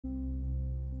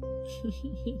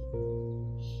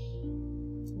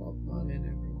Welcome on in,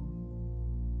 everyone.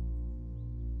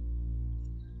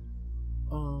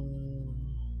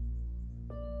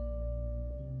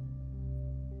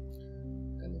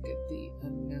 Gonna get the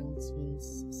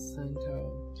announcements sent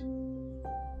out.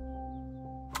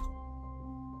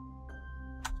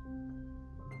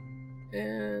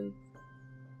 And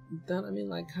then, I mean,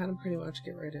 like, kind of pretty much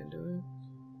get right into it.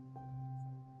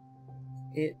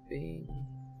 It being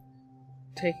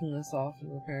taking this off and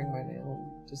repairing my nail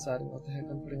and deciding what the heck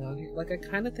I'm putting on here. Like, I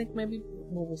kind of think maybe,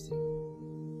 well, we'll see.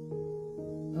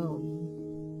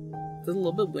 It's a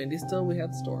little bit windy still. We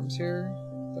had storms here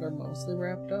that are mostly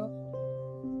wrapped up.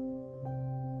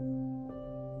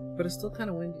 But it's still kind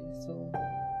of windy, so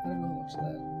I don't know how much of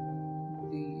that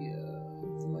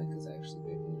the mic is actually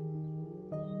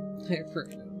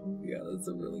picking up. Yeah, that's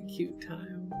a really cute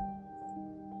time.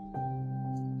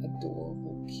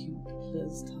 Adorable, cute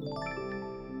Liz time.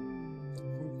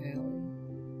 From Allie.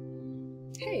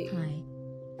 Hey. Hi.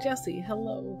 Jesse,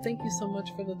 hello. Thank you so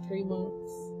much for the 3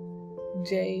 months.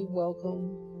 Jay,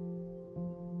 welcome.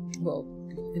 Well,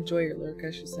 enjoy your lurk,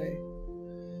 I should say.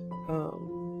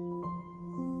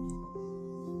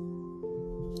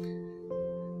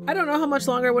 I don't know how much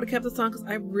longer I would have kept this on because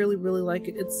I really, really like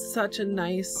it. It's such a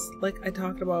nice, like I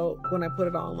talked about when I put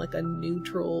it on, like a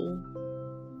neutral,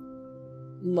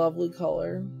 lovely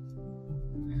color.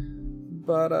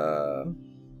 But,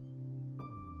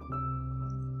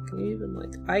 can you even,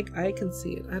 like, I can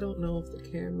see it. I don't know if the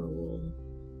camera will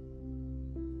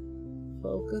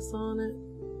focus on it.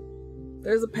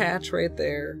 There's a patch right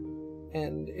there,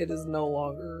 and it is no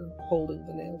longer holding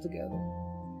the nail together.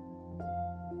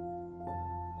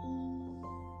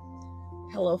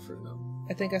 Hello, Fruno.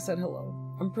 I think I said hello.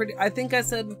 I think I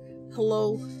said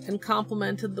hello and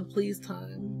complimented the please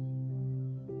time.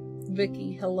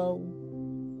 Vicky, hello.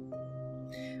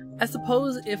 I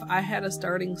suppose if I had a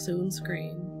starting soon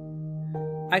screen,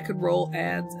 I could roll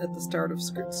ads at the start of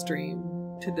stream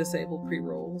to disable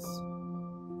pre-rolls.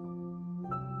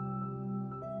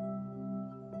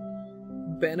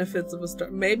 Benefits of a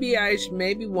start. Maybe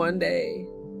one day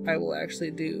I will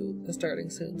actually do a starting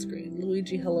soon screen.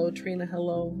 Luigi, hello. Trina,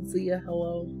 hello. Zia,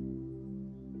 hello.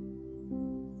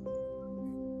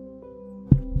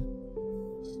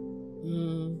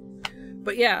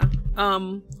 But yeah,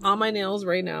 on my nails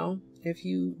right now, if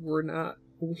you were not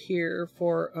here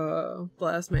for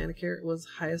Blast Manicure, it was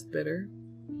highest bidder.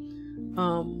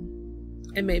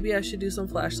 And maybe I should do some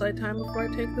flashlight time before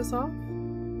I take this off.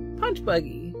 Punch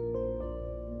Buggy.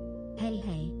 Hey,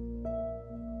 hey.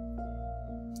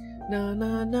 Na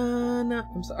na na na.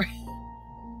 I'm sorry.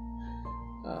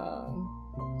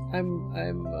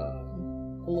 I'm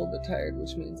a little bit tired,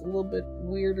 which means a little bit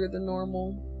weirder than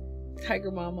normal.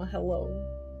 Tiger Mama, hello.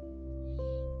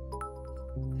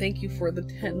 Thank you for the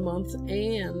 10 months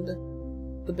and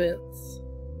the bits.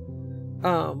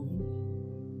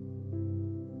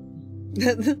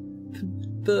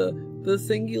 The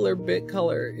singular bit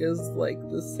color is like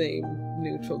the same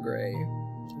neutral gray.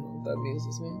 Oh, that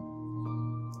amuses me.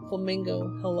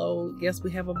 Flamingo, hello. Yes,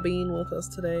 we have a bean with us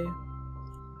today.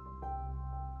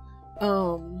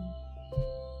 Oh,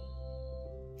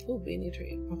 beanie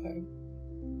treat. Okay.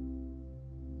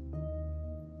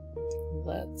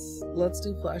 Let's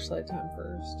do flashlight time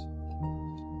first.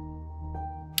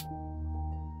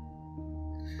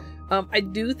 I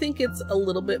do think it's a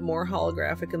little bit more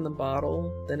holographic in the bottle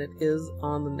than it is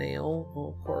on the nail.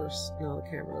 Well, of course, now the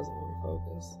camera doesn't want to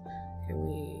focus. Can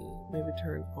we maybe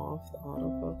turn off the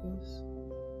autofocus?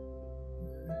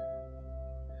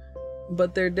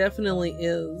 But there definitely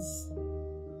is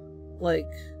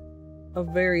like a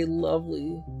very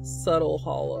lovely, subtle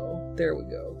hollow. There we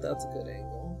go. That's a good angle.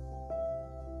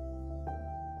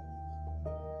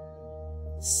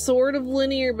 Sort of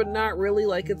linear, but not really.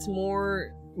 Like it's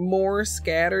more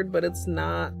scattered, but it's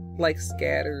not like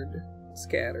scattered.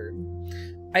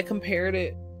 I compared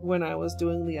it when I was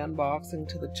doing the unboxing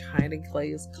to the China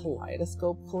Glaze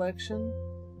Kaleidoscope collection.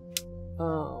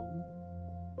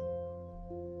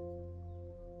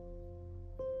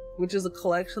 Which is a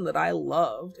collection that I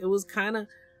loved. It was kind of,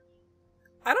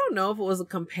 I don't know if it was a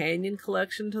companion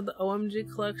collection to the OMG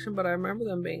collection, but I remember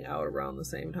them being out around the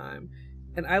same time.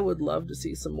 And I would love to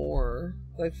see some more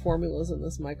like formulas in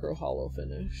this micro hollow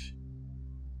finish.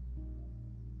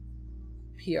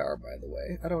 PR, by the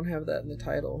way. I don't have that in the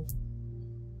title,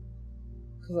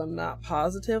 because I'm not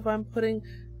positive I'm putting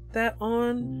that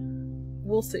on.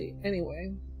 We'll see.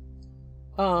 Anyway.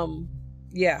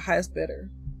 Yeah, highest bidder.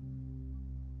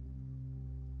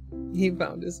 He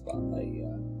found his spotlight,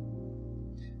 yeah.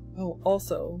 Oh,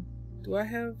 also, do I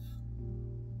have...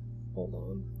 Hold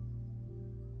on.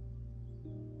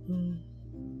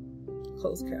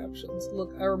 Closed captions.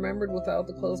 Look, I remembered without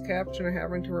the closed captioner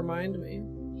having to remind me.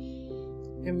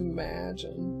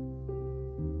 Imagine.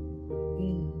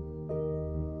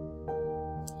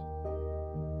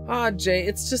 Jay,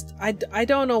 it's just, I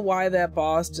don't know why that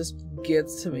boss just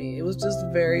gets to me. It was just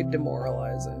very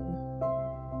demoralizing.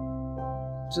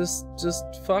 Just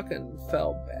fucking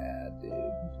felt bad, dude.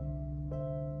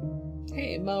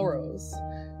 Hey, Melrose.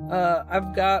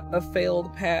 I've got a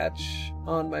failed patch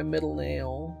on my middle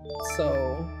nail,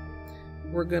 so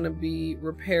we're gonna be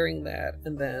repairing that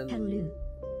and then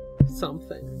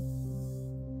something.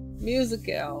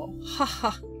 Musical.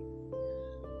 Haha.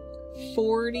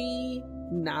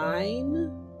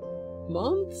 49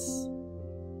 months?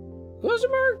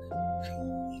 Question mark?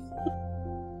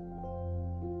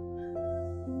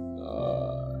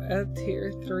 At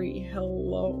tier 3,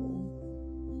 hello.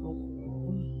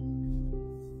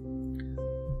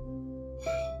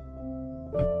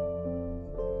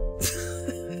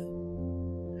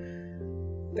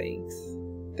 Thanks.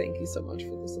 Thank you so much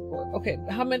for the support. Okay,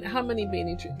 how many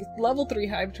beanie trees? Level 3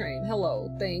 Hive Train. Hello.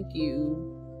 Thank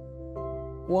you.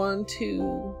 1,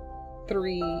 2,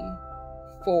 3,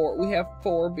 4. We have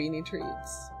 4 beanie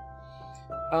treats.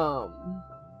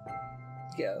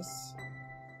 Yes.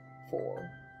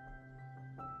 4.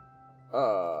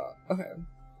 Okay.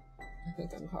 I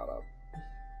think I'm caught up.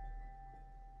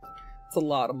 It's a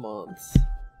lot of months.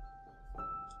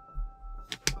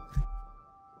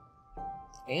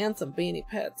 And some beanie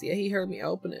pets. Yeah, he heard me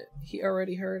open it. He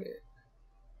already heard it.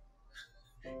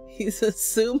 He's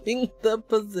assuming the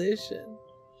position.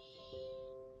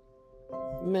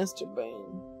 Mr.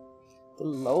 Bane. The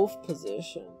loaf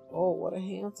position. Oh, what a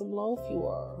handsome loaf you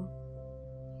are.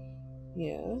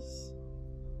 Yes.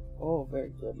 Oh,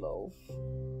 very good loaf.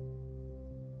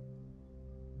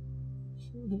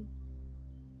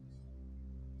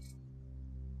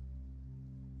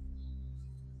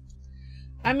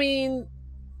 I mean,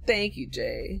 thank you,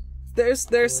 Jay. There's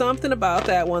something about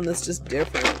that one that's just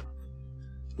different.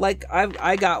 Like,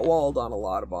 I got walled on a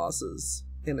lot of bosses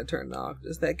in Eternal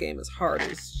Noctis. That game is hard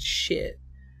as shit.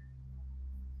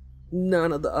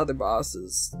 None of the other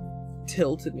bosses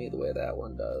tilted me the way that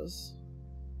one does.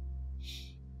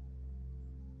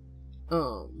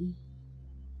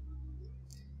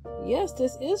 Yes,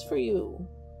 this is for you.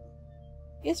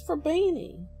 It's for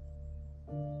Beanie.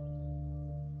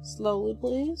 Slowly,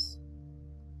 please.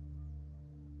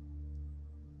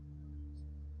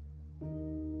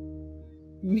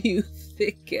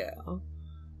 Musical.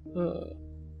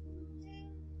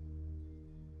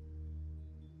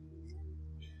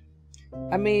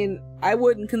 I mean, I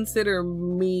wouldn't consider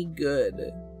me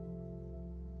good.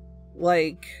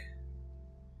 Like,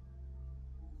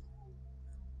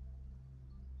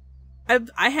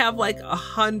 I have like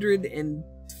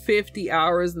 150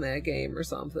 hours in that game or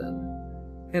something.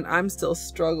 And I'm still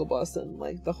struggle busting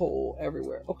like the whole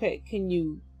everywhere. Okay, can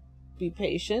you be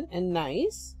patient and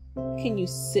nice? Can you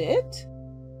sit?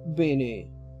 Beanie.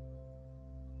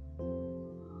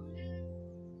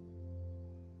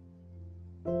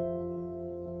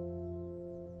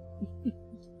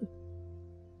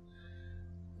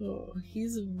 Oh,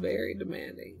 he's very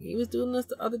demanding. He was doing this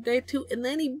the other day too, and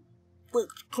then he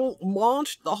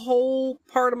launched the whole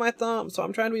part of my thumb. So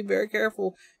I'm trying to be very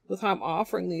careful with how I'm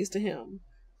offering these to him.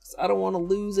 I don't want to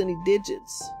lose any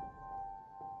digits.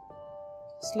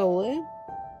 Slowly.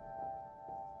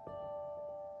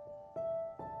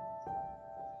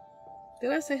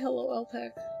 Did I say hello,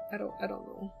 Eltec? I don't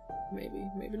know.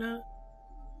 Maybe not.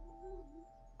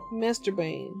 Mr.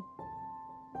 Bane.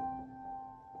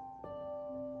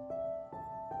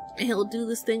 And he'll do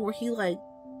this thing where he like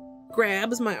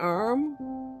grabs my arm.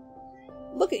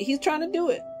 Look at, he's trying to do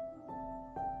it.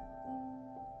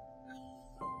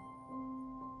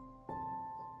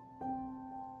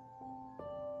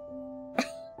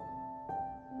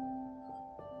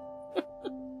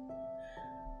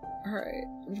 Alright.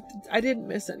 I didn't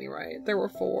miss any, right? There were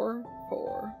 4.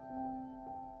 4.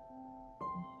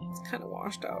 It's kind of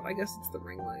washed out. I guess it's the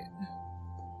ring light.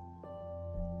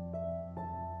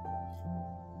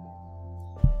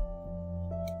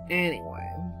 Anyway.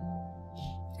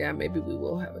 Yeah, maybe we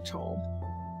will have a chomp.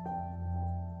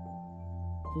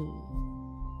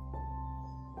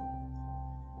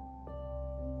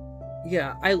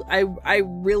 Yeah, I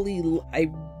really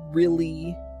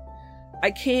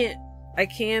I can't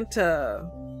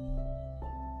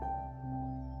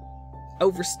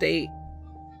overstate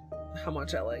how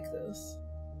much I like this.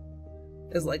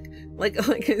 It's like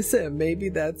I said, maybe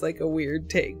that's like a weird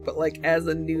take, but like as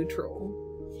a neutral,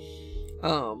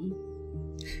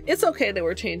 it's okay that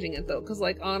we're changing it though, because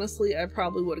like honestly, I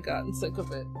probably would have gotten sick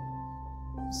of it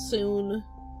soon.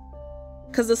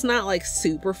 Because it's not like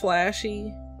super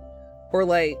flashy. Or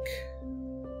like,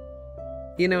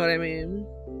 you know what I mean?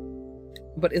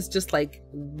 But it's just like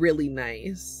really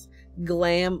nice.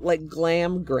 Glam, like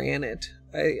glam granite.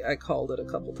 I called it a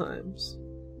couple times.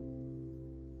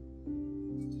 I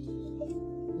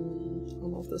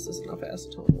don't know if this is enough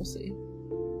acetone. We'll see.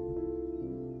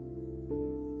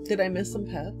 Did I miss some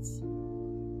pets?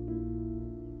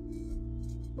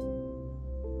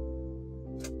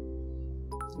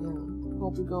 Yeah.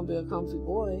 Hope you're gonna be a comfy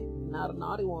boy, not a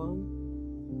naughty one.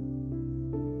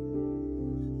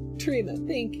 Trina,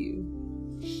 thank you.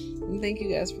 And thank you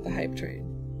guys for the hype train.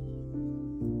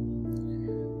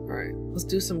 Alright, let's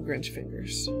do some Grinch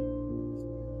fingers.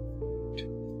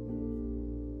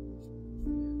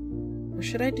 Or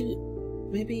should I do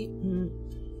maybe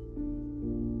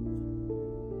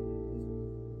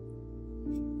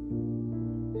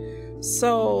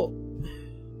So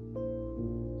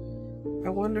I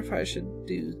wonder if I should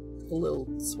do a little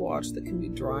swatch that can be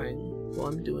drying while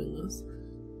I'm doing this.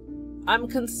 I'm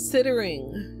kind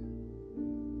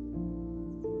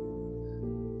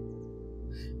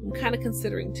of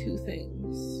considering two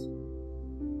things.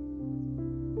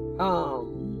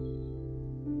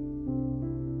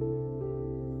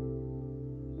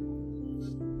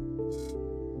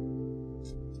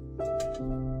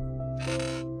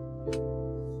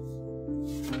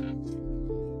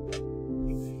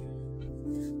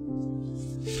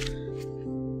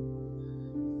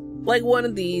 Like one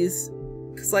of these,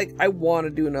 because like I want to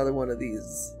do another one of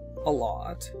these a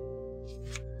lot.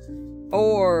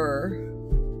 Or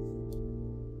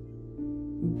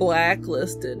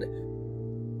blacklisted,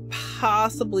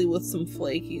 possibly with some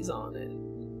flakies on it.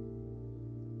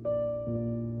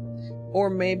 Or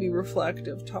maybe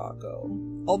reflective taco.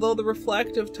 Although the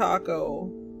reflective taco,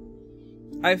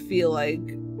 I feel like,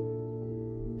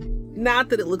 not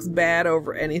that it looks bad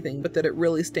over anything, but that it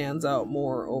really stands out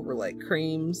more over like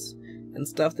creams and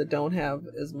stuff that don't have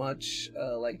as much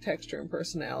like texture and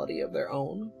personality of their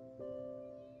own.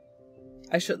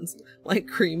 I shouldn't, like,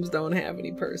 creams don't have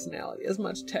any personality, as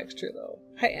much texture though.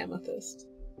 Hi, Amethyst.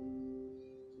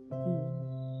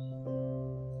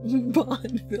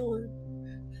 Bond villain.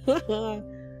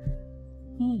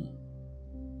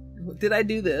 Did I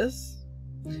do this?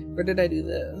 Or did I do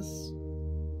this?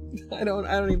 I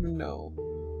don't even know.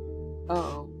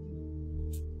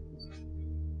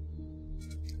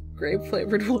 Grape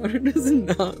flavored water does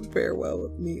not pair well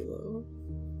with meatloaf.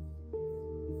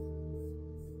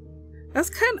 That's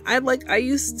kind of, I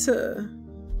used to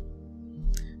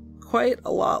quite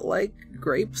a lot like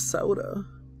grape soda.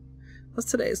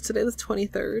 What's today? Is today the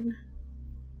 23rd?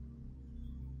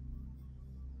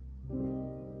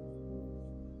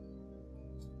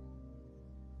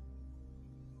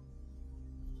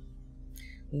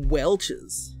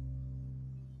 Welch's.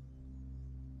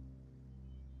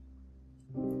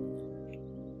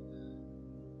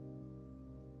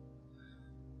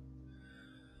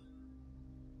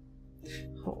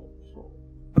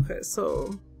 Okay,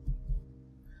 so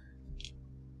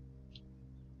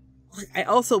like, I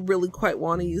also really quite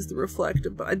want to use the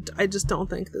reflective, but I just don't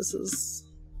think this is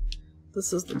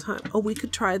the time. Oh, we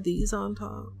could try these on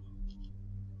top.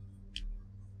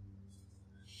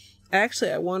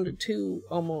 Actually, I wondered too,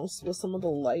 almost, what some of the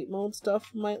light mode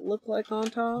stuff might look like on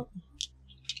top.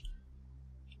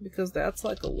 Because that's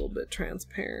like a little bit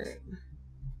transparent.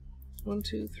 1,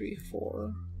 2, 3,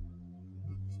 4.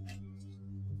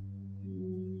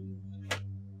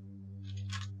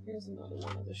 Here's another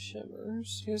one of the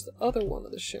shimmers. Here's the other one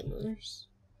of the shimmers.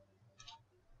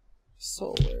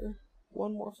 Solar.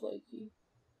 One more flaky.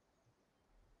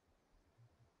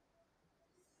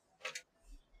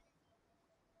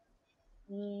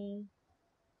 I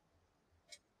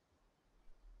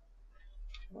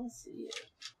don't see it.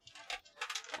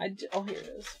 Oh, here it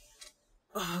is.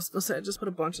 Oh, I was gonna say, I just put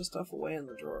a bunch of stuff away in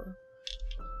the drawer.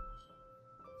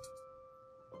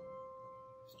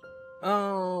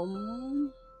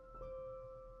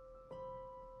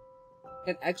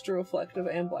 An extra reflective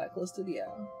and blacklisted, yeah.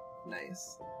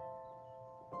 Nice.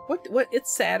 What,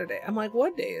 it's Saturday. I'm like,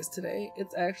 what day is today?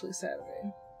 It's actually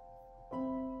Saturday.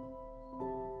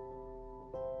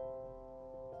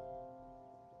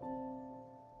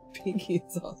 Pinky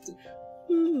exhausted.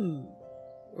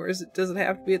 Or is it, does it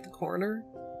have to be at the corner?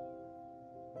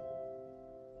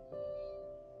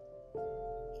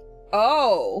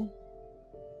 Oh.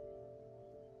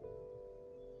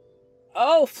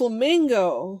 Oh,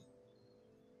 flamingo.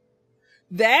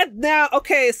 That now,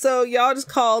 okay, so y'all just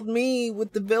called me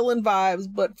with the villain vibes,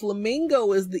 but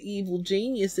flamingo is the evil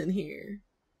genius in here.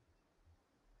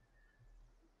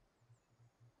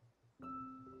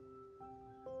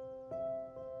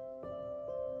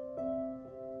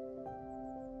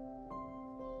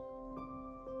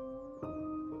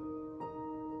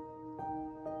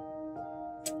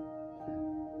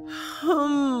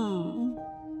 I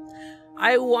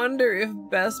wonder if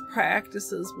best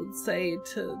practices would say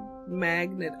to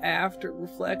magnet after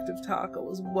reflective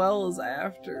taco as well as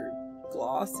after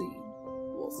glossy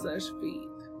little sesh feet.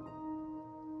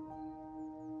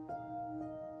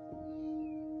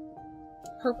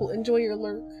 Purple, enjoy your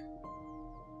lurk.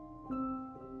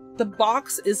 The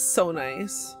box is so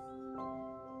nice.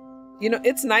 You know,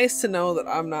 it's nice to know that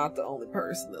I'm not the only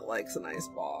person that likes a nice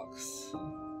box.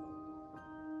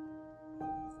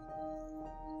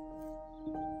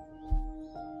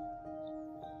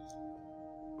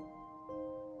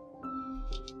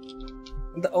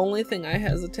 The only thing I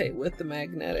hesitate with the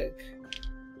magnetic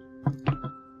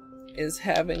is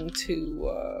having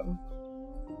to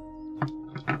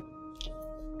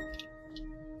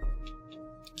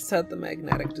set the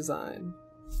magnetic design.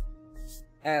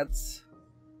 Adds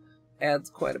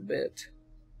quite a bit.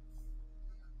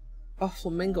 Oh,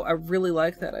 flamingo. I really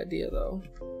like that idea though.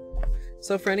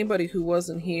 So for anybody who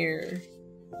wasn't here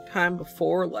time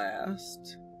before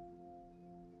last,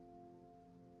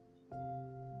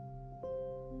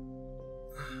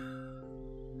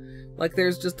 like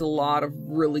there's just a lot of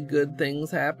really good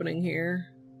things happening here.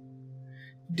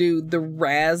 Dude, the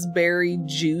raspberry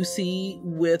juicy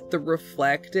with the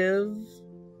reflective.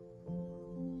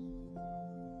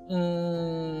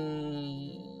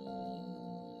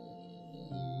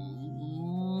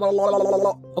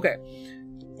 Okay,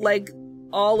 like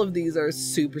all of these are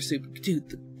super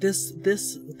dude.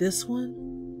 This one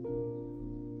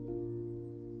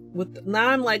with now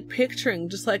I'm like picturing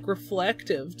just like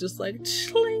reflective, just like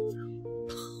chling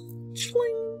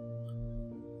chling.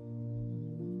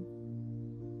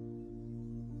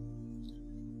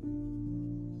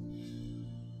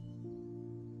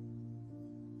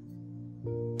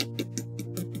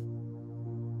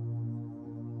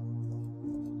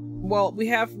 Well, we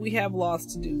have lots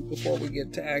to do before we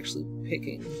get to actually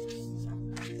picking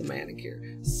the manicure.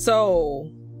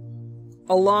 So,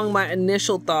 along my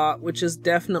initial thought, which is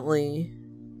definitely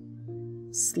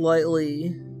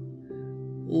slightly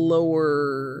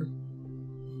lower,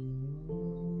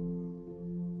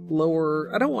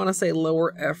 I don't want to say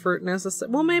lower effort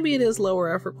necessarily. Well, maybe it is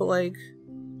lower effort, but like,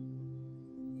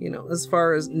 you know, as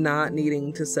far as not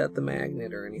needing to set the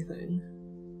magnet or anything.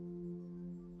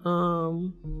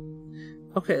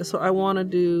 Okay, so I want to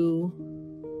do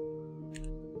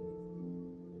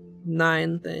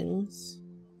 9 things.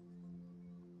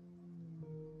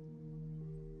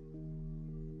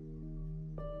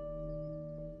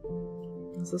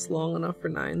 Is this long enough for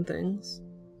 9 things?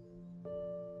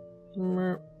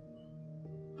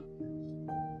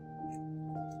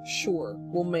 Sure,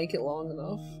 we'll make it long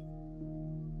enough.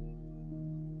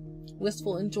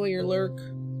 Wistful, enjoy your lurk.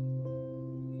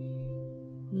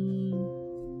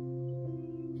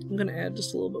 I'm gonna add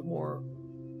just a little bit more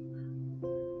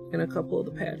in a couple of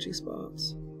the patchy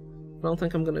spots. I don't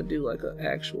think I'm gonna do like an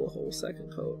actual whole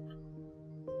second coat.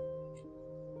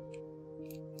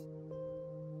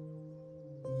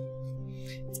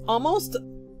 It's almost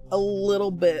a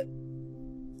little bit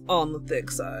on the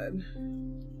thick side.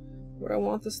 Would I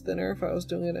want this thinner if I was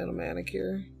doing it in a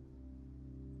manicure?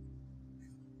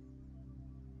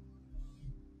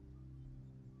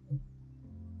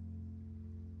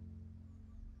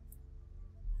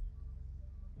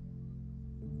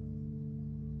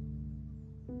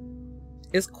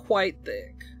 Is quite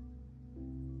thick.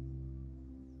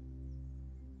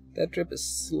 That drip is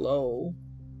slow.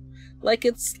 Like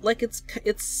it's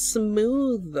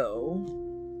smooth though.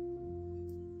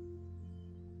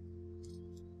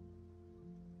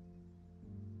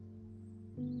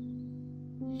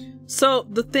 So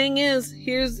the thing is,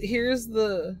 here's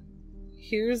the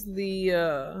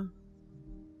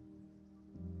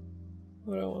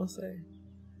what do I want to say?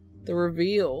 The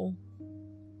reveal.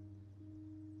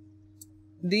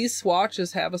 These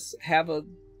swatches have a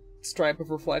stripe of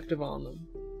reflective on them.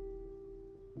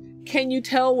 Can you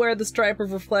tell where the stripe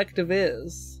of reflective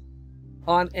is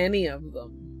on any of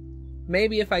them?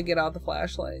 Maybe if I get out the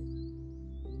flashlight.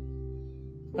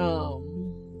 Oh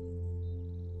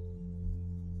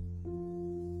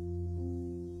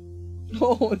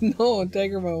no,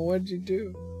 Integramo, what'd you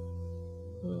do?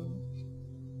 Oh.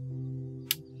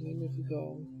 Maybe if you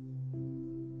go.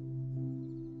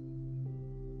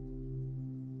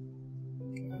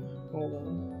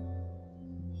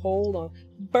 Hold on.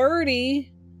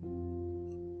 Birdie!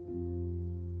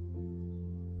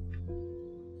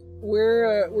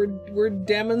 We're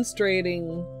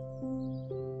demonstrating.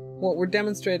 Well, we're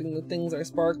demonstrating that things are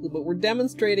sparkly, but we're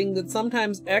demonstrating that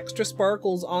sometimes extra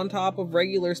sparkles on top of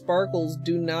regular sparkles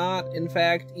do not, in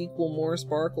fact, equal more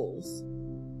sparkles.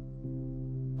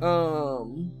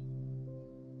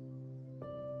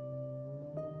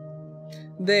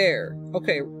 There.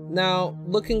 Okay, now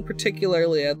looking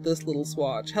particularly at this little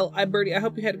swatch. Hell, Birdie, I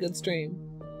hope you had a good stream.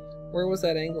 Where was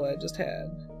that angle I just had?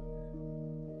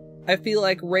 I feel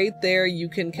like right there you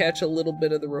can catch a little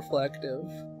bit of the reflective.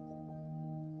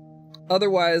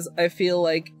 Otherwise, I feel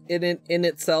like in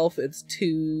itself it's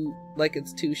too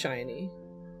shiny.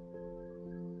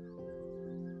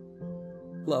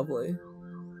 Lovely.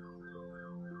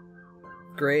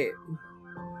 Great.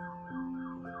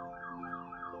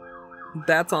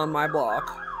 That's on my block.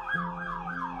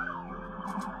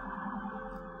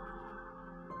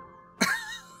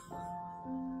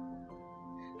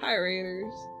 Hi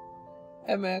Raiders.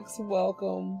 MX,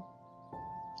 welcome.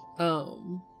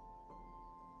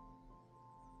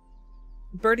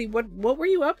 Birdie, what were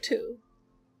you up to?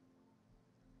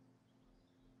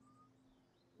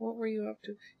 What were you up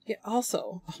to? Yeah,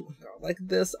 also, oh my god, like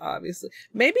this, obviously.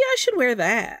 Maybe I should wear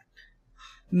that.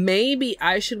 Maybe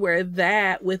I should wear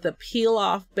that with a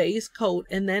peel-off base coat,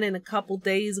 and then in a couple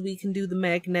days we can do the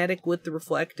magnetic with the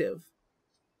reflective.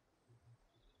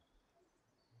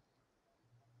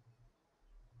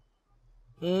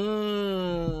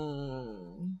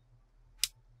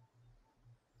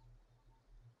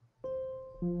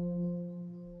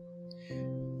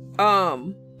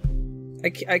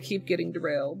 I keep getting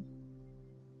derailed.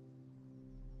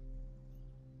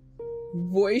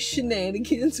 Voice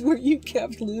shenanigans where you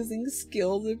kept losing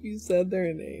skills if you said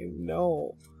their name.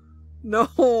 No.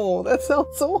 No, that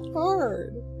sounds so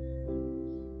hard.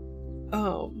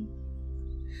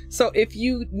 So if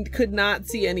you could not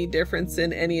see any difference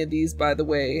in any of these, by the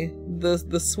way,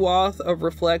 the swath of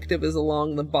reflective is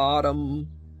along the bottom,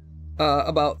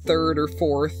 about third or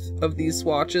fourth of these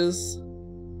swatches.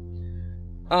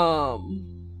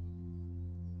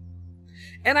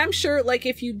 And I'm sure, like,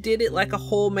 if you did it like a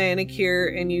whole manicure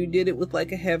and you did it with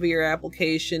like a heavier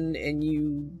application and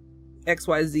you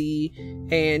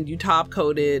XYZ and you top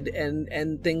coated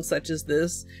and things such as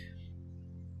this,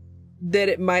 that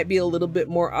it might be a little bit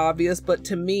more obvious. But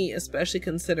to me, especially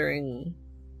considering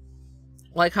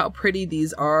like how pretty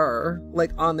these are,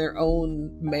 like on their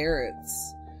own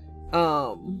merits,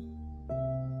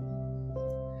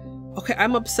 okay,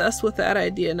 I'm obsessed with that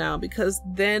idea now, because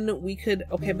then we could,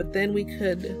 okay, but then we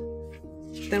could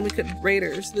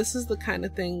Raiders, this is the kind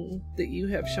of thing that you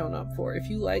have shown up for. If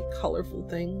you like colorful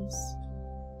things,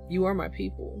 you are my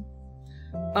people.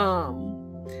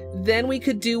 Then we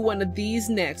could do one of these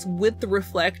next with the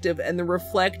reflective, and the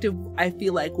reflective I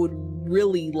feel like would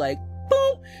really like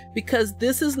boom, because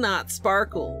this is not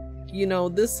sparkle, you know,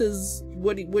 this is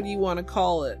what do you want to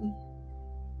call it?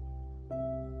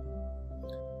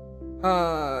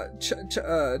 It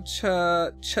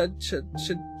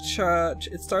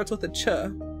starts with a ch.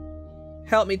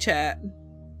 Help me, chat.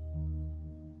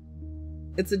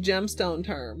 It's a gemstone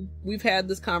term. We've had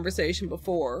this conversation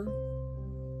before.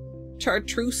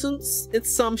 Chartreusence?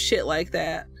 It's some shit like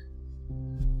that.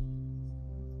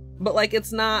 But like,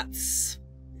 it's not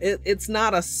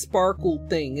a sparkle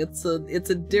thing. It's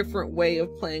a different way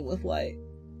of playing with light.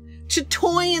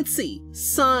 Chatoyancy,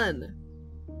 sun.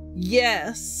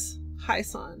 Yes. Hi,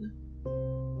 son.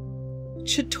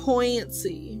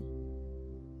 Chatoyancy.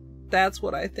 That's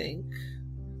what I think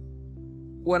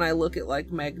when I look at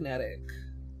like magnetic.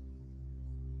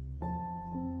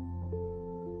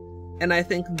 And I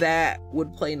think that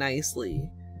would play nicely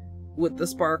with the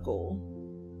sparkle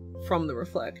from the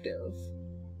reflective.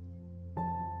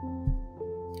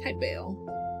 Hi, Bale.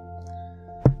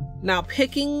 Now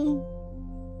picking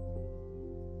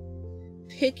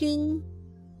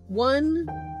one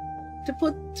to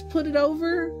put it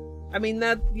over, I mean,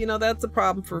 that, you know, that's a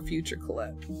problem for future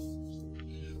Colette.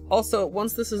 Also,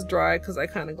 once this is dry, because I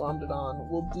kind of glommed it on,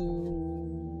 we'll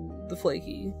do the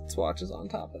flaky swatches on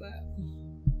top of that.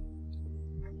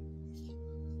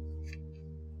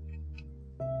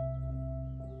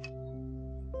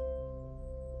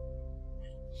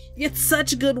 It's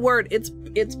such a good word. It's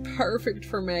perfect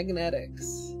for magnetics.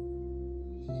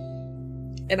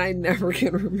 And I never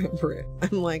can remember it.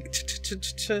 I'm like,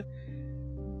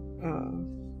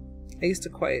 I used to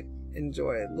quite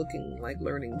enjoy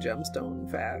learning gemstone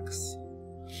facts.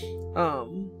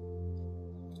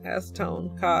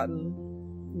 Acetone, cotton,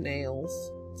 nails.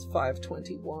 It's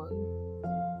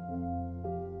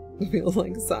 521. It feels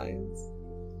like science.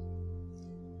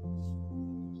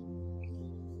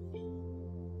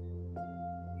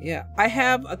 Yeah, I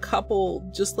have a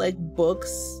couple just like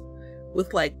books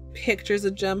with like pictures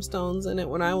of gemstones in it.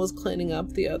 When I was cleaning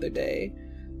up the other day,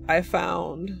 I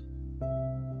found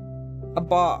a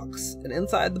box, and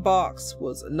inside the box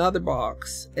was another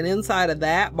box, and inside of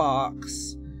that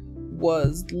box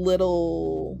was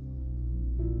little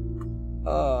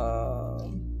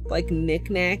like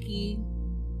knick-knacky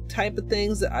type of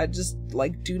things that I just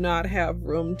like do not have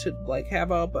room to like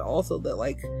have out, but also that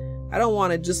like I don't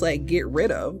want to just like get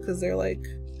rid of, because they're like,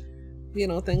 you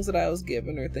know, things that I was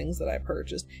given or things that I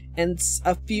purchased. And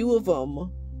a few of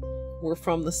them were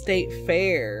from the state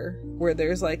fair, where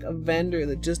there's like a vendor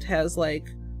that just has like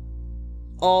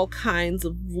all kinds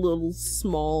of little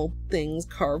small things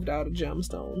carved out of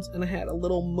gemstones, and I had a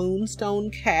little moonstone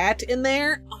cat in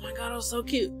there. Oh my god, it was so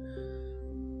cute.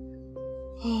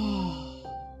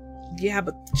 Yeah,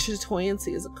 but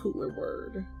chatoyancy is a cooler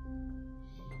word.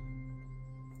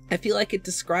 I feel like it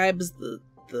describes the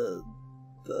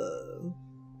what do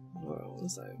I want to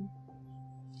say,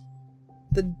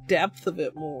 the depth of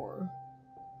it more.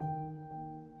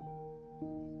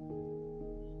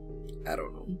 I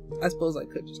don't know. I suppose I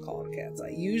could just call it a cat's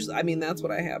eye. Usually, I mean, that's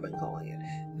what I have been calling it,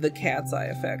 the cat's eye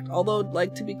effect. Although,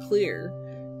 like, to be clear,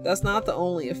 that's not the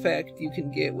only effect you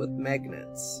can get with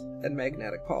magnets and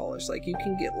magnetic polish. Like, you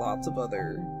can get lots of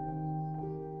other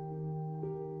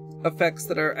effects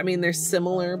that are, I mean, they're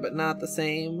similar but not the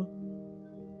same.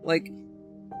 Like,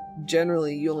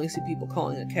 generally you only see people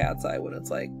calling a cat's eye when it's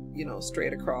like, you know,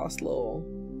 straight across little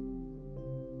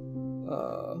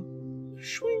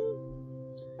swing.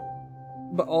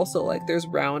 But also, like, there's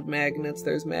round magnets,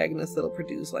 there's magnets that'll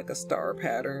produce like a star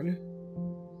pattern.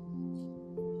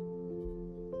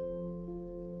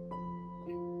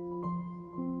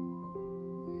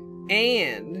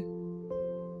 And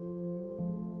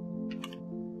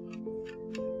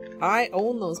I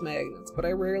own those magnets, but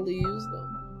I rarely use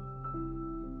them.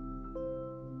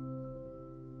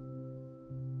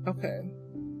 Okay.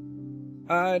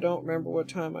 I don't remember what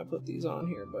time I put these on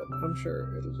here, but I'm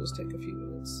sure it'll just take a few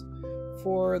minutes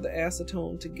for the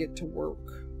acetone to get to work.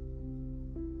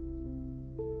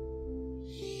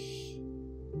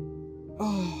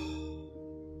 Oh.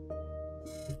 I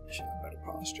should have better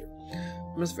posture.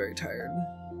 I'm just very tired.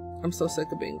 I'm so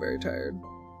sick of being very tired.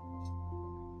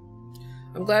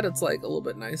 I'm glad it's like a little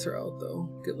bit nicer out though.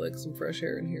 Get like some fresh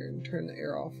air in here and turn the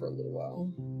air off for a little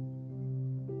while.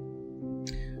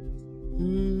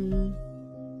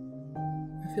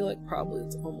 I feel like probably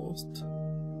it's almost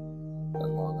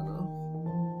been long enough.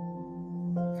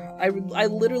 I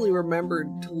literally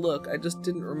remembered to look. I just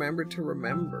didn't remember to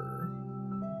remember.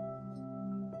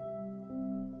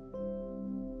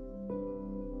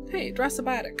 Hey,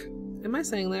 Dressabatic. Am I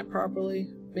saying that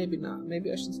properly? Maybe not.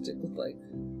 Maybe I should stick with like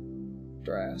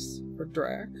Drass or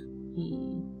Drac.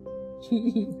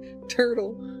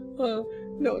 Turtle.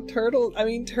 No, turtle. I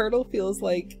mean, turtle feels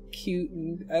like cute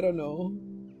and I don't know.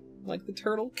 Like the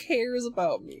turtle cares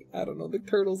about me. I don't know. The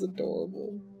turtle's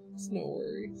adorable. It's no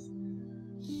worries.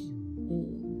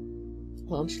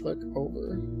 Launch look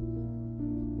over.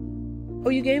 Oh,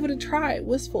 you gave it a try.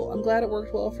 Wistful. I'm glad it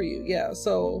worked well for you. Yeah,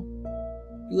 so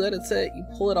you let it sit, you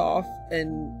pull it off,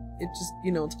 and it just,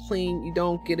 you know, it's clean. You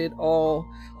don't get it all,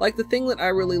 like the thing that I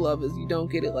really love is you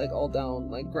don't get it like all down,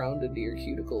 like ground into your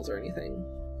cuticles or anything.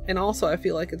 And also I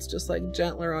feel like it's just like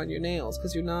gentler on your nails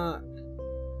because you're not,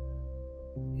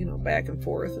 you know, back and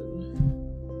forth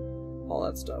and all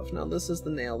that stuff. Now this is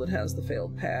the nail that has the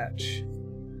failed patch,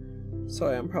 so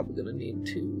I am probably gonna need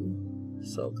to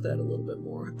soak that a little bit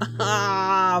more.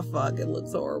 Ah, fuck, it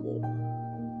looks horrible.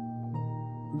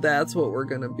 That's what we're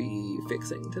gonna be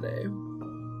fixing today,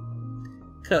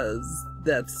 because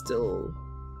that's still,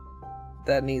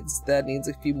 that needs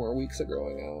a few more weeks of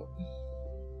growing out.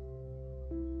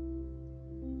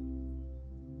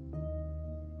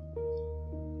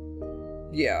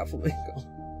 Yeah, flamingo.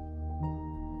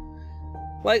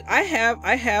 Like I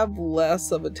have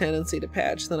less of a tendency to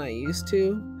patch than I used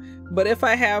to, but if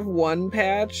I have one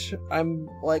patch, I'm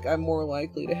more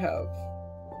likely to have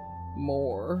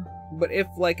more. But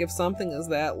if something is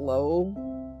that low,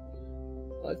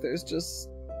 like there's just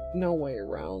no way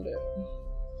around it.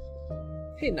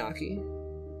 Hey, Naki.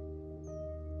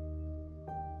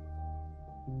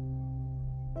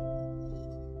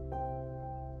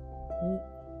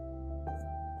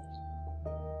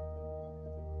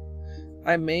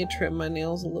 I may trim my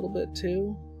nails a little bit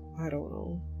too. I don't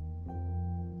know.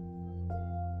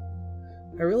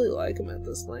 I really like them at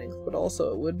this length, but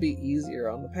also it would be easier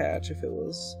on the patch if it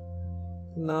was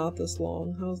not this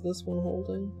long. How's this one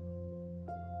holding?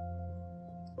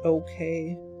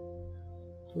 Okay.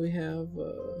 We have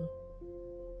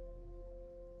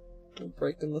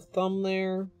breaking the thumb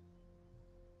there.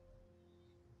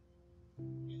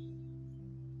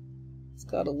 It's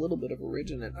got a little bit of a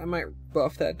ridge in it. I might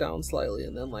buff that down slightly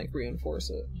and then like reinforce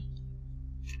it.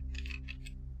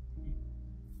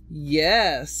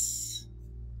 Yes!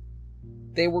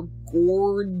 They were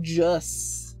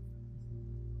gorgeous.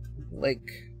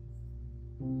 Like,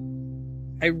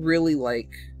 I really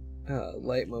like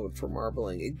light mode for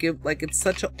marbling. It's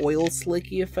such an oil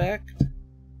slicky effect.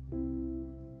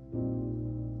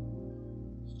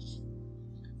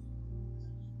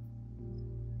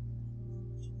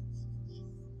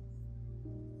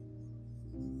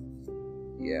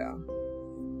 Yeah,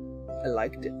 I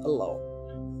liked it a lot.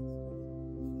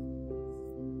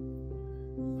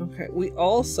 Okay, we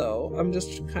also, I'm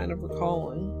just kind of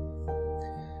recalling,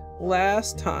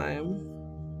 last time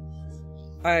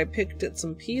I picked at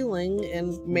some peeling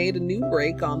and made a new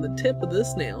break on the tip of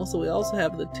this nail, so we also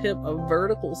have the tip of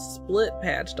vertical split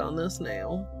patched on this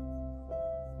nail.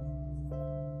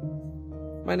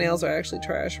 My nails are actually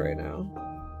trash right now.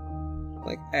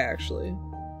 Like, actually.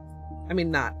 I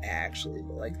mean, not actually,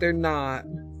 but like, they're not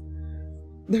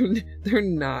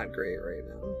great right now.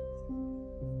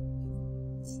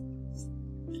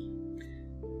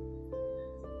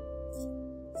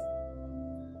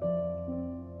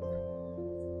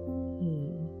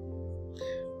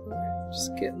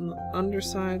 Just getting the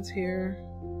undersides here.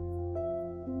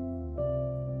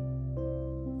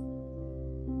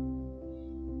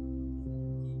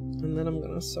 And then I'm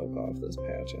gonna soak off this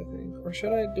patch, I think. Or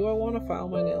do I want to file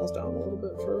my nails down a little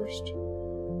bit first?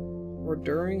 Or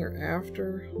during or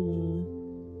after?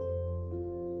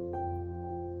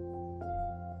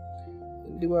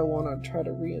 And do I want to try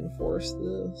to reinforce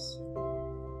this?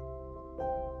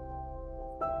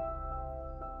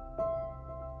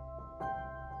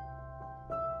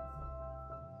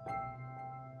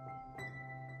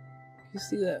 You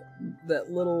see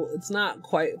that little, it's not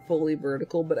quite fully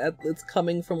vertical, but it's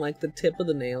coming from like the tip of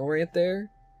the nail right there.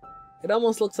 It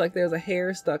almost looks like there's a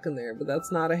hair stuck in there, but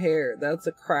that's not a hair, that's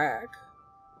a crack.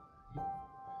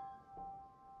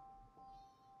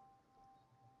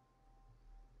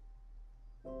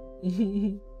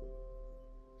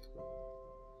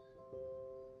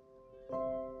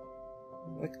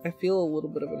 Like, I feel a little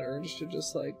bit of an urge to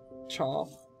just like chop.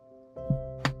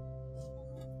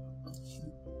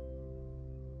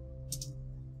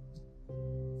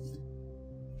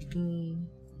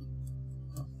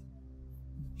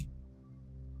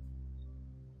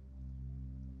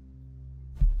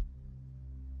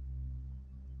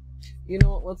 You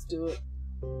know what? Let's do it.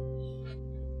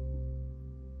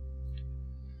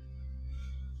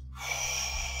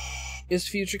 Is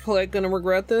future Colette gonna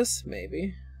regret this?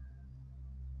 Maybe.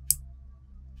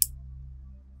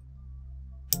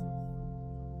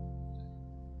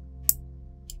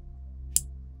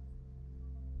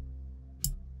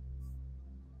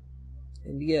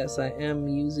 And yes, I am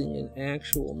using an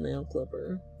actual nail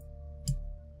clipper,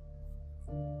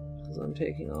 because I'm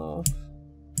taking off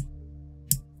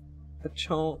a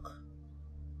chunk.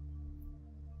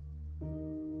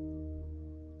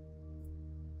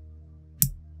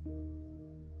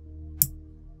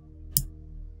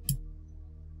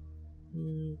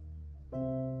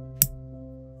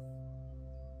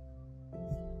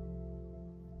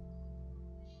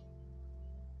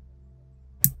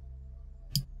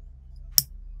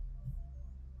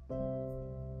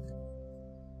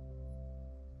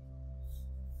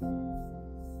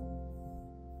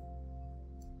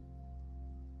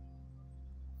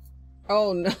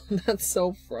 Oh no, that's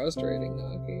so frustrating,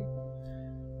 Naki.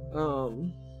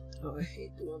 Oh, I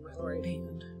hate doing my right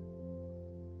hand.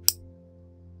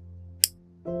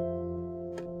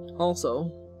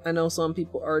 Also, I know some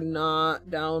people are not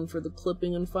down for the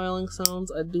clipping and filing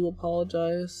sounds. I do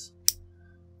apologize.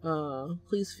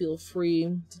 Please feel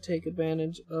free to take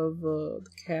advantage of the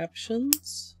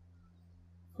captions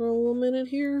for a little minute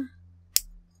here.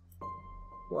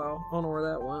 Wow, I don't know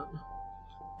where that went.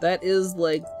 That is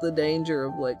like the danger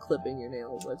of like clipping your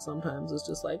nails. Like sometimes it's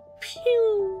just like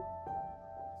pew.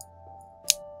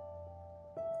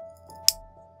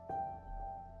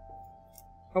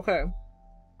 Okay.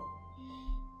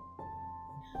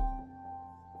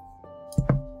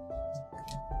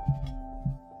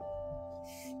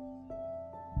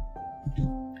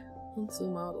 Let's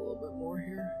zoom out a little bit more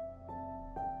here.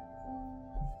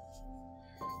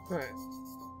 Alright.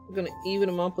 I'm gonna even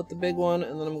them up with the big one,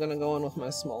 and then I'm gonna go in with my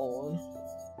small one.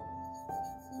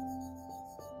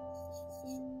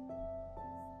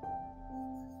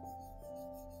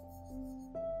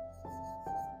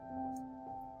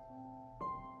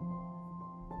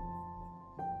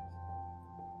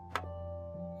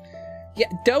 Yeah,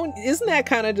 isn't that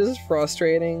kind of just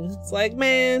frustrating? It's like,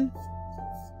 man,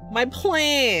 my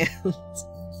plan.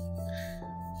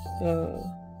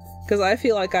 Because I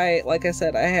feel like I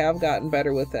said, I have gotten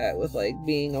better with that, with like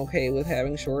being okay with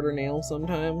having shorter nails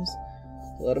sometimes.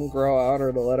 Let them grow out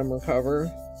or to let them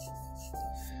recover.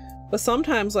 But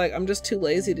sometimes, like, I'm just too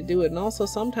lazy to do it. And also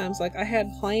sometimes, like, I had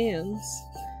plans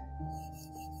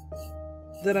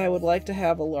that I would like to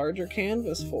have a larger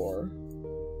canvas for.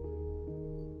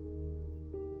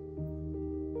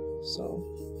 So,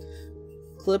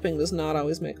 clipping does not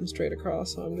always make them straight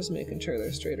across, so I'm just making sure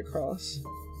they're straight across.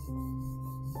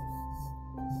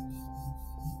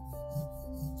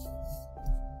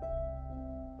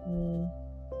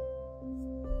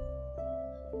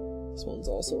 This one's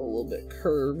also a little bit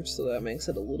curved, so that makes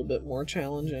it a little bit more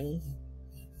challenging.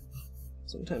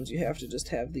 Sometimes you have to just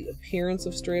have the appearance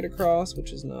of straight across,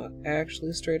 which is not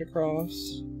actually straight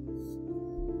across.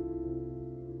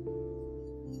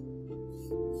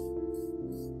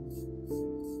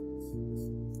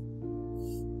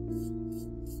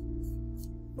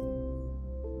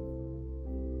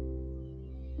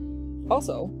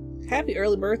 Also, happy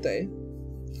early birthday.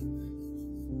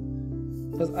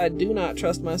 Because I do not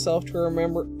trust myself to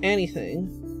remember anything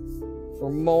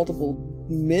for multiple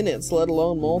minutes, let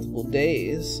alone multiple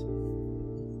days.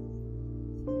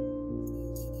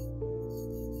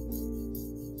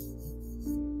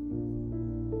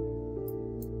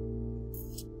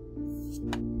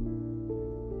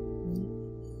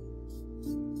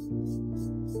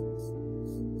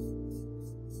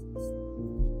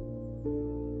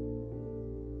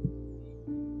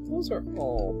 Those are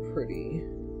all pretty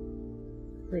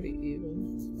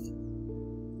even.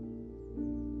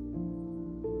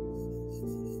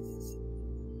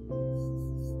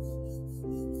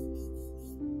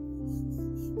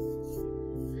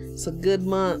 It's a good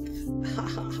month. Ha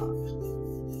ha ha.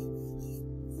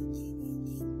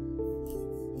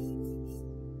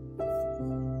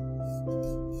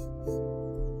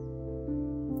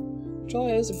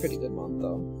 July is a pretty good month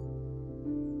though.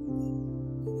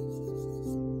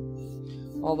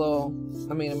 Although,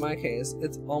 I mean, in my case,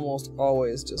 it's almost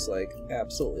always just like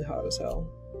absolutely hot as hell.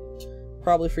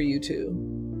 Probably for you too.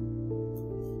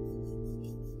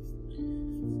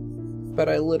 But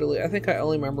I think I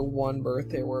only remember one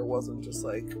birthday where it wasn't just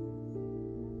like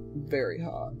very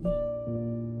hot.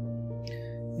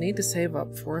 Need to save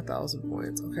up 4,000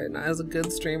 points. Okay, now as a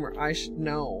good streamer, I should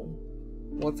know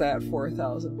what's at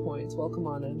 4,000 points. Welcome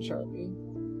on in, Sharpie.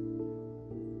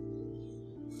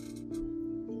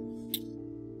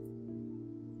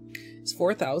 Is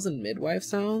 4,000 midwife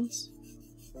sounds?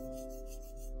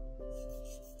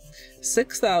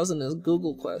 6,000 is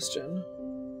Google question.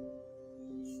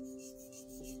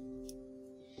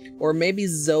 Or maybe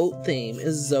Zote theme.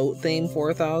 Is Zote theme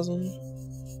 4,000?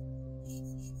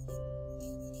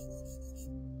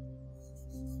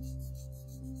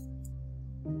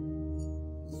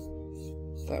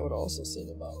 That would also seem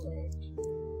about right.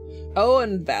 Oh,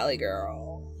 and Valley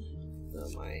Girl. Oh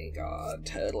my god,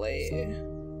 totally.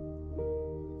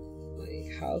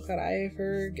 Like, how could I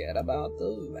forget about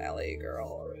the Valley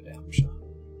Girl redemption?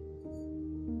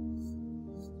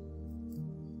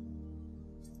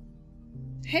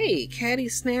 Hey,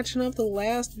 Caddy's snatching up the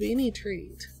last beanie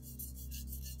treat.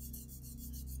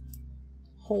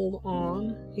 Hold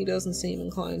on. He doesn't seem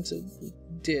inclined to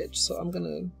ditch, so I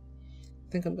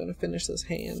think I'm gonna finish this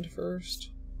hand first.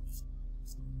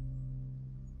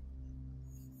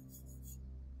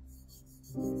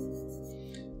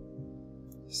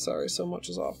 Sorry, so much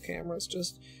is off camera. It's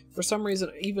just, for some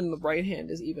reason, even the right hand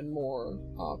is even more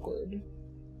awkward.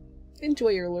 Enjoy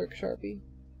your lurk, Sharpie.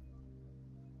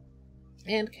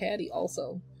 And Caddy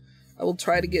also. I will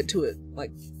try to get to it,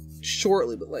 like,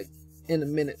 shortly, but, like, in a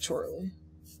minute shortly.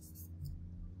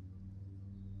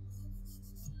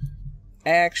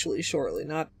 Actually shortly,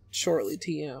 not shortly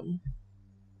TM.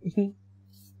 Okay.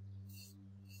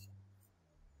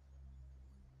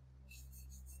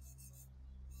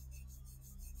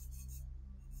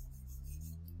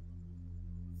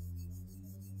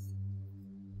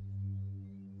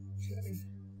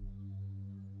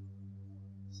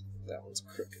 That one's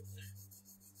crooked.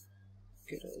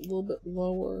 Get it a little bit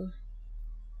lower.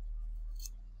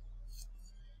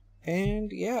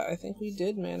 And yeah, I think we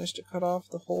did manage to cut off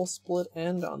the whole split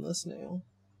end on this nail.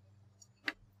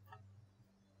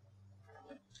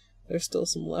 There's still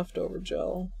some leftover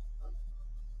gel.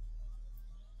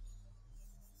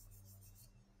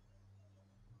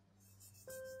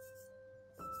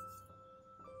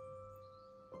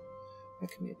 I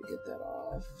can maybe get that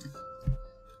off.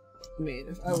 I mean,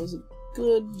 if I was a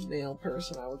good nail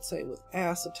person, I would say with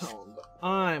acetone, but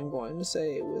I'm going to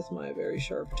say with my very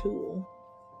sharp tool.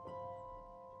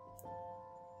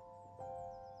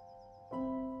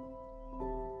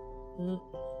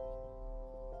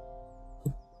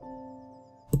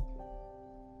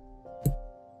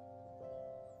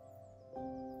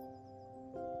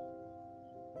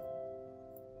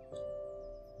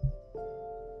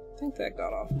 think that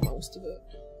got off most of it.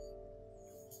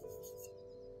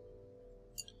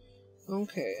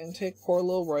 Okay, and take poor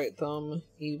little right thumb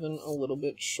even a little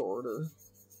bit shorter,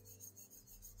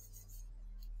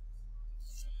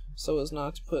 so as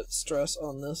not to put stress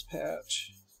on this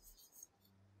patch.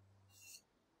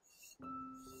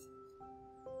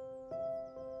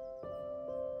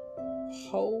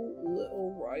 Whole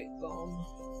little right thumb.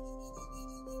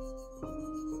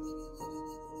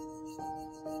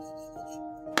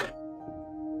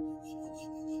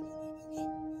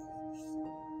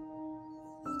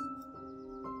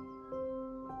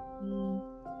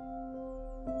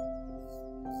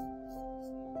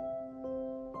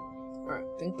 Alright,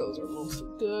 I think those are mostly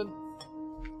good.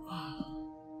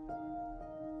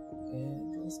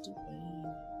 And let's do bang.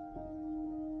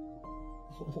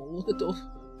 Oh, look at those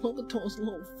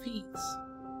little feet.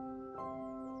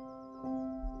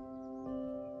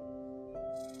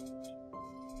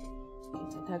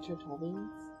 Can you touch your toe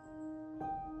beans?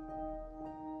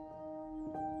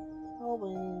 Toe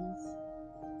beans.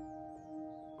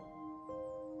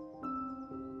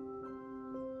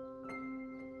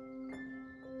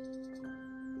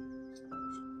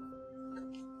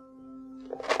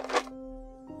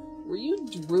 Were you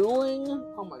drooling?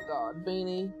 Oh my god,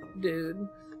 Beanie. Dude.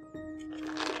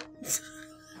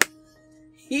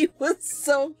 He was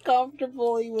so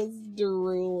comfortable, he was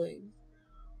drooling.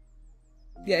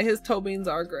 Yeah, his toe beans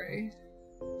are gray.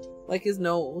 Like his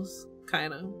nose,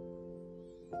 kinda.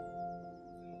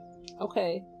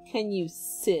 Okay, can you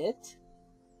sit?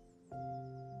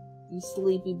 You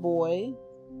sleepy boy.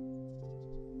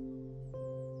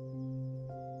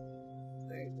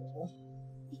 There you go.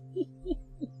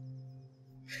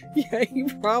 Yeah, he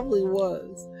probably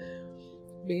was.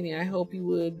 Beanie, I hope you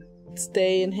would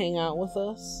stay and hang out with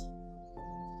us.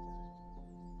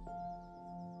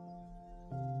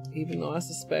 Even though I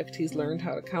suspect he's learned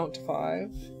how to count to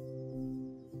 5.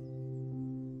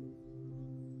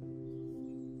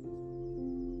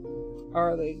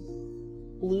 Are they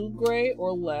blue-gray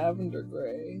or lavender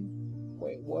gray?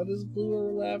 Wait, what is blue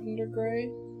or lavender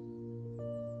gray?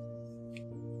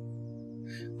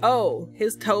 Oh,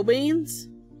 his toe beans?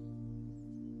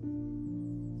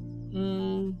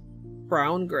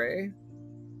 Brown gray.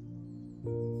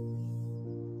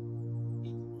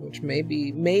 Which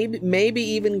maybe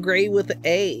even gray with an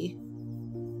A.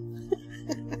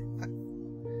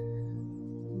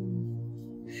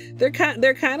 They're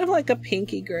kind of like a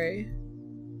pinky gray.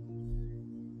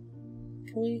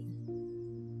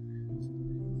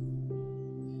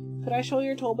 Could I show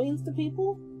your toe beans to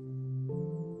people?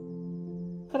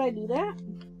 Could I do that?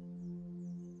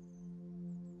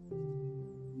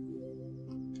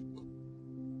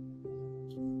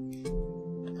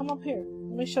 Come up here.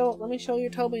 Let me show your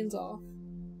toe beans off.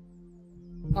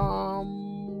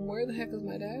 Where the heck is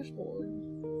my dashboard?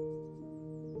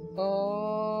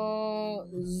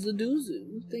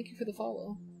 Zaduzu. Thank you for the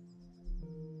follow.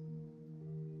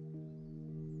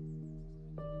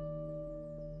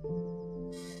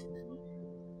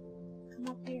 Come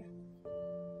up here.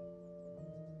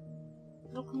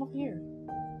 No, come up here.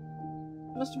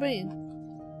 Mr. Bean.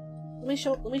 Let me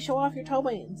show off your toe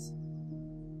beans.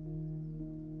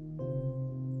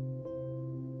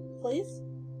 Please?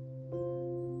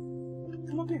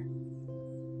 Come up here.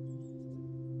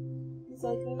 He's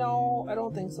like, no, I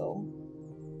don't think so.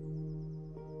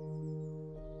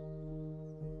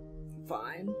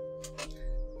 Fine.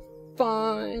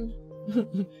 Fine.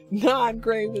 Not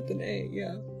gray with an A,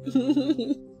 yeah.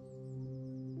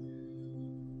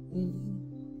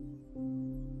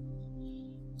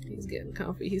 He's getting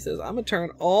comfy. He says, I'm gonna turn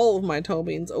all of my toe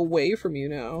beans away from you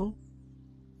now.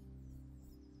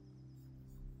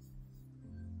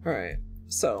 Alright,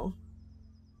 so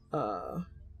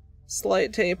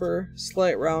slight taper,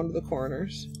 slight round to the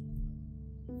corners.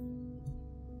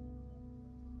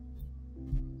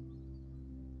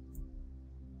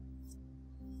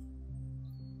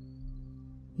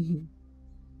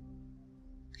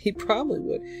 He probably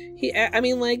would. I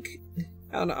mean, like,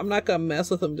 I don't know, I'm not gonna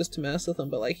mess with him just to mess with him,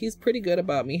 but like, he's pretty good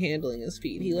about me handling his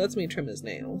feet. He lets me trim his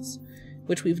nails,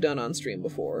 which we've done on stream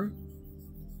before.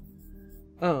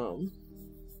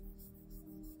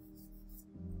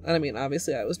 And I mean,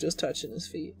 obviously I was just touching his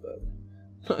feet, but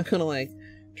I'm not gonna like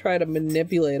try to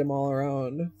manipulate him all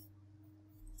around.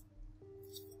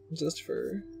 Just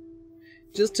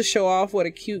to show off what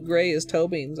a cute gray his toe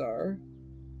beans are.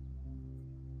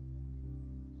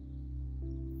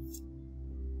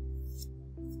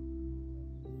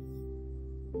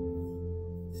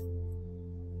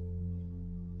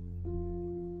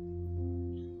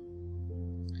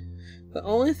 The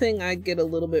only thing I get a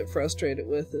little bit frustrated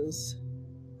with is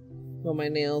when my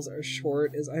nails are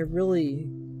short is I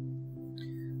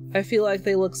feel like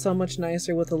they look so much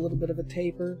nicer with a little bit of a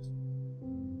taper.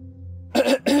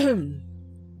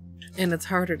 And it's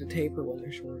harder to taper when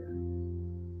they're shorter.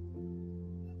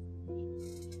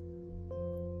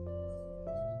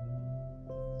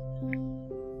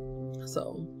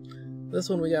 So, this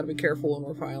one we gotta be careful when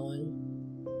we're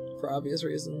filing, for obvious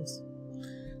reasons.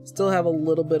 Still have a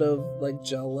little bit of like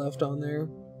gel left on there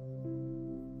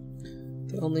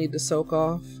that I'll need to soak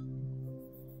off.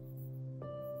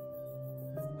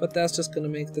 But that's just gonna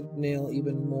make the nail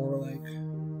even more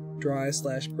like dry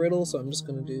 / brittle, so I'm just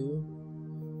gonna do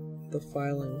the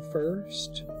filing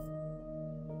first.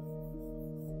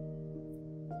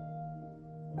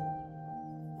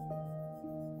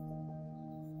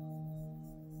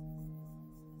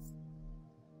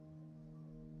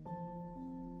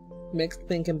 Mixed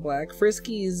pink and black.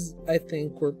 Friskies, I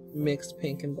think, were mixed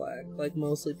pink and black. Like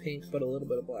mostly pink, but a little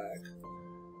bit of black.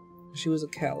 She was a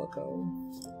calico.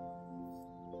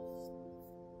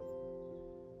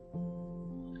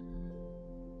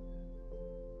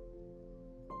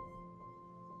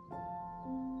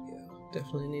 Yeah,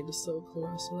 definitely need to soak the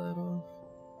rest of that off.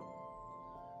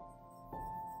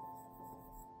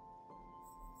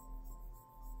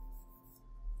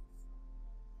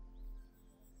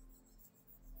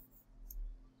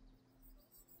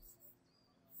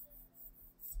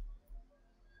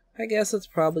 I guess it's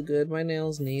probably good. My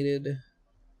nails needed a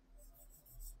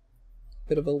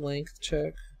bit of a length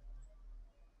check.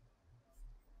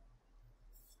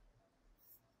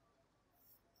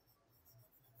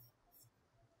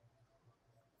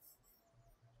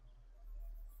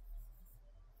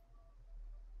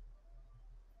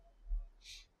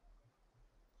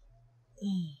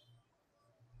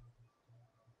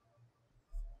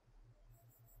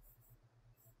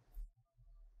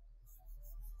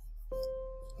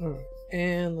 Alright,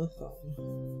 and the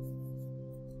thumb.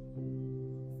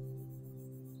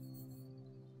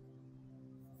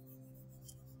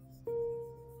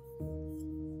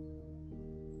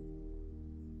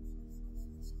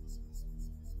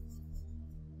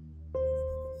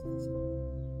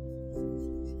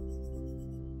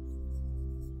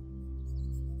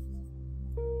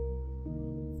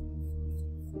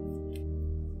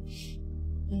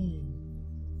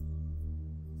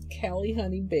 Callie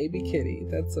Honey Baby Kitty.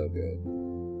 That's so good.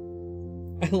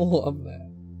 I love that.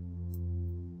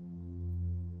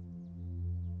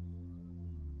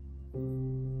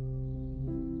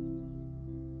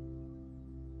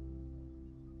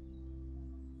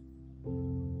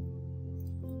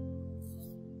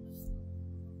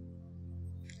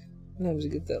 Sometimes you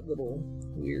get that little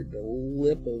weird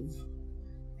lip of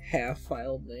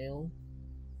half-filed nail.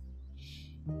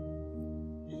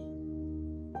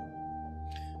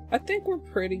 I think we're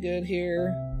pretty good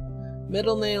here.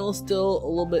 Middle nail is still a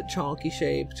little bit chonky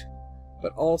shaped,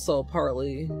 but also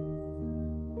partly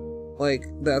like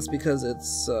that's because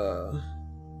it's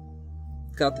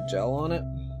got the gel on it.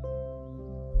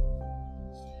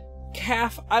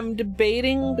 Calf, I'm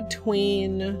debating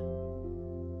between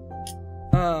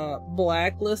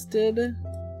blacklisted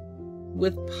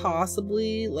with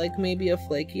possibly like maybe a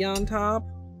flaky on top,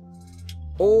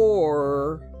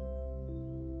 or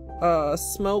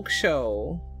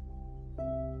Smokeshow,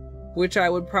 which I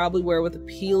would probably wear with a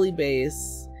peely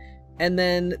base, and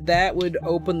then that would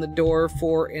open the door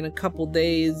for, in a couple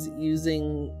days,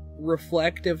 using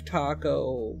Reflective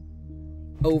Taco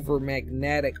over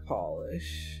magnetic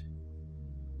polish,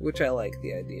 which I like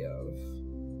the idea of.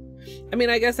 I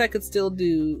mean, I guess I could still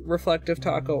do Reflective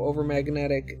Taco over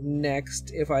magnetic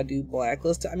next if I do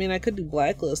blacklisted. I mean, I could do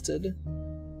blacklisted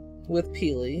with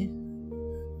peely,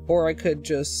 or I could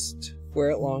just wear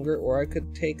it longer, or I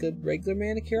could take a regular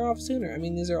manicure off sooner. I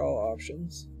mean, these are all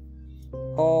options.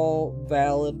 All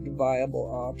valid, viable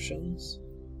options.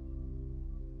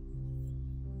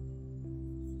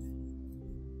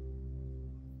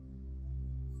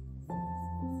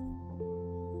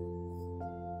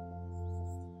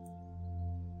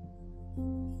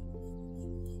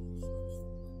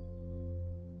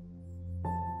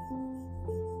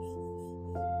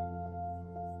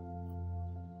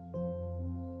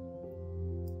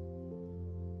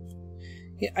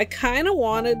 Yeah, I kind of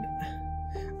wanted...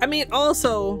 I mean,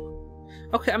 also...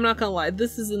 Okay, I'm not gonna lie.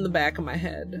 This is in the back of my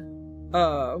head.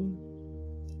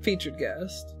 Featured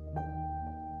guest.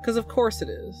 Because of course it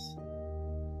is.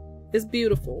 It's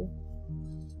beautiful.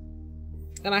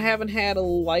 And I haven't had a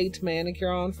light manicure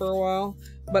on for a while.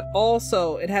 But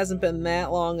also, it hasn't been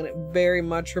that long, and it very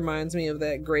much reminds me of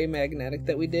that gray magnetic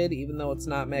that we did, even though it's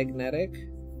not magnetic.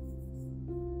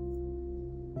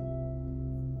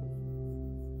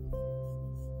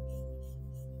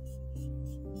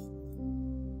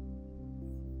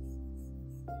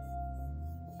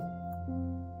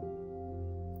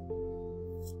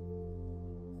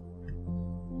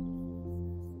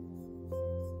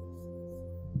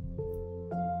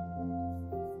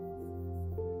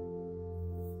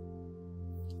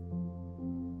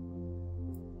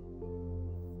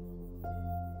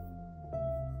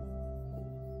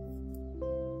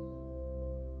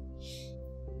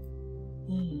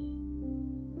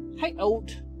 Hi,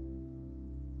 Oat.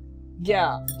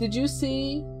 Yeah, did you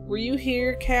see, were you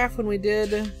here, Calf, when we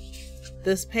did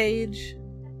this page?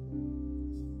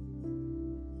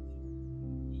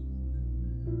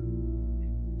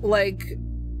 Like,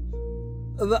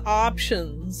 the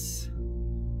options.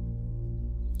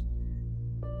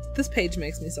 This page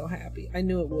makes me so happy. I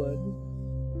knew it would.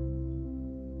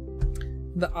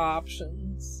 The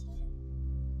options.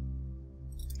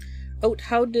 Oat,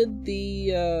 how did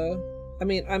the, I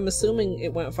mean, I'm assuming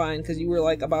it went fine because you were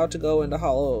like about to go into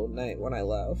Hollow Night when I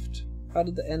left. How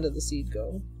did the end of the seed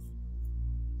go?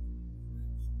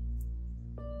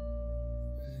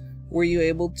 Were you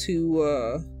able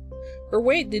to, or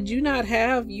wait, did you not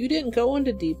have, you didn't go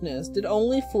into Deepness. Did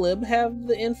only Flib have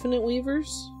the Infinite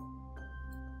Weavers?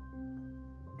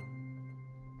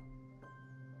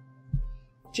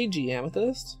 GG,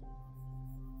 Amethyst.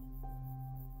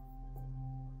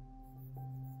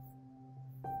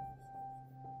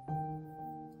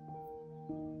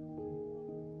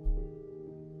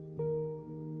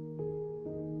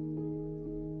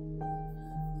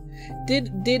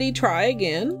 Did he try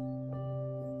again?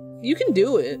 You can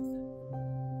do it.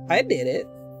 I did it.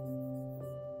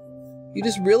 You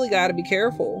just really gotta be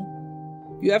careful.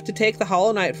 You have to take the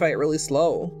Hollow Knight fight really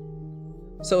slow,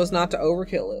 so as not to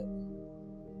overkill it.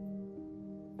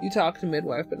 You talk to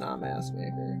Midwife, but not Mask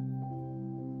Maker.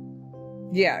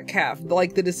 Yeah, Calf.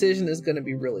 Like, the decision is gonna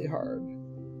be really hard.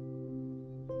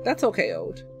 That's okay,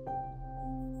 Oat.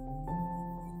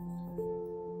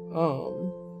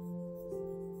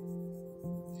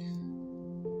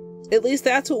 At least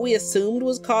that's what we assumed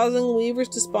was causing the Weavers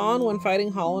to spawn when fighting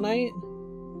Hollow Knight.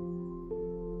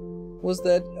 Was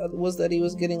that he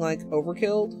was getting, like,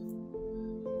 overkilled?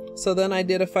 So then I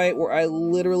did a fight where I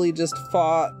literally just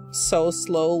fought so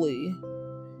slowly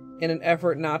in an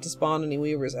effort not to spawn any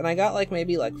Weavers. And I got, like,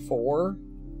 maybe, like, 4.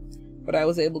 But I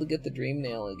was able to get the Dream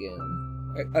Nail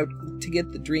again. To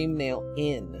get the Dream Nail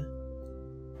in.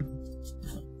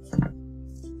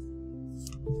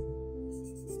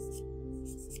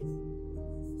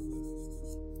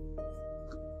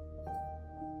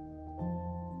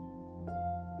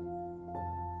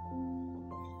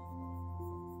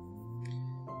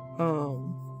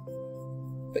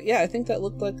 But yeah, I think that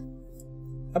looked like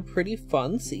a pretty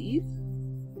fun seed.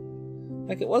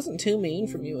 Like, it wasn't too mean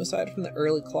from you, aside from the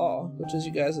early claw, which is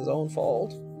you guys' own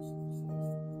fault.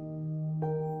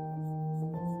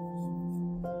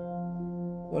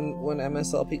 When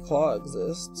MSLP claw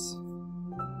exists.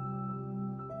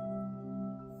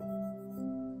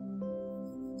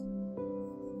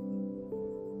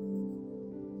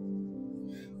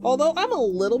 Although I'm a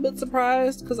little bit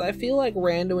surprised, because I feel like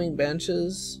randoming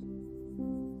benches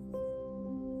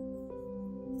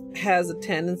has a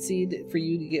tendency for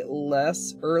you to get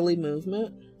less early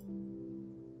movement.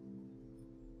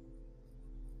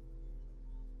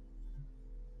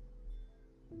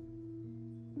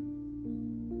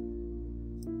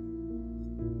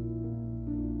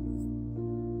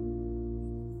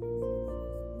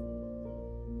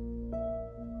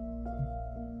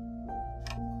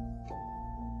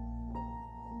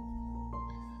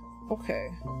 Okay.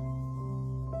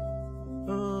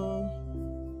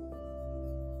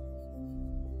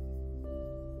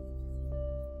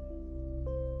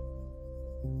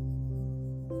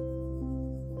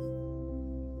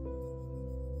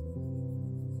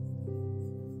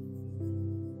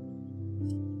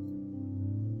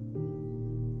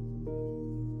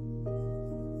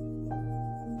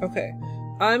 Okay.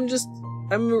 I'm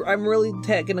really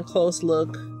taking a close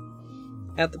look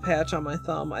at the patch on my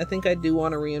thumb. I think I do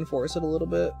want to reinforce it a little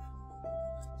bit,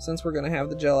 since we're gonna have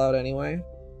the gel out anyway.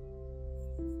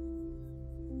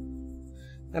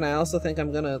 And I also think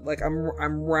I'm gonna, like,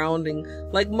 I'm rounding,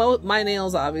 like, my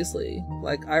nails, obviously,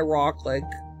 like, I rock, like,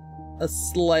 a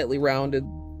slightly rounded,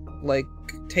 like,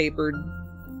 tapered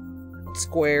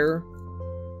square.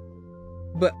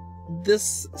 But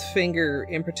this finger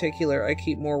in particular, I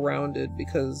keep more rounded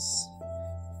because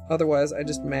otherwise I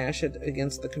just mash it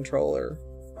against the controller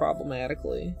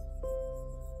problematically.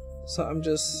 So I'm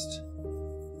just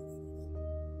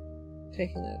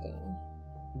taking that down.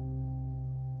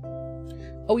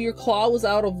 Oh, your claw was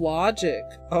out of logic.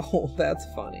 Oh, that's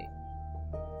funny.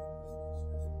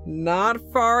 Not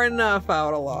far enough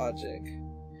out of logic.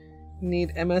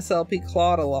 Need MSLP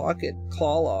claw to lock it.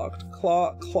 Claw locked.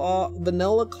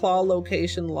 Vanilla claw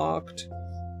location locked.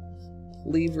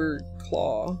 Lever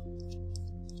claw.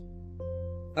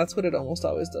 That's what it almost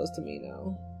always does to me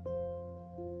now.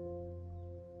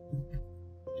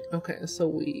 Okay, so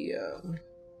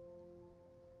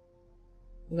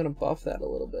I'm gonna buff that a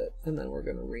little bit, and then we're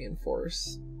gonna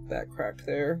reinforce that crack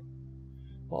there.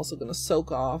 I'm also gonna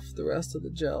soak off the rest of the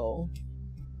gel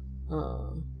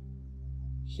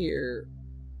here,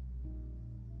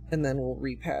 and then we'll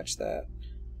repatch that.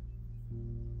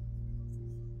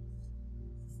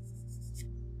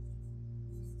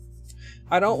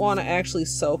 I don't want to actually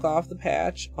soak off the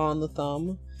patch on the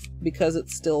thumb because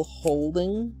it's still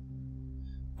holding.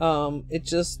 It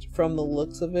just, from the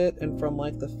looks of it and from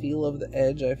like the feel of the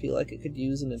edge, I feel like it could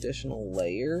use an additional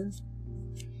layer.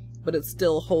 But it's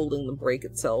still holding the break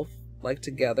itself like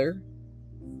together,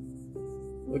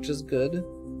 which is good.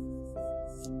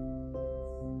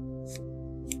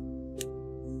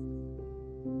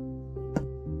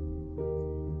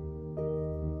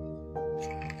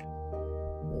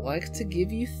 Like to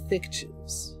give you thick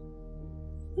chews.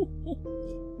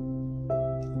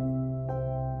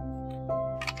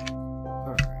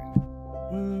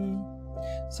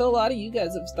 So a lot of you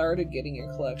guys have started getting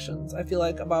your collections. I feel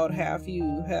like about half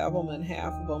you have them and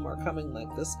half of them are coming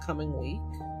like this coming week.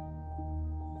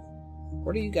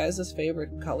 What are you guys'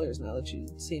 favorite colors now that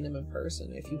you've seen them in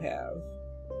person, if you have?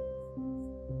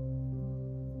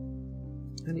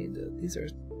 I need to,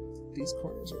 these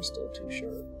corners are still too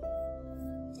sharp.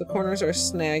 The corners are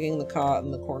snagging the cotton,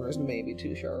 the corners may be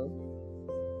too sharp.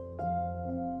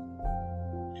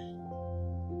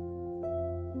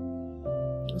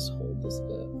 Just hold this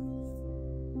bit.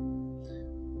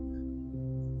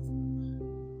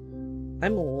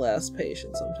 I'm less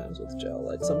patient sometimes with gel.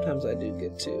 Like sometimes I do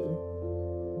get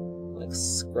to like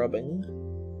scrubbing,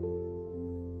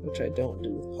 which I don't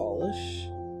do with polish.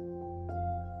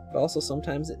 But also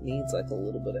sometimes it needs like a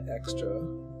little bit of extra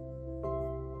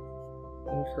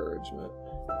encouragement.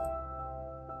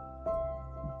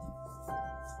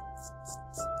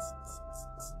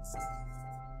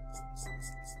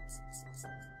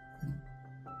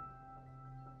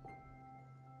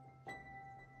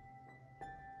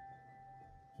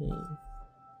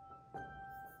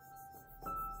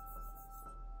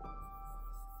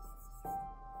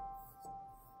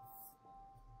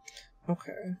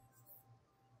 Okay.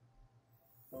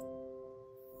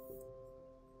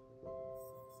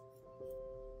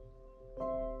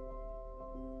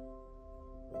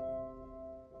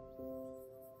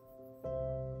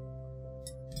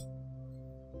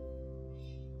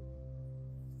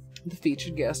 The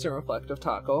featured guest and reflective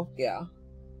taco. Yeah.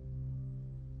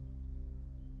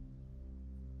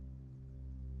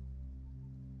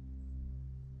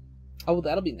 Oh,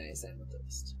 that'll be nice,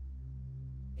 amethyst.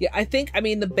 Yeah, I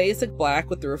mean, the basic black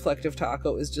with the reflective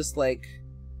taco is just like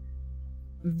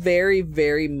very,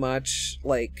 very much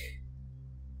like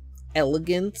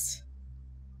elegant.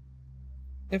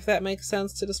 If that makes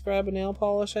sense to describe a nail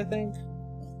polish, I think.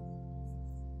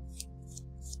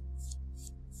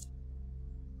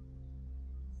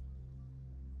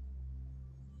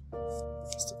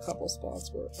 Just a couple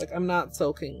spots where, like, I'm not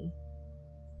soaking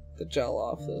the gel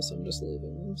off this, I'm just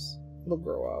leaving this. It'll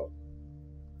grow out.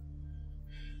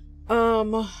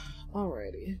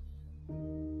 Alrighty.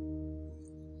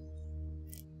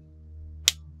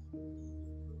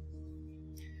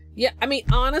 Yeah, I mean,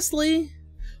 honestly,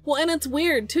 well, and it's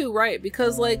weird too, right?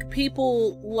 Because, like,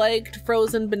 people liked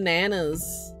Frozen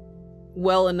Bananas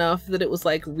well enough that it was,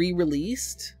 like,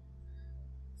 re-released.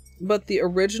 But the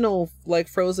original, like,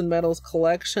 Frozen Metals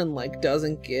collection, like,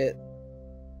 doesn't get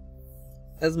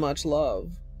as much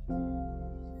love.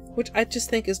 Which I just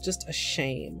think is just a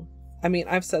shame. I mean,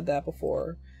 I've said that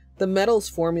before. The Metals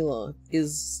formula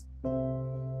is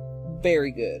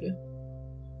very good.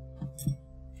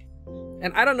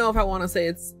 And I don't know if I want to say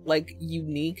it's, like,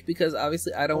 unique, because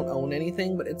obviously I don't own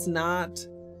anything, but it's not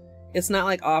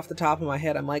like off the top of my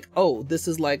head I'm like, oh, this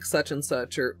is like such and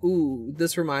such, or ooh,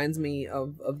 this reminds me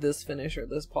of this finish or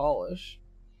this polish.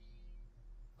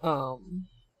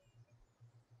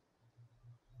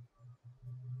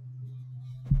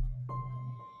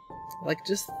 Like,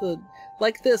 just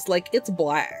like this, like, it's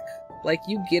black. Like,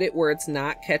 you get it where it's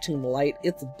not catching the light,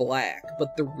 it's black.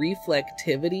 But the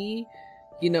reflectivity,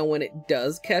 you know, when it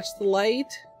does catch the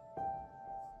light,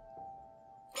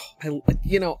 I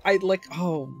like,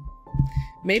 oh,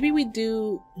 maybe we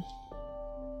do.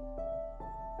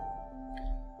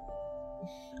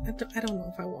 I don't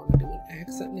know if I want to do an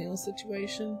accent nail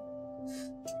situation.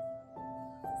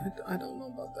 I don't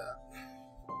know about that.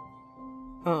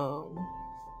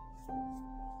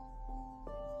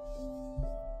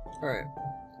 Alright.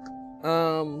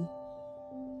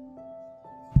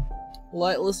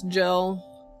 Lightless gel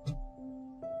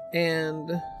and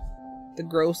the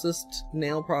grossest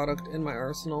nail product in my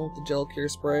arsenal, the Gel Cure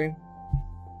Spray.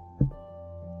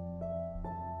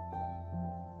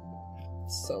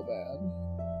 It's so bad.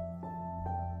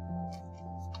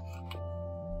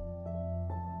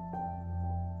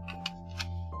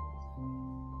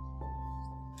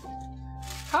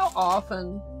 How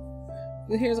often,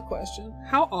 here's a question,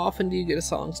 how often do you get a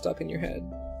song stuck in your head?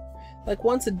 Like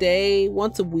once a day,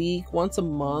 once a week, once a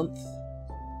month?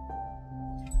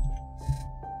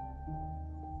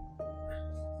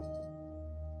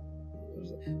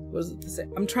 What is it to say?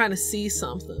 I'm trying to see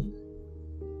something.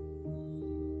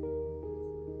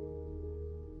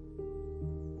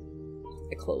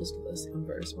 I closed this. I'm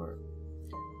very smart.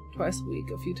 Twice a week,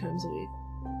 a few times a week.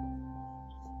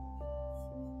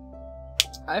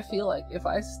 I feel like if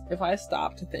I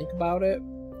stop to think about it,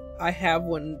 I have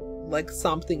one, like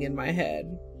something in my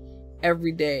head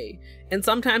every day. And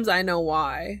sometimes I know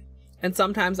why. And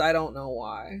sometimes I don't know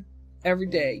why. Every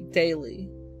day, daily.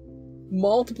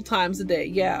 Multiple times a day,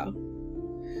 yeah.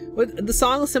 But the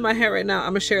song that's in my head right now,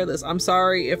 I'm gonna share this. I'm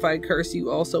sorry if I curse you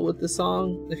also with this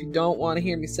song. If you don't want to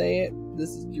hear me say it, this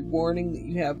is your warning that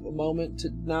you have a moment to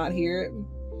not hear it.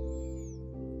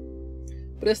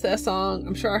 But it's that song.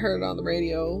 I'm sure I heard it on the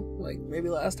radio, like maybe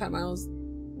last time I was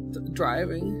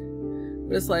driving.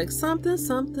 But it's like, something,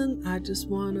 something, I just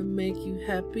want to make you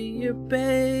happier,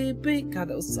 baby. God,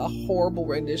 that was a horrible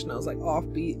rendition. I was like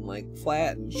offbeat and like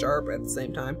flat and sharp at the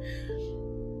same time.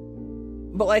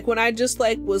 But like when I just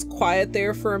like was quiet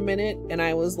there for a minute and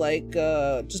I was like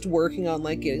just working on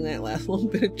like getting that last little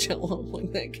bit of jello,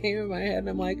 like that came in my head and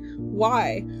I'm like,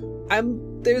 why?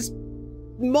 There's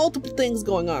multiple things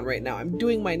going on right now. I'm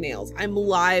doing my nails. I'm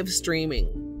live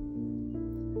streaming.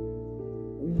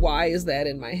 Why is that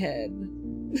in my head?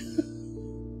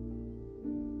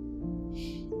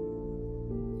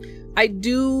 I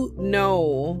do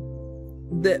know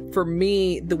that for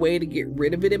me, the way to get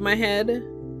rid of it in my head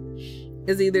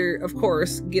is either, of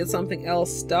course, get something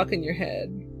else stuck in your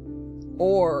head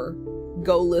or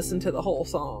go listen to the whole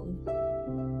song,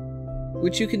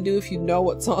 which you can do if you know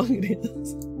what song it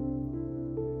is.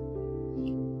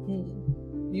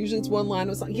 Usually it's one line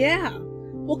of a song. Yeah.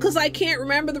 Well, because I can't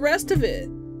remember the rest of it.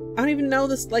 I don't even know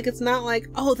this. Like, it's not like,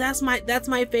 oh, that's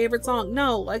my favorite song.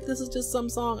 No, like, this is just some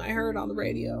song I heard on the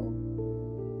radio.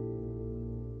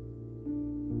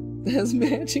 It has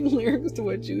matching lyrics to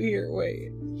what you hear.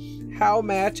 Wait. How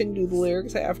matching do the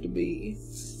lyrics have to be?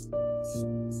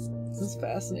 That's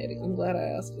fascinating. I'm glad I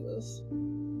asked you this.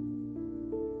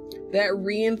 That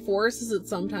reinforces it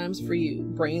sometimes for you.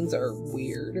 Brains are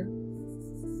weird.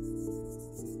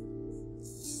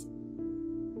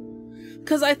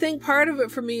 Because I think part of it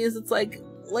for me is it's like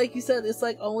you said, it's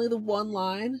like only the one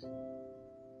line.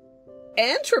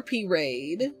 Entropy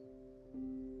Raid.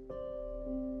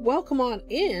 Welcome on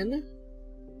in.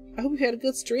 I hope you had a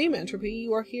good stream, Entropy.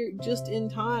 You are here just in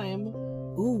time.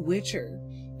 Ooh, Witcher.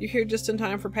 You're here just in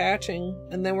time for patching,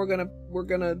 and then we're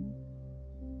gonna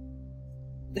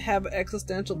have an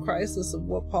existential crisis of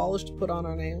what polish to put on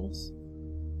our nails.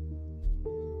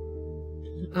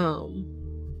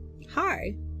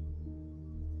 Hi.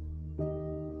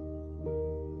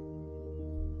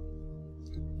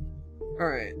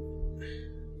 Alright.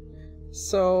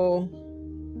 So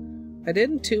I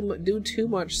didn't do too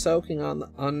much soaking on the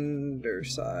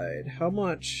underside. How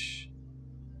much?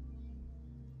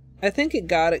 I think it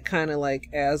got it kind of like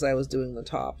as I was doing the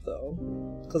top though,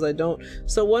 because I don't.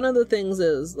 So one of the things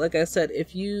is, like I said,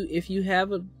 if you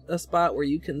have a spot where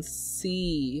you can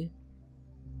see,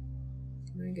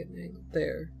 can I get an angle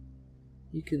there?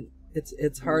 You can.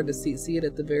 It's hard to see it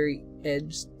at the very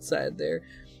edge side there.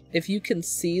 If you can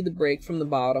see the break from the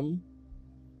bottom,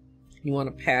 you want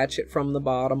to patch it from the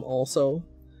bottom also,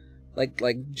 like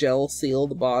gel seal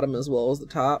the bottom as well as the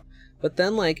top. But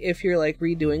then like if you're like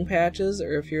redoing patches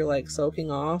or if you're like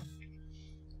soaking off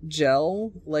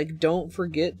gel, like don't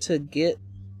forget to get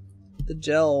the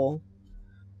gel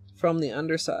from the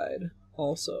underside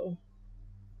also.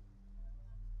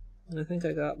 And I think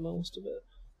I got most of it.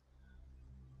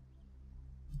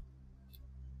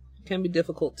 It can be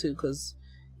difficult too because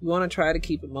you want to try to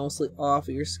keep it mostly off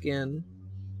of your skin.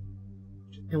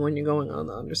 And when you're going on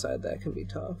the underside, that can be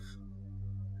tough.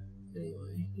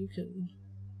 Anyway, you can...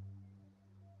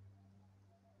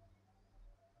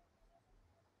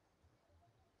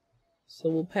 So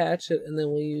we'll patch it and then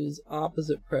we'll use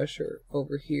opposite pressure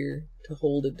over here to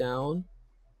hold it down.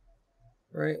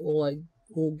 Right?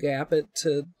 We'll gap it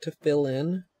to fill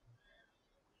in.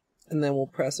 and then we'll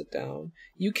press it down.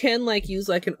 You can like use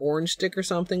like an orange stick or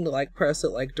something to like press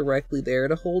it like directly there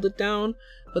to hold it down,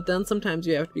 but then sometimes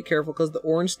you have to be careful because the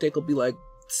orange stick will be like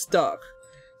stuck.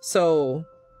 So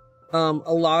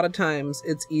a lot of times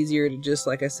it's easier to just,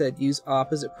 like I said, use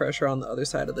opposite pressure on the other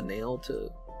side of the nail to, you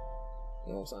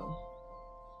know what I'm saying?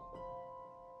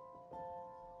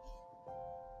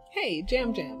 Hey,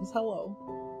 Jam Jams, hello.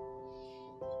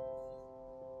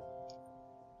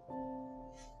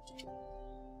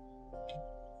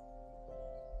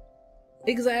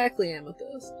 Exactly,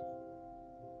 Amethyst.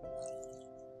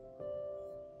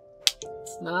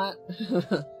 It's not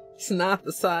it's not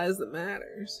the size that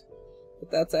matters. But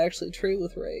that's actually true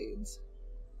with raids.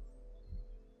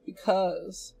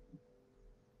 Because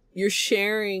you're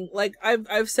sharing, like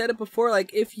I've said it before,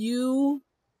 like if you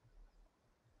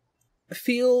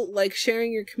feel like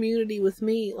sharing your community with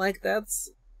me, like that's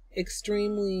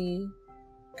extremely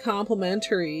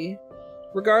complimentary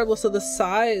regardless of the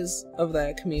size of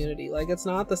that community. Like it's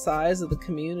not the size of the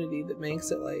community that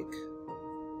makes it like,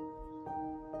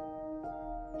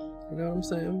 you know what I'm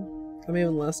saying? I'm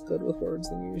even less good with words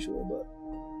than usual, but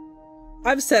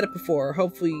I've said it before.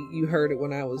 Hopefully you heard it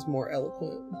when I was more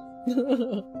eloquent.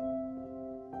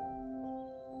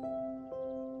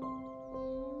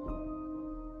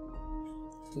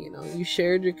 You know, you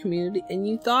shared your community and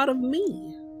you thought of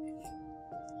me.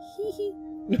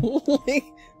 Like,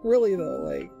 really though,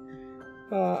 like,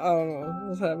 I don't know. I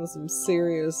was having some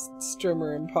serious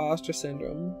streamer imposter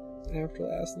syndrome after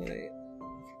last night.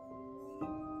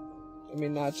 I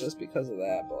mean, not just because of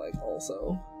that, but like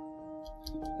also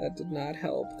that did not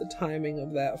help the timing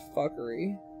of that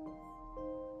fuckery.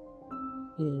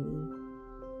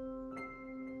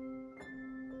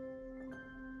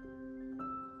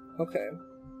 Okay.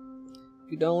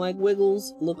 If you don't like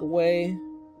wiggles, look away.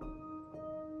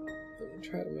 Let me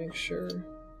try to make sure.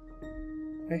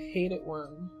 I hate it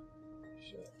when...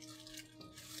 Shit.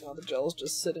 Now the gel's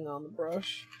just sitting on the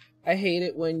brush. I hate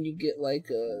it when you get like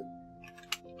a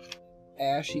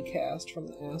ashy cast from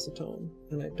the acetone,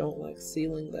 and I don't like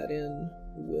sealing that in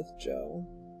with gel.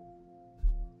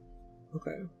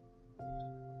 Okay.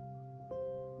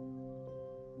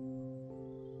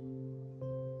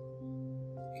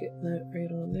 Getting that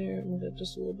right on there, and we'll get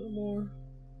just a little bit more.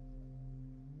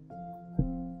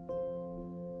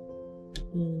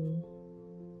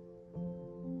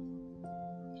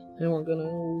 And we're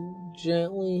gonna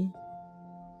gently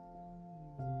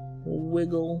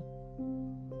wiggle,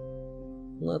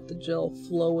 let the gel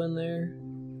flow in there.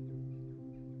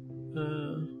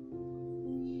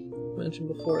 Mentioned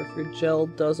before, if your gel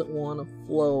doesn't want to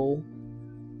flow,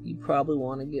 you probably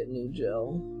want to get new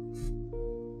gel.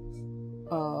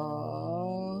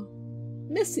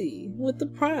 Missy with the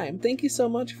Prime, thank you so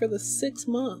much for the 6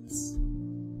 months.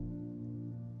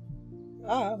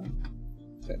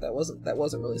 Okay, that wasn't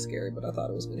really scary, but I thought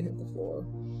it was gonna hit the floor.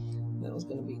 That was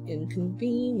gonna be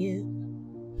inconvenient.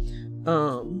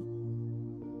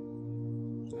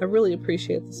 I really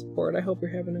appreciate the support. I hope you're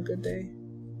having a good day.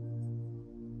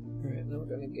 Alright, now we're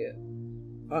gonna get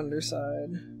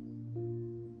underside.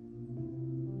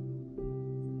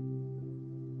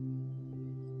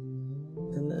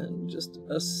 And then just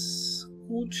a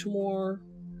scooch more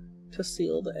to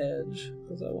seal the edge,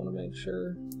 because I want to make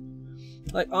sure.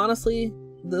 Like, honestly,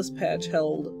 this patch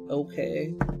held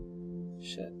okay.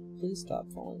 Shit, please stop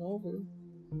falling over.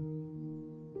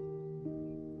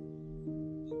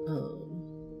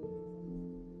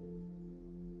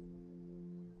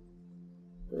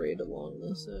 Right along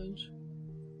this edge.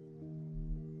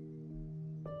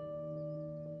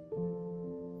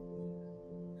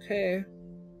 Okay.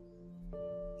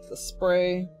 The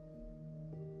spray.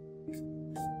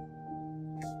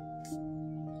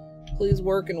 Please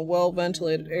work in a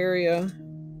well-ventilated area.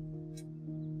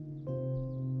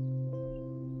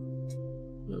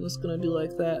 I'm just gonna do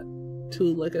like that to,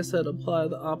 like I said, apply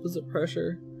the opposite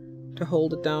pressure to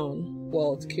hold it down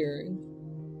while it's curing.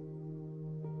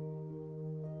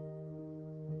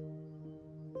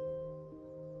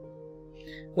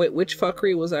 Wait, which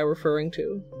fuckery was I referring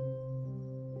to?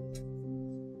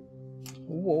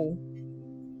 Whoa.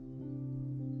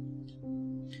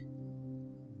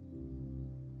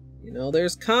 You know,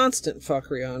 there's constant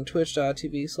fuckery on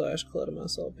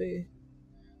twitch.tv/ColetteMSLP.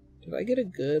 Did I get a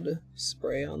good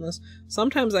spray on this?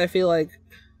 Sometimes I feel like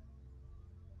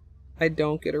I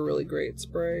don't get a really great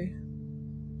spray.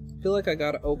 I feel like I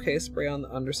got an okay spray on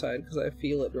the underside because I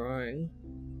feel it drying.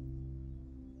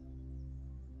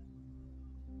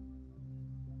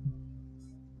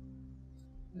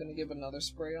 I'm gonna give another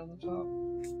spray on the top.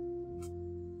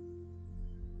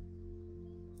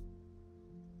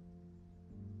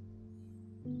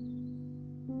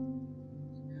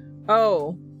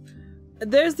 Oh.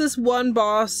 There's this one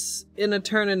boss in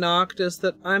Eterna Noctis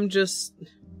that I'm just...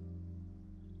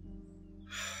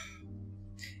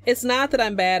 It's not that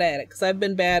I'm bad at it, because I've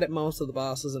been bad at most of the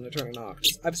bosses in Eterna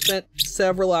Noctis. I've spent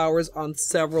several hours on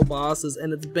several bosses,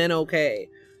 and it's been okay.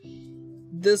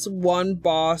 This one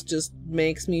boss just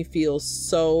makes me feel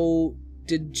so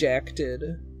dejected.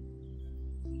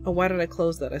 Oh, why did I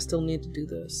close that? I still need to do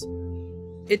this.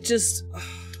 It just...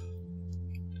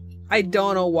 I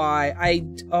don't know why.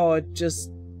 It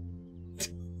just...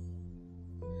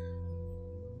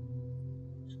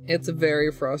 It's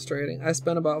very frustrating. I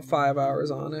spent about 5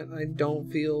 hours on it. I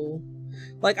don't feel...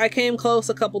 Like, I came close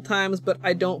a couple times, but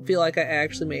I don't feel like I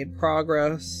actually made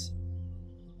progress.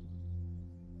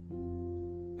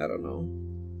 I don't know.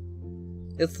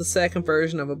 It's the second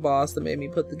version of a boss that made me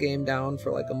put the game down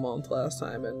for like a month last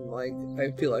time, and like,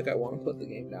 I feel like I want to put the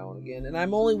game down again. And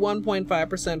I'm only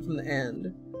 1.5% from the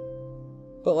end.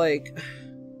 But like,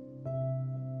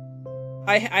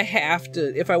 I have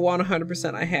to, if I want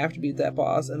 100%, I have to beat that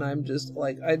boss, and I'm just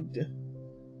like,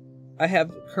 I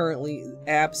have currently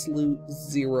absolute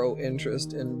zero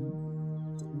interest in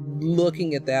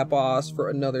looking at that boss for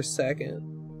another second.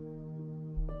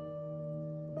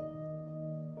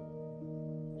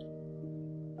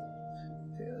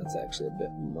 Okay, that's actually a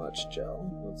bit much gel.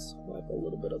 Let's wipe a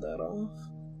little bit of that off.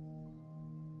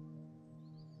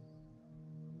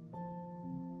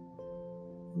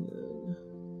 And then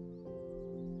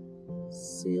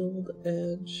seal the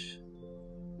edge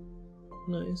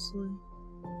nicely.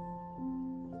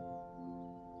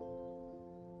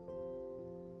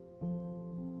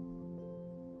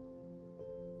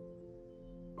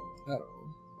 I don't know.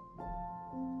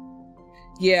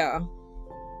 Yeah.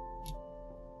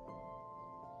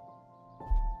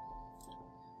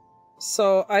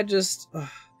 So I just,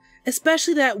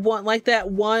 especially that one, like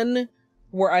that one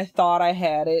where I thought I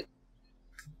had it.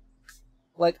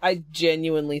 Like, I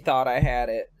genuinely thought I had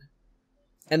it.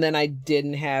 And then I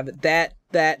didn't have it. That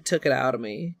took it out of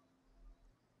me.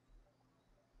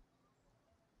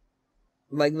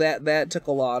 Like, that took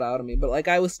a lot out of me. But, like,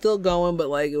 I was still going, but,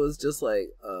 like, it was just, like,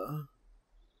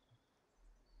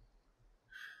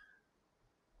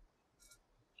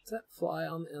 Is that fly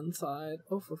on the inside?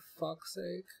 Oh, for fuck's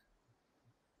sake.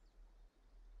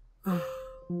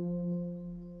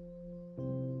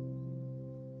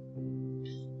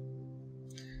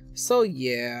 So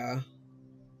yeah,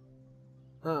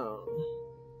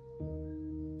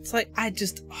 it's like I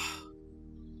just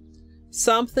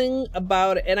something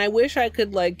about it, and I wish I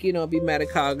could, like, you know, be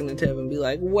metacognitive and be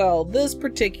like, well, this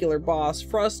particular boss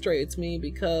frustrates me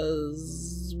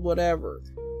because whatever.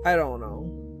 I don't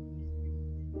know.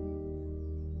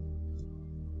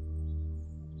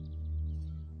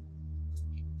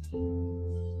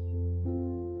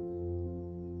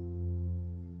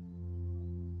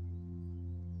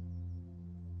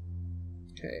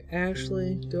 Okay,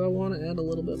 actually, do I want to add a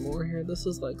little bit more here? This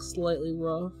is like slightly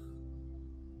rough.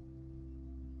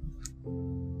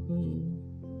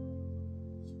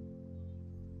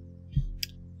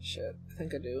 Shit, I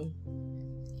think I do.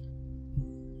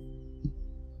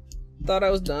 Thought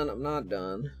I was done, I'm not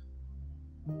done.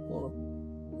 I want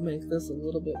to make this a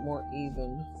little bit more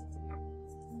even.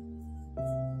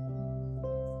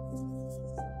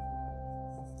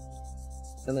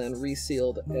 And then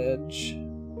reseal the edge.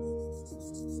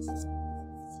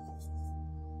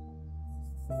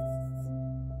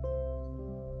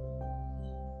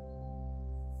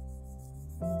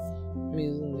 I'm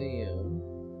using the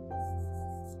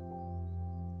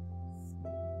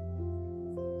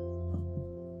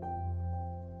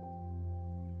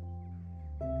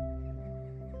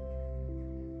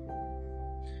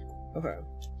okay.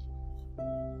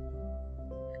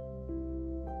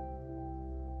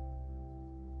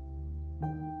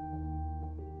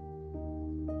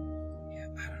 Yeah,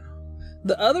 I don't know.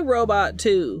 The other robot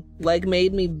too, like,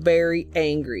 made me very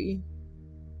angry.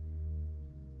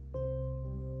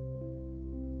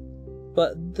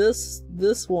 But this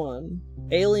one,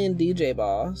 Alien DJ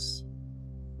Boss,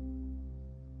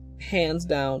 hands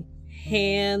down,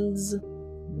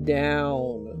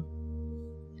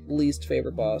 least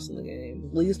favorite boss in the game.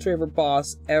 Least favorite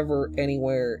boss ever,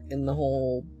 anywhere, in the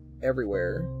whole,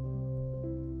 everywhere.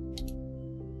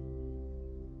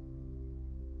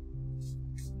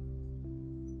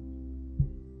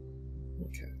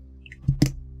 Okay.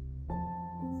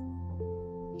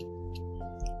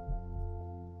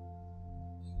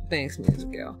 Thanks,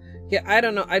 Music Gal. Yeah, I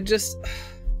don't know. I'm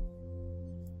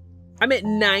at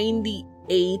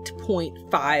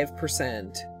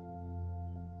 98.5%.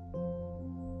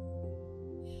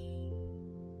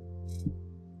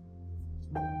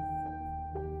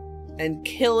 and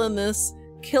killing this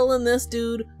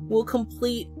dude will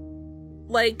complete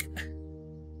like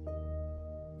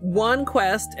one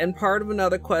quest and part of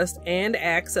another quest and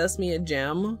access me a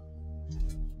gem.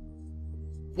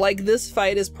 Like, this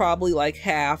fight is probably like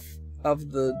half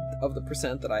of the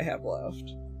percent that I have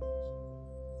left,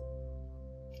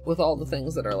 with all the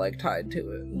things that are like tied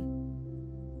to it.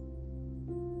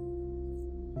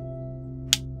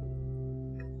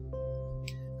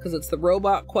 Because it's the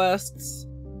robot quests,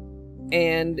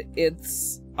 and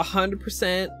it's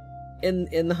 100%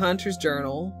 in the Hunter's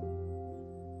Journal.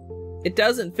 It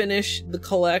doesn't finish the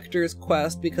Collector's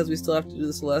quest because we still have to do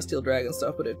the Celestial Dragon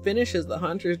stuff, but it finishes the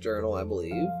Hunter's Journal, I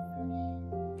believe.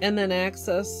 And then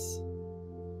fixes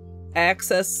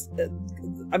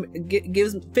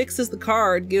the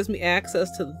card, gives me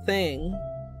access to the thing.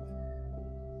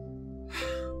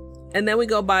 And then we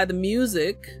go buy the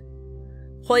music,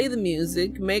 play the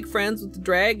music, make friends with the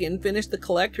dragon, finish the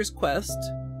Collector's quest.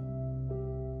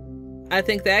 I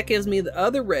think that gives me the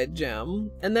other red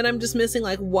gem, and then I'm just missing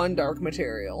like one dark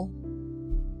material.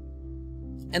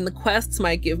 And the quests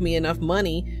might give me enough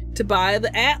money to buy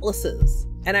the atlases,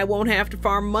 and I won't have to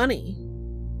farm money.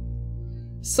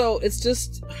 So it's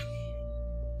just,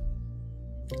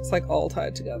 it's like all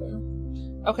tied together.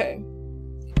 Okay,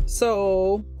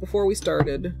 so before we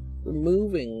started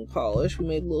removing polish, we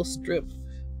made a little strip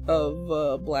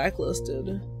of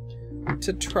blacklisted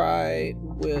to try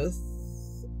with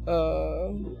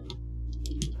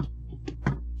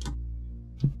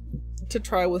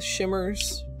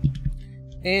shimmers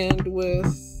and with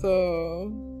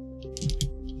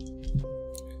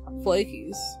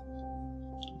flakies.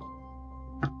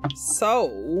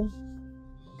 So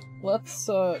let's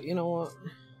you know what,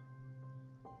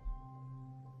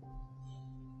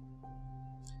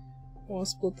 I want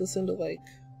to split this into like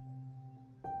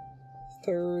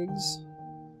thirds,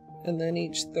 and then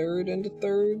each third into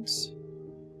thirds.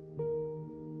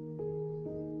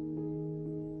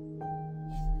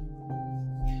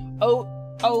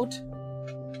 Oat.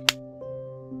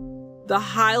 The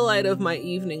highlight of my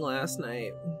evening last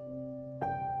night.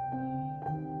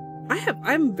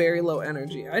 I'm very low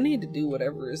energy. I need to do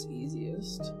whatever is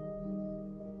easiest.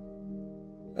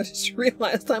 I just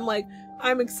realized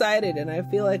I'm excited and I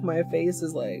feel like my face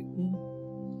is like,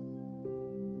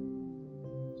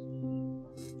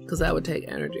 because that would take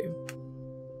energy.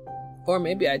 Or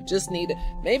maybe I just need,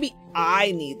 maybe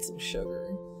I need some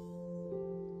sugar.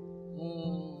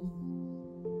 Ooh,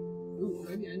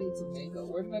 maybe I need some mango.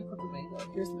 Where did I put the mango?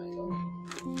 Here's the mango.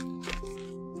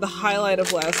 The highlight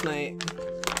of last night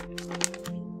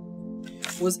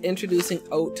was introducing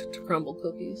oat to crumble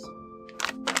cookies.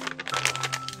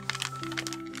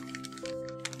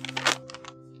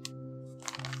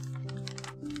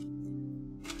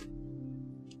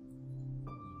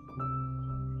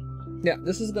 Yeah,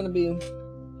 this is gonna be,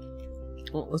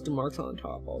 oh, let's do marks on the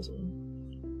top also.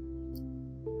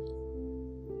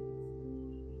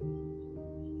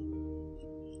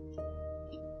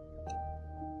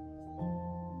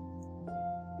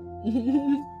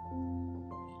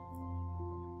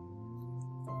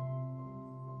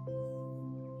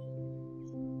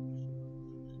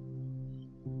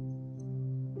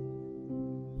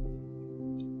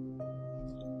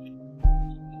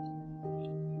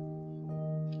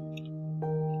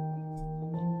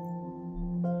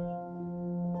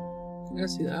 I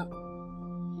see that.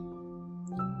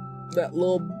 That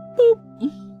little boop.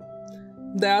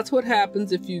 That's what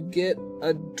happens if you get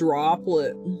a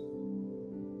droplet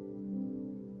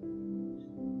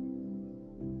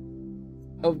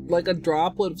of, like, a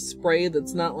droplet of spray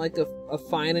that's not like a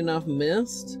fine enough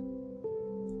mist.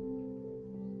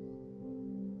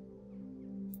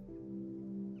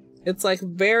 It's like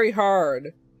very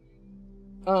hard.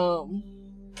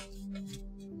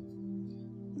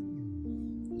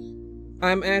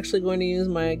 I'm actually going to use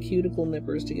my cuticle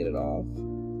nippers to get it off.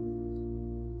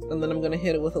 And then I'm going to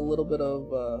hit it with a little bit of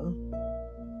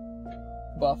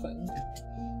buffing.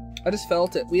 I just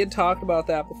felt it. We had talked about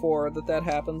that before, that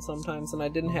happens sometimes, and I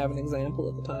didn't have an example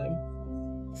at the time.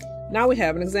 Now we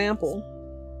have an example.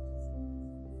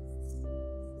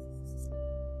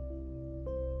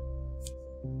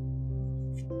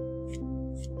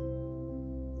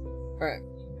 Alright.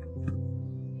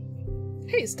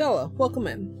 Hey, Stella. Welcome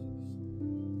in.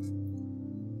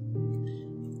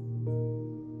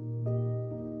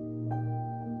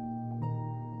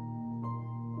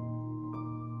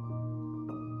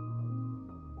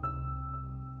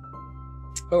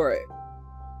 Alright.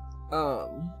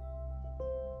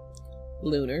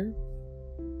 Lunar.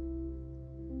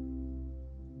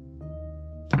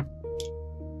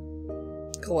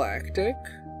 Galactic.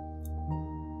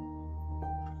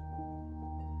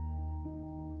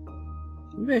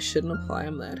 Maybe I shouldn't apply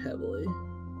them that heavily.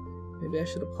 Maybe I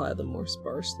should apply them more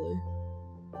sparsely.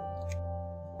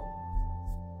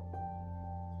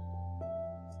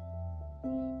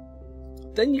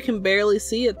 Then you can barely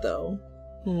see it though.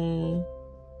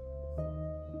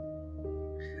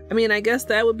 I mean, I guess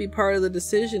that would be part of the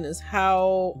decision, is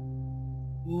how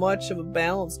much of a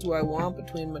balance do I want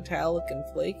between metallic and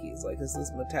flakies? Like, is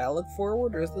this metallic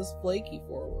forward or is this flaky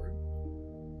forward?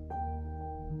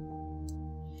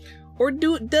 Or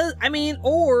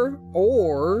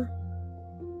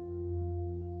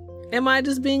am I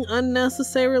just being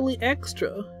unnecessarily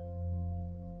extra?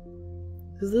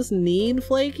 Does this need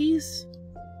flakies?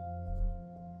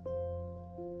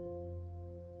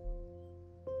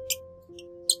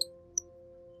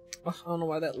 Oh, I don't know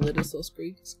why that lid is so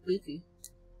squeaky.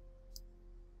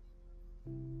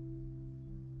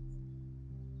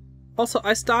 Also,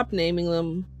 I stopped naming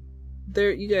them.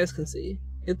 There, you guys can see.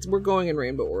 We're going in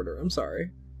rainbow order. I'm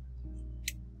sorry.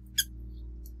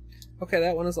 Okay,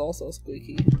 that one is also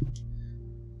squeaky.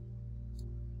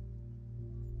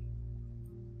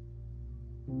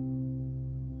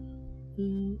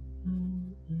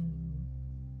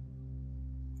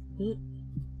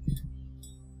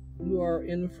 You are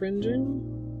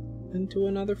infringing into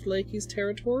another flakie's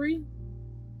territory.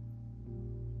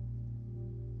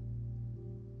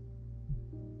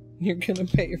 You're gonna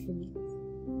pay for me.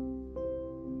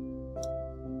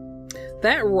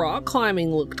 That rock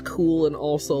climbing looked cool and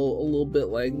also a little bit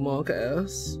like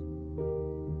monk-ass.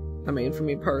 I mean, for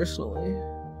me personally.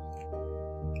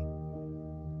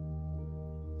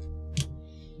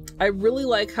 I really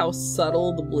like how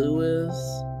subtle the blue is.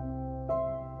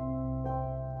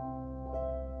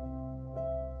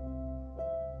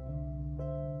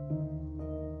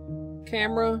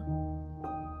 Camera.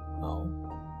 Oh.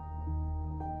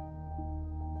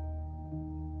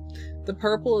 The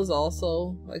purple is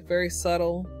also like very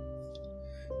subtle.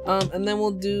 And then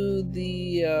we'll do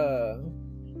the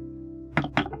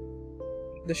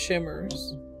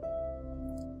shimmers.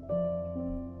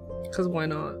 'Cause why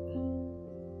not?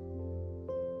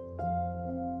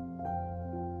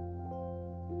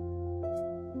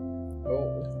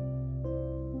 Oh.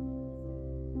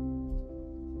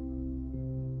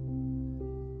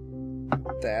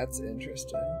 That's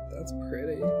interesting. That's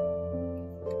pretty.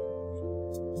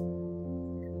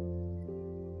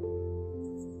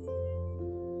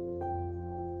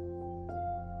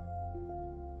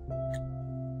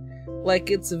 Like,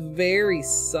 it's very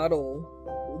subtle.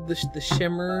 The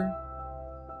shimmer.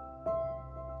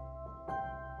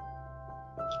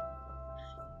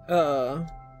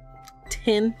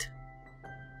 Tint.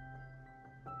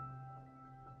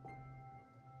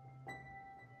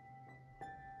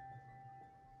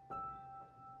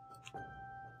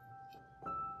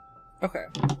 Okay.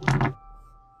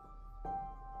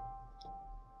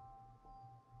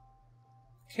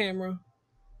 Camera.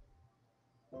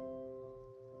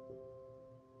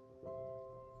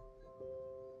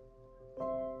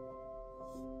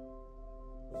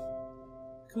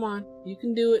 Come on, you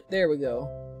can do it. There we go.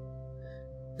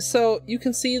 So you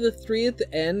can see the three at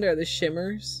the end are the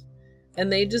shimmers,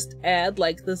 and they just add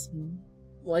like this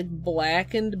like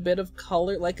blackened bit of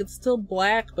color. Like, it's still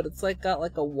black, but it's like got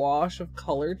like a wash of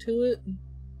color to it.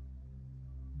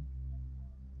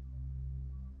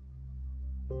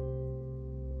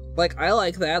 Like, I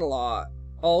like that a lot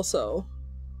also.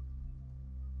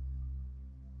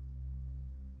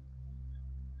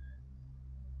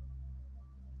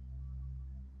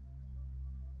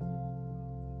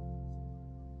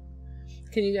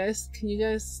 Can you guys,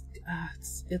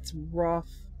 it's rough.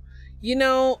 You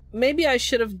know, maybe I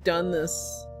should have done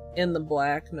this in the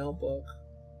black notebook.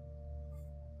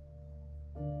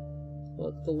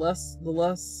 Look, the less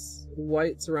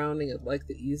white surrounding it, like,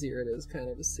 the easier it is kind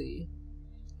of to see.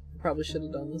 I probably should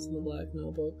have done this in the black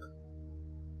notebook.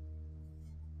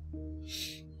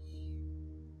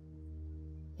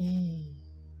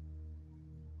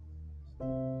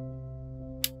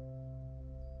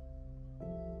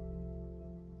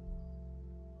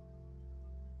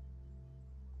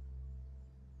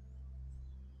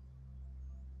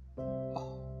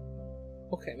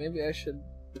 Okay, maybe I should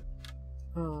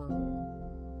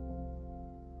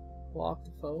lock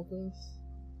the focus.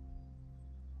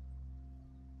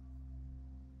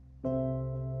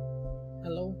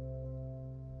 Hello?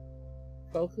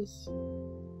 Focus?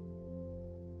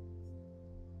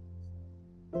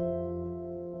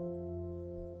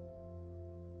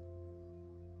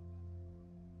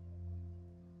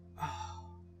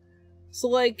 So,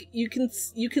 like, you can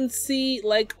see,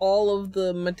 like, all of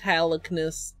the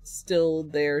metallicness still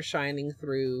there shining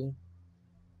through.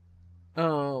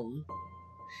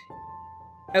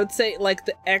 I would say like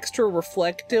the extra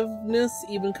reflectiveness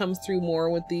even comes through more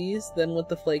with these than with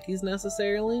the flakies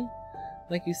necessarily.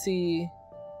 Like you see,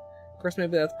 of course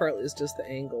maybe that's partly is just the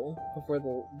angle of where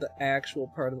the actual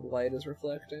part of the light is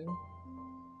reflecting.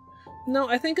 No,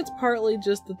 I think it's partly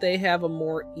just that they have a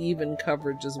more even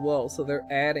coverage as well, so they're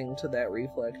adding to that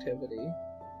reflectivity.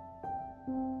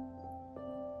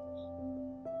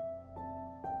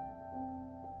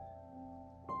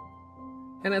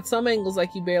 And at some angles,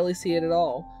 like, you barely see it at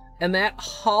all. And that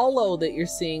hollow that you're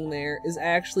seeing there is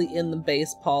actually in the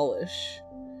base polish.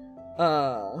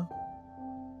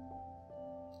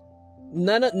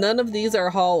 None of these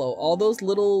are hollow. All those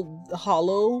little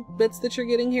hollow bits that you're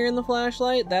getting here in the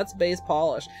flashlight, that's base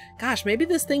polish. Gosh, maybe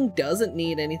this thing doesn't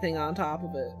need anything on top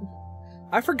of it.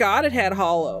 I forgot it had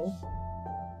hollow.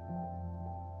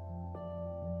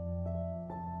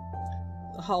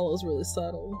 The hollow is really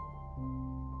subtle.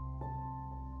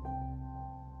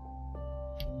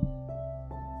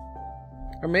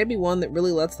 Or maybe one that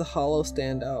really lets the hollow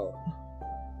stand out.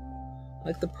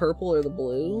 Like the purple or the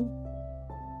blue.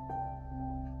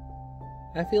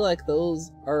 I feel like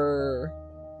those are,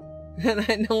 and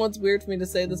I know it's weird for me to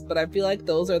say this, but I feel like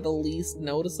those are the least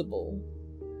noticeable,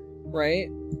 right?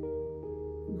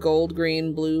 Gold,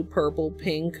 green, blue, purple,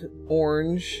 pink,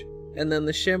 orange, and then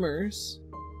the shimmers.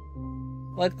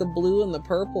 Like the blue and the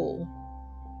purple.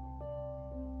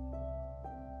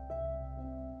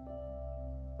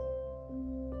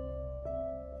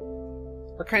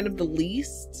 Are kind of the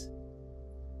least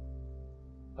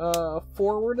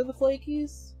forward of the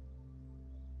flakies.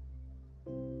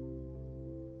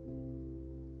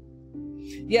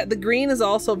 Yeah, the green is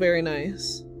also very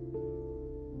nice.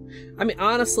 I mean,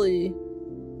 honestly,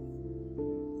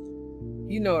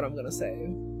 you know what I'm gonna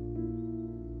say.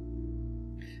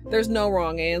 There's no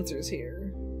wrong answers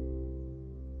here.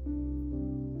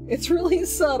 It's really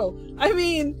subtle. I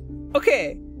mean,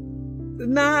 okay,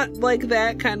 not like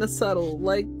that kind of subtle,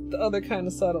 like the other kind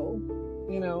of subtle,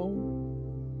 you know?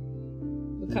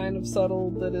 The kind of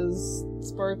subtle that is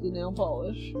sparkly nail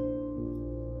polish.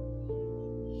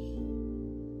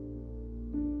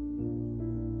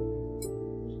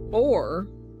 Or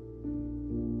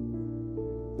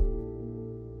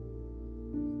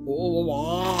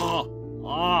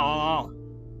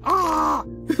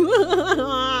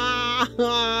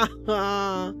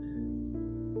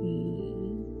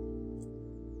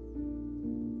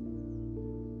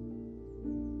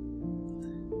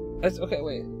okay,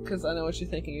 wait, because I know what you're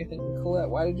thinking. You're thinking, Colette,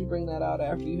 why did you bring that out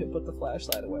after you had put the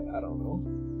flashlight away? I don't know.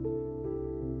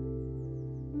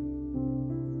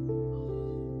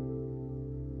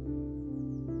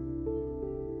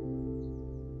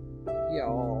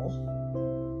 Y'all.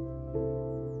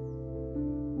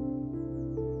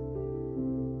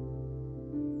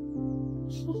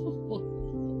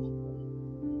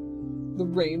 The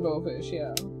rainbow fish,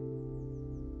 yeah.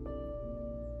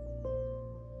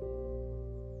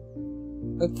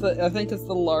 I think it's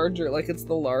the larger, like it's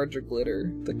the larger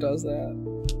glitter that does that.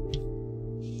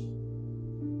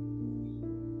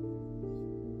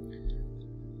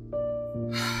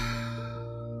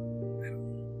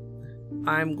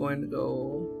 I'm going to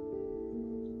go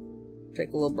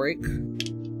take a little break.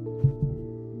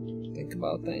 Think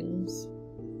about things.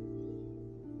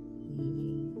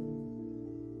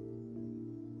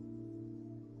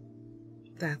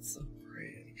 That's so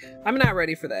pretty. I'm not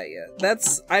ready for that yet.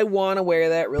 I want to wear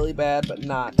that really bad, but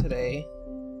not today.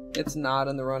 It's not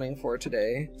in the running for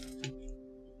today.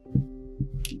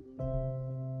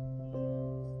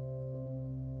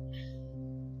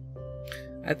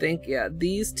 I think, yeah,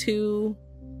 these two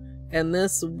and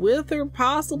this with or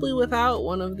possibly without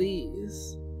one of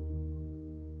these.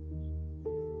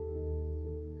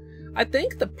 I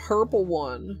think the purple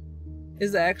one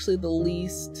is actually the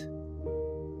least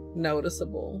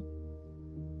noticeable.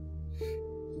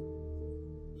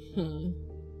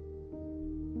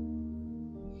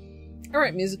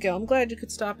 Alright, Musical, I'm glad you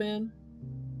could stop in.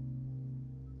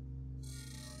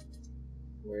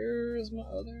 Where's my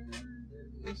other... There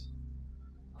it is.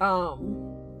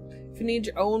 If you need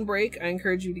your own break, I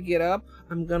encourage you to get up.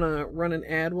 I'm gonna run an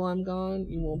ad while I'm gone.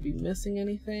 You won't be missing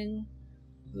anything.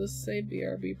 Does this say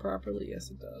BRB properly? Yes,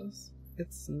 it does.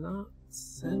 It's not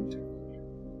centered.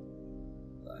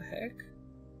 The heck?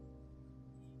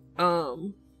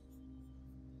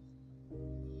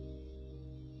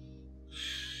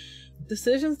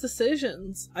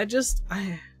 Decisions.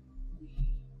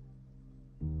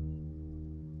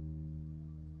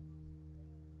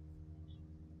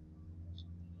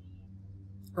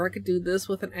 Or I could do this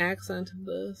with an accent of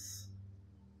this.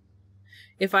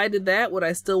 If I did that, would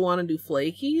I still want to do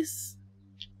flakies?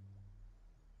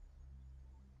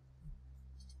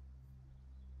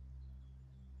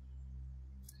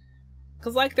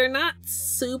 Because, like, they're not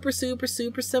super, super,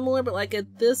 super similar, but, like,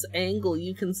 at this angle,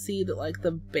 you can see that, like,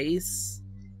 the base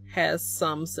has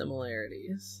some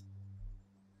similarities.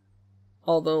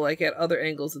 Although, like, at other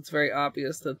angles, it's very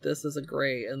obvious that this is a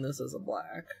gray and this is a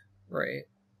black, right?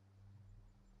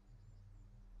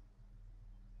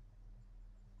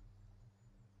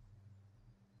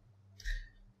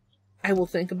 I will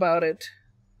think about it.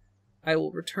 I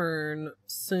will return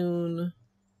soon.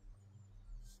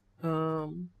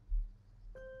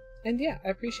 And yeah, I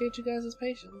appreciate you guys'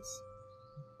 patience.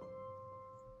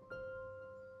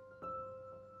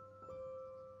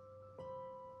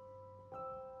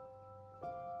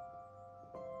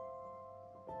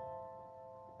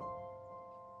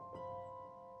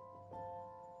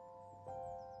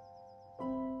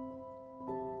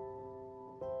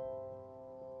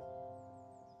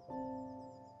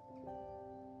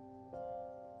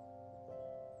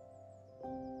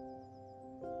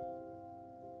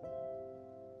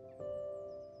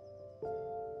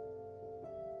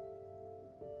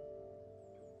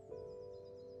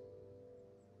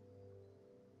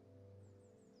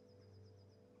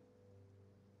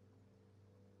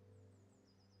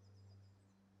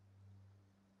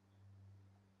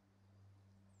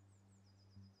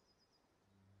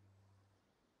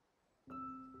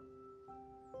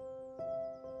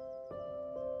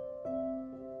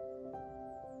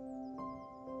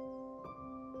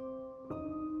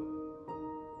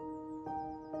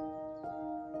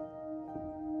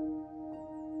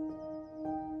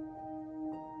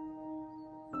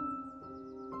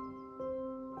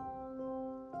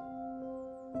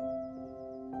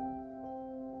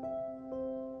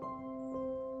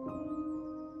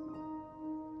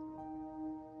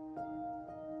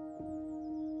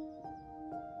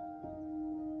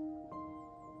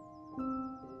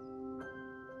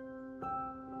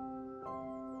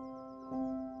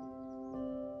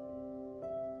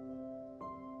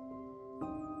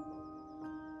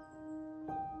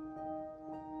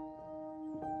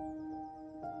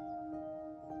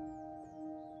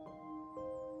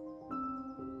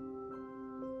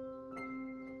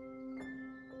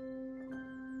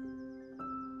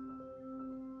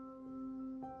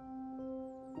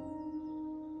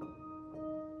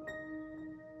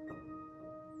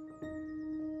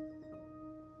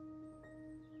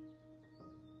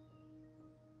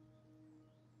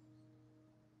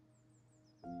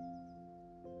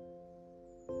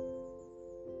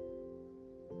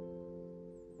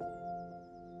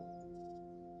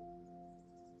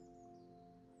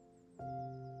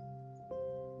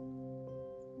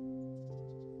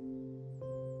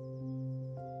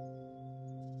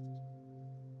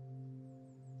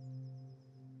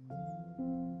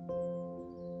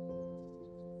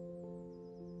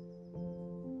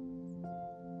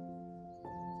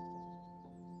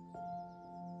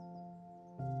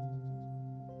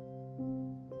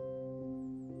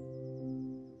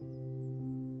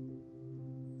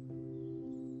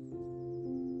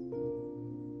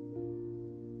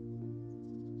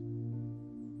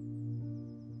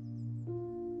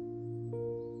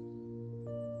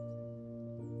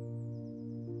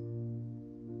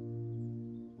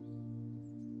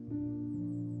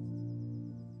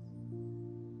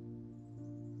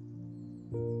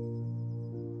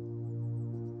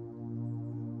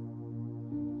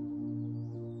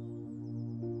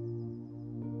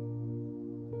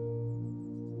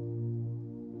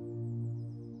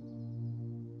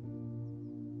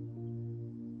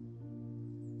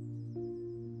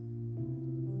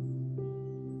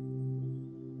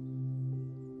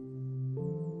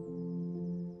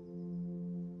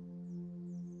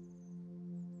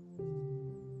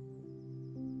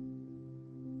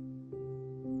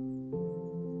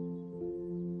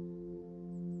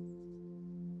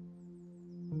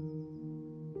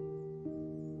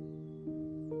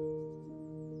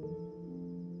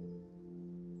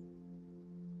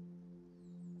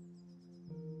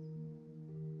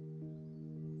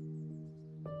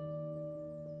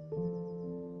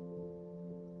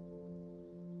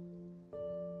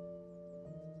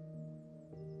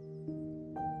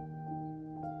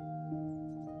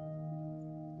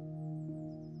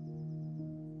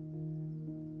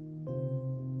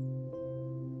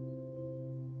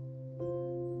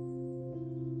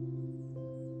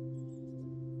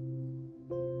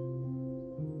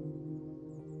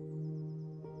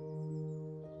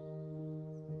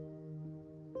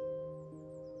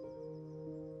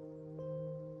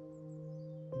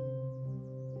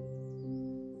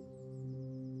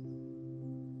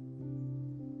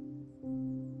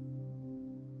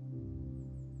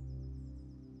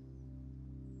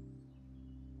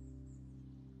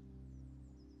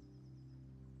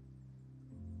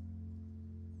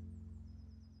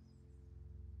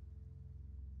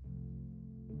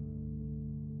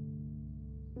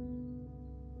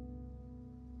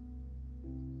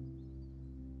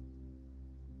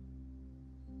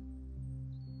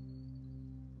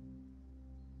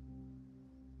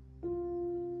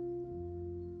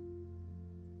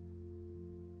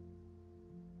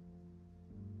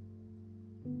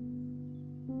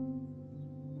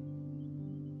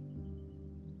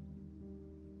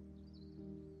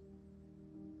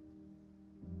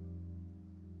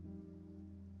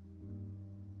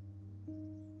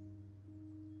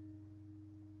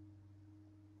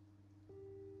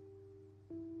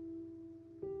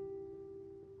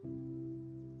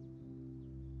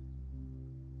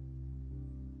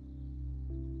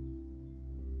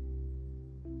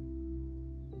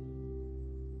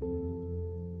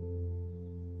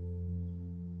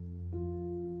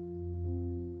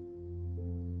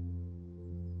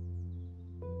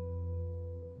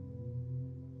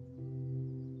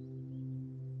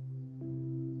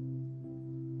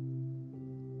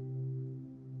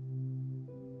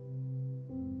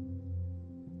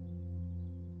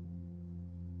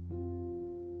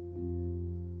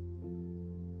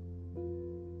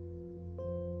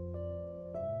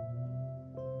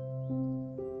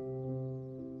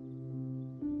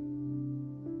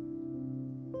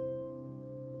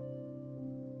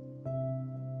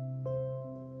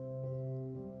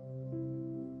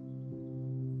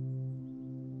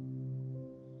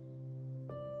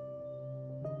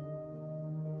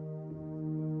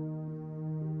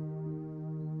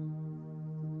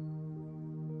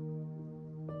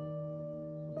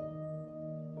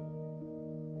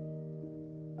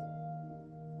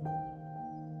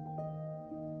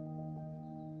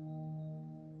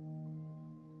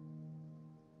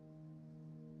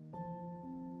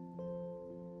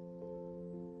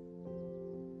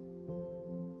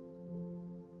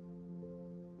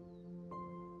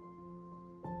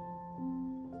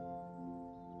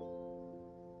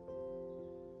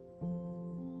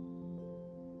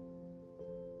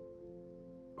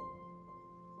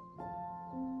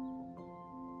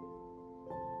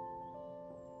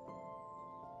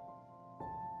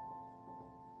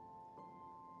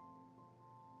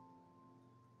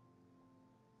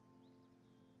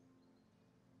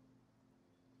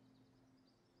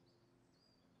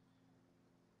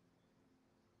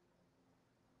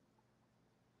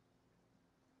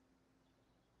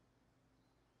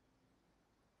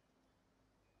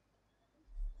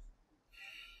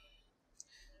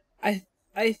 I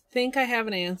think I have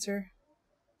an answer.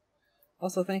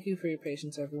 Also, thank you for your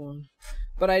patience, everyone.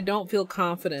 But I don't feel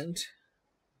confident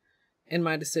in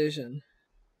my decision.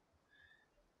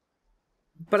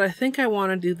 But I think I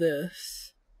want to do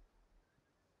this.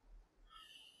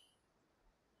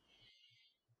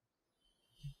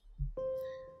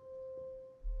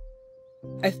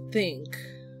 I think.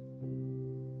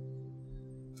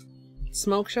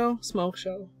 Smokeshow?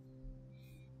 Smokeshow.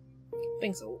 I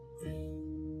think so.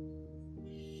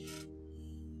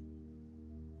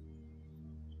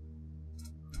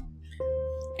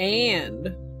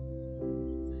 And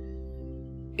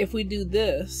if we do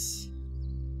this,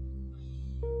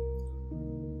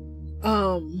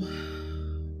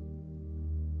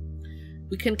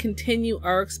 we can continue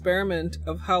our experiment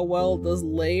of how well does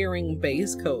layering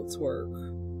base coats work.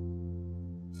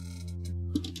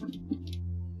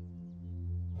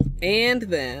 And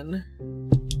then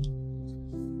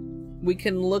we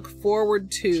can look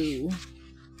forward to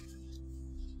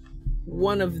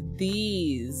one of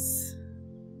these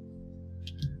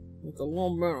with a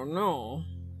little bit of no.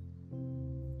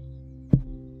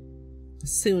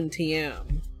 Soon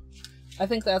TM. I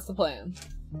think that's the plan.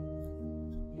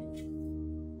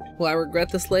 Will I regret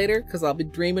this later because I'll be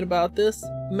dreaming about this?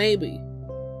 Maybe.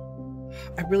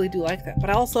 I really do like that.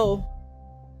 But also,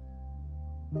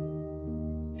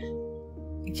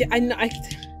 yeah,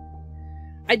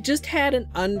 I just had an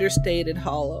understated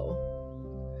holo.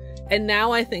 And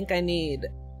now I think I need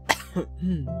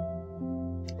an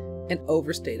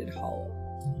overstated holo.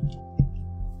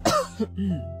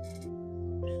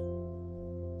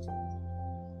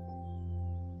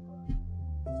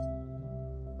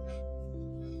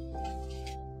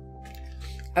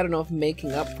 I don't know if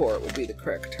making up for it would be the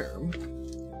correct term.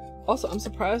 Also, I'm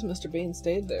surprised Mr. Bean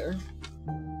stayed there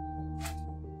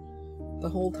the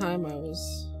whole time I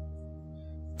was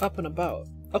up and about.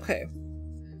 Okay,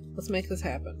 let's make this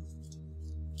happen.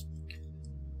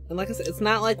 And like I said, it's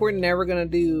not like we're never gonna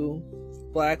do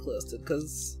Blacklisted,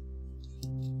 because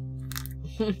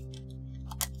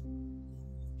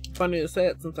funny to say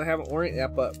it since I haven't worn it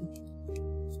yet, but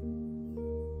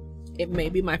it may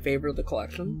be my favorite of the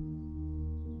collection.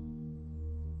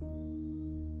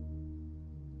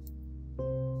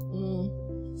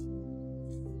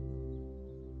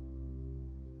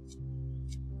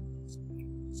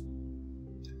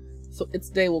 So its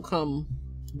day will come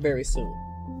very soon.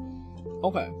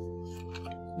 Okay.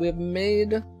 We have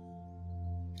made a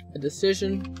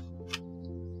decision.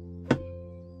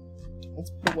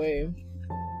 Let's put away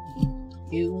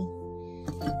you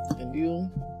and you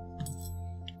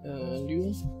and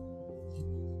you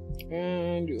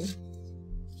and you.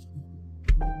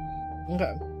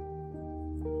 Okay.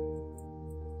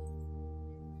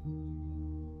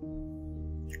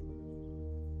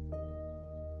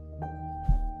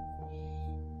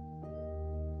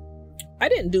 I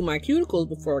didn't do my cuticles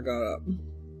before I got up.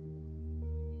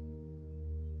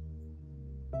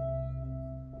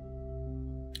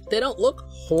 They don't look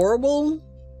horrible,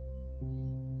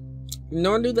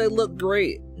 nor do they look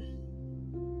great.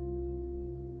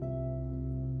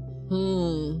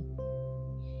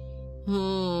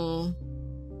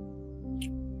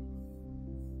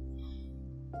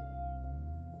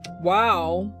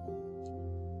 Wow.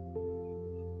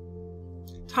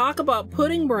 Talk about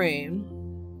pudding brain.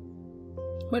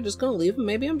 Am I just gonna leave them?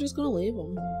 Maybe I'm just gonna leave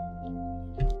them.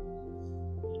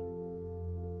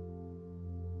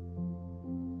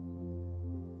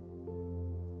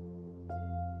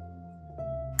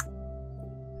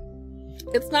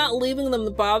 It's not leaving them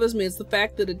that bothers me. It's the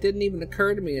fact that it didn't even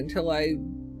occur to me until I...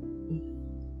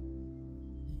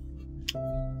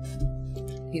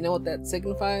 You know what that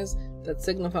signifies? That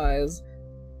signifies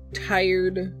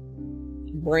tired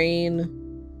brain.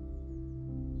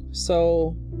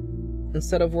 So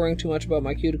instead of worrying too much about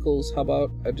my cuticles, how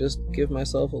about I just give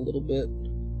myself a little bit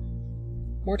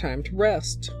more time to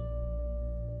rest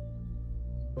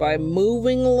by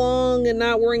moving along and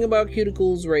not worrying about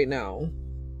cuticles right now.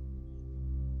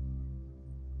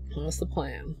 That's the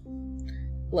plan.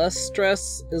 Less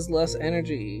stress is less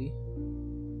energy.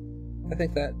 I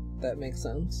think that makes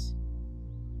sense.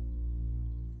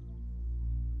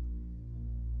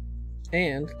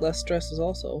 And less stress is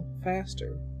also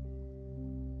faster.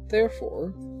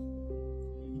 Therefore,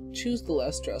 choose the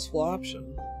less stressful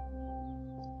option.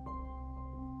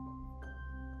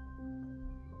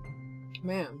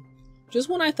 Man, just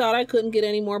when I thought I couldn't get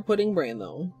any more pudding brain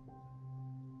though.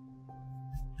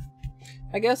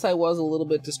 I guess I was a little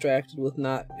bit distracted with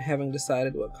not having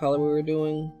decided what color we were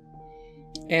doing,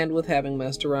 and with having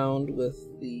messed around with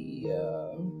the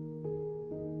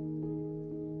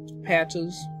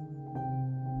patches.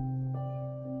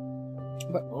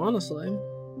 But honestly,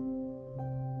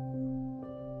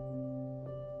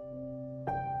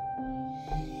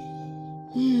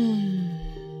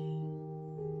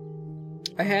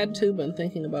 I had to been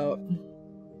thinking about,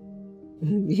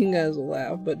 you guys will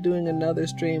laugh, but doing another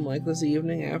stream like this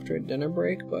evening after a dinner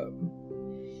break, but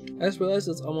I just realized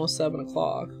it's almost 7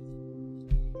 o'clock.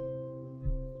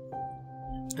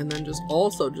 And then just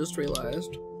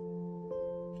realized that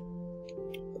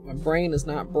my brain is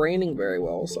not braining very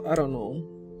well, so I don't know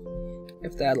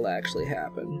if that'll actually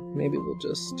happen. Maybe we'll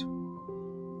just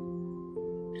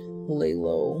lay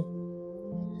low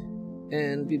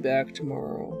and be back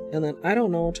tomorrow. And then, I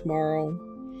don't know, tomorrow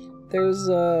there's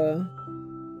a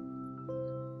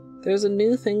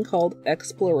new thing called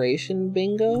Exploration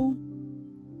Bingo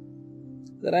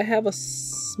that I have a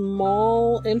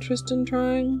small interest in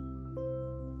trying.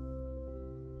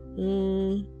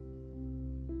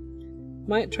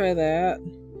 Might try that.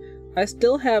 I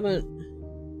still haven't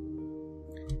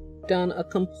done a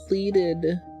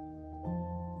completed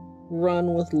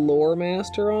run with Lore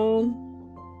Master on,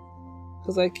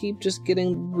 because I keep just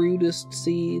getting rudest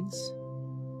seeds.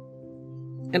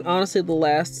 And honestly, the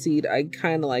last seed, I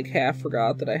kind of like half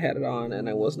forgot that I had it on, and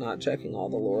I was not checking all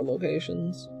the lore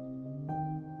locations.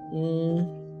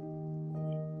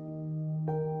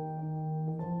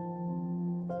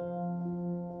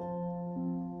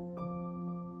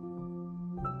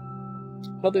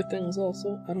 Other things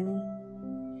also, I don't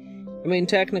know. I mean,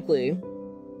 technically,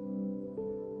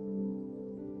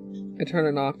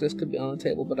 Eterna Noctis could be on the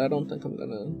table, but I don't think I'm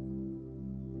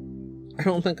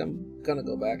gonna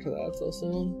go back to that so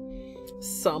soon.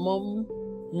 Some of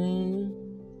them,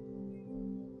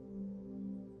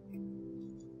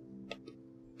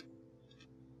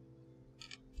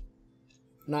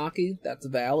 Naki, that's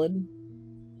valid.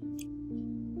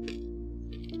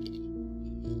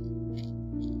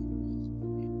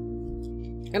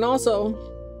 And also,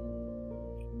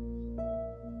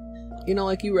 you know,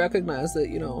 like, you recognize that,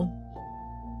 you know,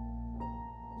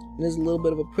 it is a little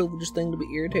bit of a privileged thing to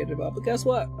be irritated about, but guess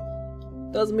what?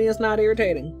 Doesn't mean it's not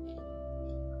irritating.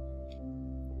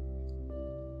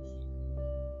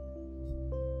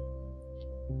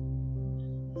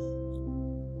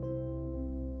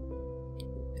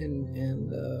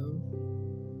 And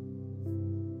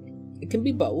it can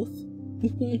be both.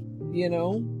 You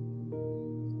know?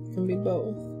 It can be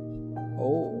both.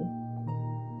 Oh.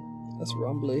 That's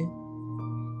rumbly.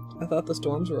 I thought the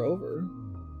storms were over.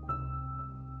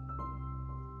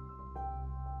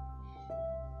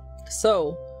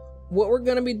 So, what we're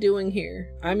going to be doing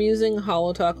here, I'm using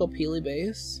Holo Taco Peely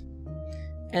base,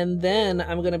 and then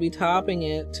I'm going to be topping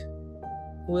it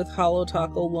with Holo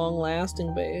Taco Long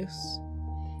Lasting base.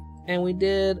 And we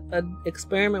did an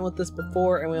experiment with this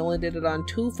before, and we only did it on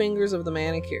 2 fingers of the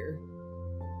Manicure.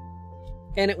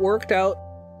 And it worked out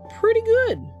pretty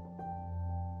good.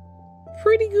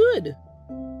 Pretty good.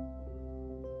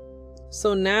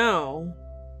 So now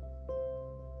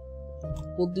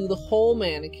we'll do the whole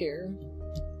Manicure.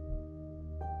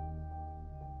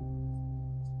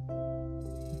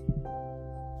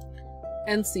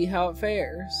 And see how it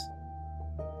fares.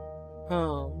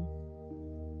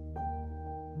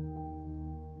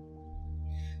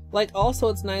 Like, also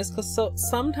it's nice because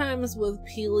sometimes with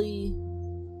Peely,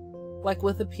 like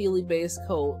with a Peely base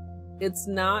coat, it's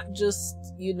not just,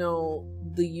 you know,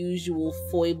 the usual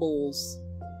foibles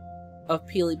of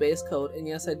Peely base coat. And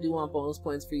yes, I do want bonus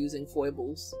points for using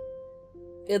foibles.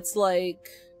 It's like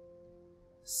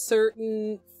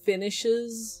certain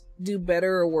finishes do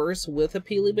better or worse with a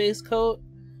Peely base coat.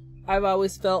 I've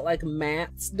always felt like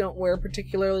mattes don't wear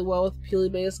particularly well with a Peely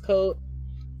base coat.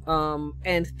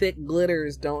 And thick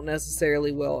glitters don't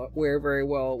necessarily wear very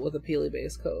well with a Peely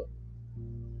base coat.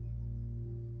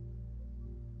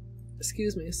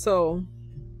 Excuse me. So,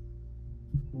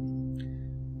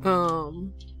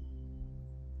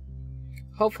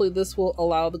 hopefully this will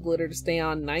allow the glitter to stay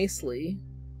on nicely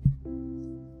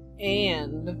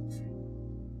and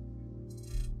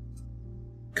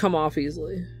come off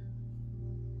easily.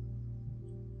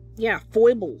 Yeah,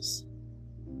 foibles.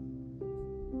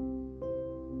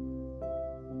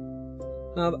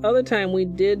 Now, the other time we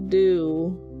did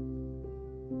do,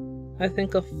 I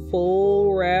think, a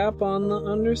full wrap on the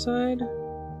underside.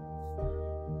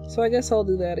 So I guess I'll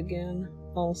do that again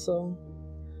also.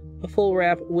 A full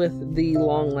wrap with the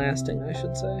long lasting, I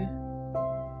should say.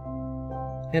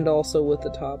 And also with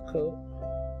the top coat.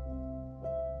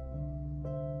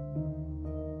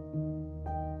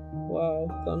 Wow,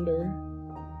 thunder.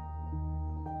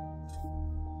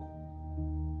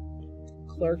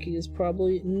 Clarky is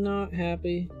probably not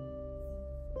happy.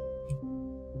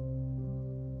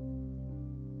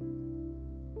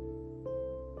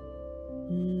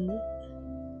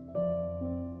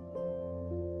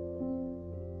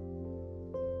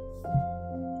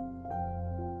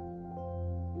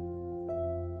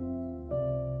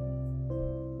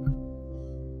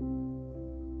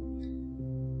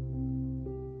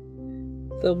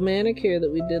 The manicure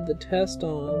that we did the test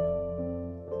on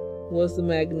was the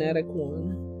magnetic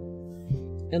one.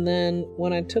 And then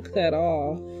when I took that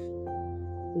off,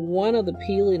 one of the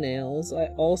peely nails, I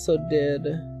also did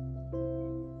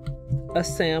a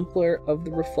sampler of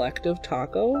the reflective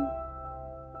taco.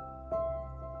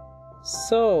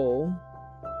 So,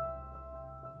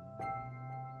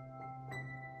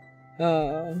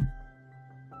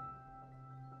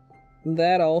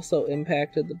 that also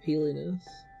impacted the peeliness.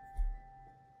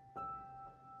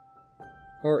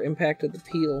 Or impacted the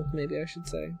peel, maybe I should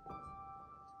say.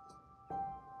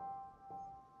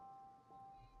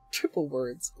 Triple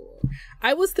word score.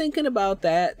 I was thinking about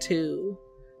that too.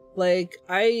 Like,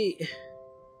 I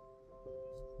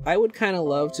would kind of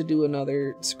love to do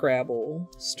another Scrabble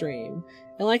stream.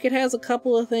 And like, it has a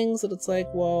couple of things that it's like,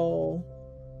 well,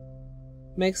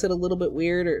 makes it a little bit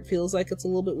weird, or it feels like it's a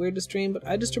little bit weird to stream, but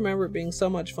I just remember it being so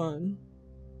much fun.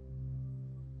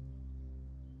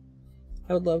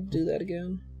 I would love to do that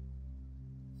again.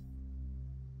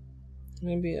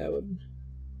 Maybe I would...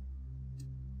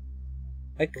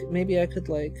 maybe I could,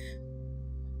 like,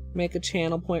 make a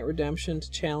channel point redemption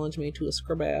to challenge me to a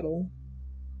Scrabattle.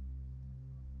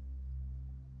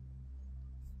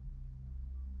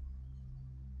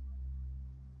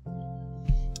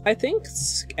 I think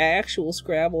actual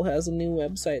Scrabble has a new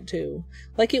website too.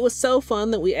 Like, it was so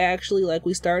fun that we actually, like,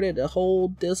 we started a whole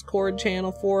Discord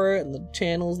channel for it, and the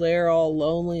channel's there all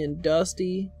lonely and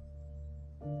dusty.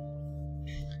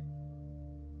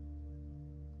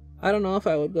 I don't know if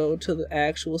I would go to the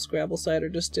actual Scrabble site or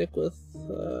just stick with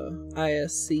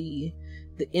ISC,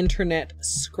 the Internet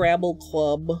Scrabble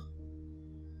Club.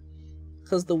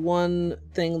 Because the one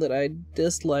thing that I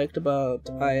disliked about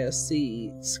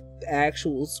ISC, the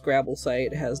actual Scrabble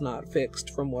site, has not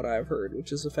fixed from what I've heard,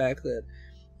 which is the fact that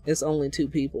it's only 2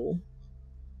 people.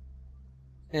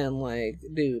 And, like,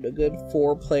 dude, a good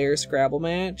 4-player Scrabble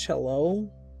match?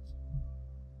 Hello?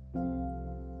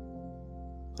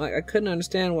 Like, I couldn't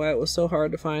understand why it was so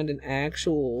hard to find an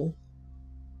actual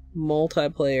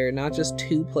multiplayer, not just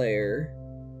 2-player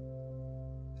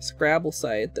Scrabble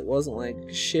site that wasn't, like,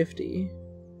 shifty.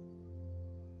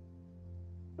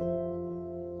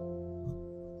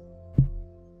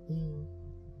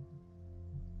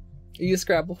 Are you a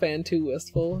Scrabble fan too,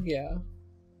 Wistful? Yeah.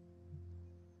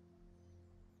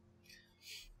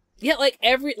 Yeah, like,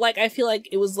 I feel like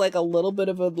it was, like, a little bit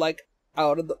of a, like,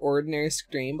 out of the ordinary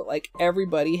stream, but, like,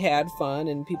 everybody had fun,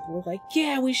 and people were like,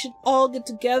 yeah, we should all get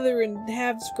together and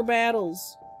have Scrabattles.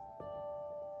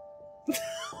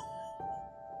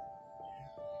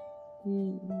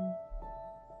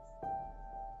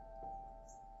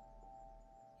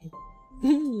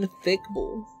 Thick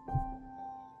bull.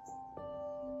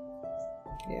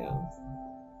 Yeah.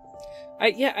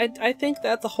 I think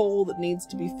that's a hole that needs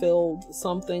to be filled.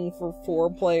 Something for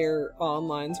 4-player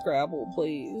online Scrabble,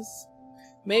 please.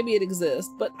 Maybe it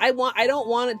exists, but I don't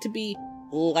want it to be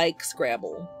like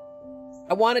Scrabble.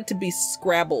 I want it to be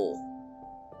Scrabble.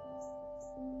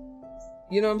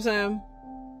 You know what I'm saying?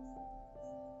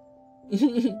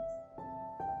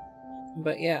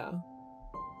 But yeah.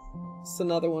 It's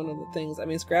another one of the things. I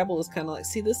mean, Scrabble is kind of like,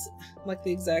 see, this, like,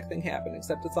 the exact thing happened,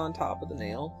 except it's on top of the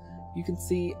nail. You can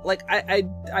see, like,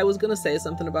 I was gonna say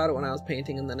something about it when I was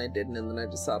painting, and then I didn't, and then I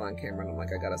just saw it on camera, and I'm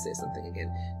like, I gotta say something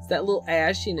again. It's that little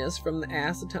ashiness from the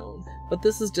acetone, but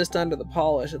this is just under the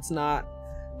polish. It's not,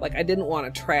 like, I didn't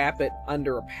want to trap it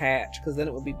under a patch, because then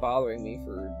it would be bothering me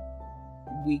for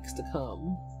weeks to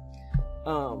come.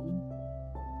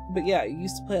 But yeah, I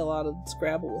used to play a lot of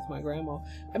Scrabble with my grandma.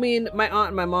 I mean, my aunt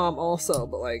and my mom also,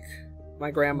 but, like,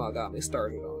 my grandma got me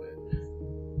started on it.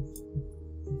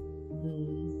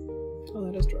 Oh,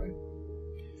 that is dry.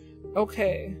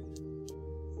 Okay.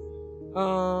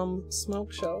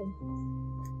 Smokeshow.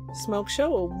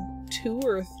 Smokeshow, 2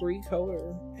 or 3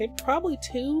 color. Hey, probably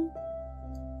 2.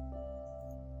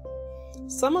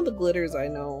 Some of the glitters I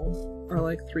know are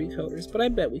like 3 colors, but I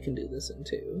bet we can do this in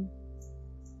 2.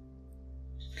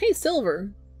 Hey,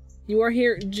 Silver. You are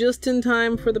here just in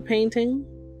time for the painting?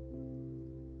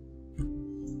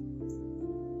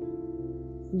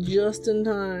 Just in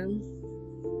time.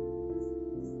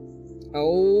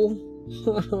 Oh,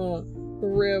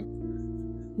 rip.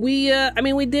 I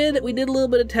mean, we did a little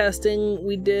bit of testing.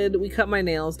 We cut my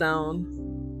nails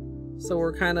down, so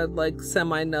we're kind of like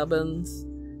semi-nubbins,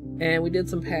 and we did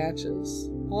some patches.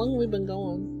 How long have we been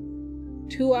going?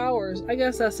 2 hours. I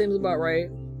guess that seems about right.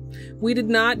 We did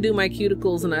not do my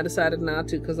cuticles, and I decided not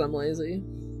to because I'm lazy.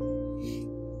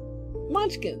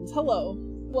 Munchkins, hello,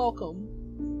 welcome.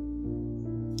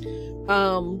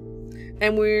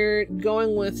 And we're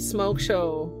going with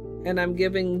Smokeshow and I'm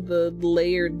giving the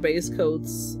layered base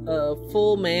coats a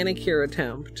full manicure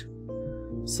attempt.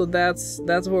 So that's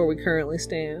where we currently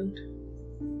stand.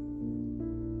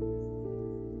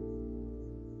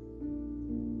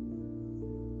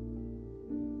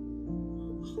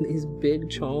 These big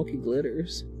chunky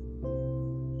glitters.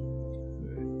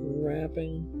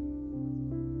 Wrapping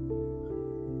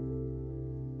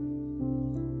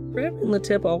the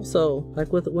tip also,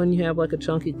 like with when you have like a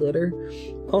chunky glitter,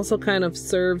 also kind of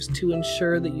serves to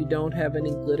ensure that you don't have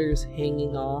any glitters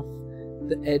hanging off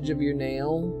the edge of your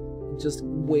nail, just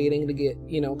waiting to get,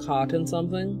 you know, caught in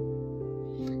something.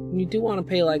 And you do want to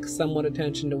pay like somewhat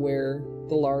attention to where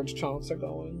the large chunks are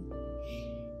going.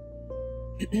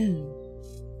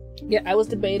 Yeah, I was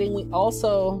debating. We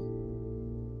also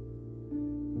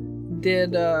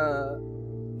did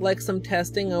like some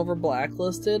testing over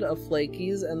Blacklisted of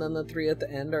flakies, and then the 3 at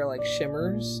the end are like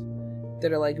shimmers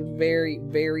that are like very,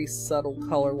 very subtle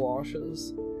color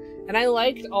washes. And I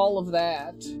liked all of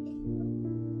that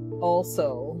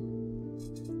also.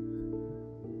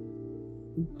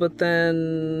 But then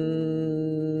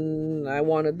I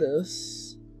wanted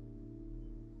this.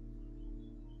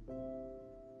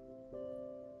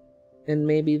 And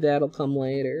maybe that'll come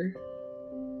later.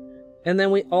 And then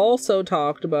we also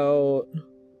talked about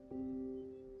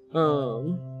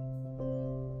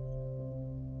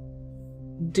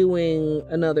doing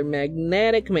another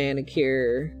magnetic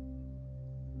manicure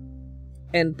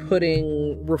and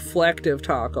putting reflective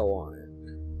taco on it.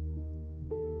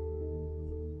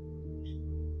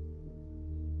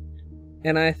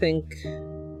 And I think,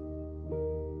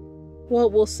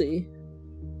 well, we'll see.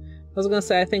 I was gonna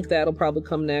say I think that'll probably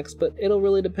come next, but it'll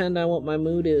really depend on what my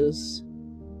mood is.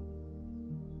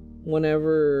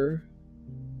 Whenever,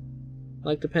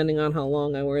 like, depending on how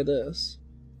long I wear this.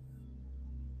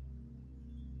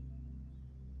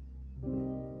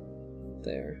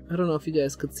 There. I don't know if you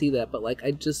guys could see that, but like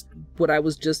what I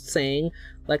was just saying,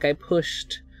 like I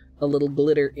pushed a little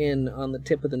glitter in on the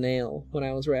tip of the nail when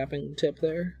I was wrapping the tip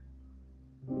there.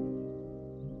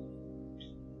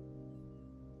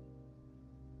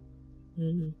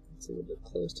 It's a little bit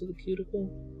close to the cuticle.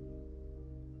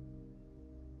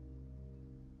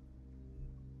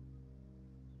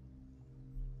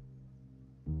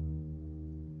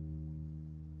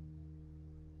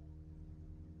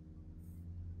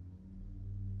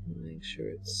 Make sure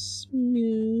it's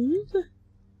smooth. I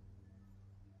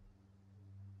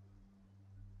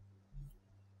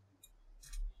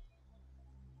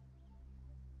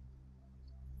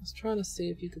was trying to see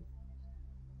if you could.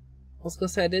 I was gonna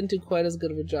say I didn't do quite as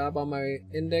good of a job on my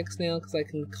index nail because I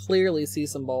can clearly see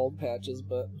some bald patches,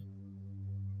 but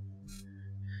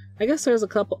I guess there's a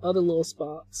couple other little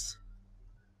spots.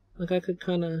 Like I could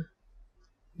kind of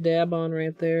dab on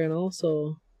right there, and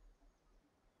also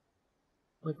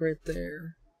like right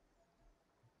there.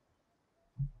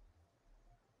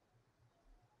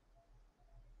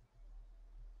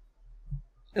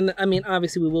 And I mean,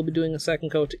 obviously we will be doing a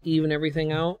second coat to even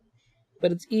everything out,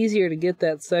 but it's easier to get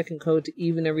that second coat to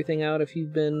even everything out if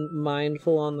you've been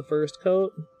mindful on the first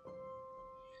coat.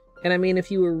 And I mean,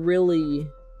 if you were really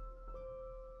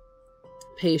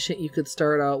patient, you could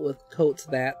start out with coats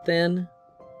that thin.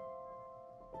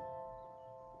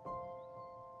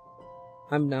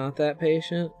 I'm not that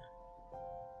patient.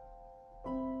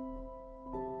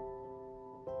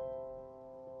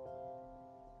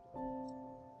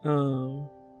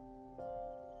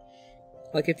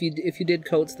 Like if you did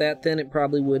coats that thin, it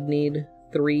probably would need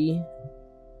 3.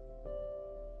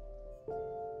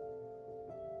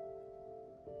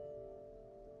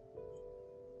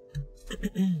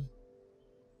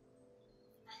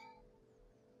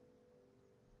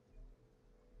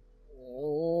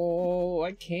 Oh,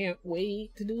 I can't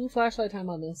wait to do flashlight time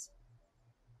on this.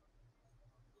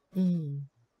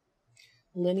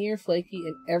 Linear, flaky,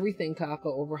 and everything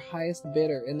taco over highest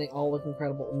bidder, and they all look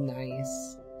incredible.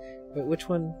 Nice. Wait, which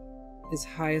one is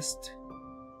highest?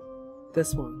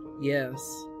 This one.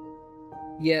 Yes.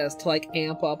 Yes, to like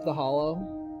amp up the holo.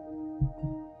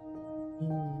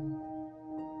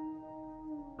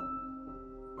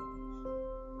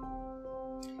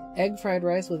 Egg fried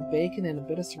rice with bacon and a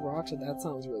bit of sriracha. That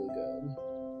sounds really good.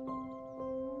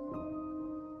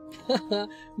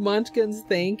 Munchkins,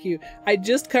 thank you. I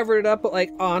just covered it up, but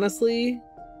like honestly,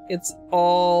 it's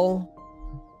all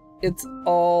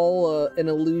an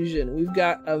illusion. We've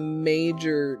got a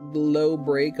major low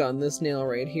break on this nail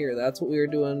right here. That's what we were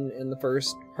doing in the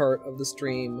first part of the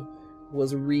stream,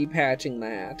 was repatching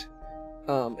that.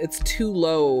 It's too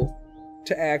low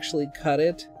to actually cut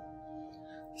it,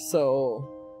 so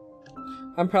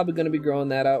I'm probably going to be growing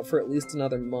that out for at least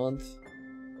another month.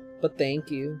 But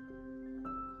thank you.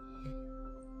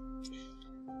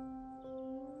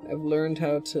 I've learned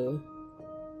how to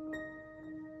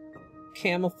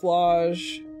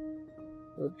camouflage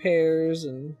repairs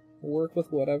and work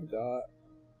with what I've got.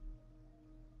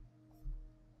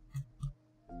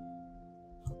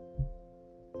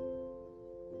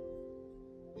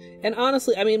 And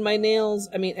honestly, I mean, my nails,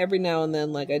 I mean, every now and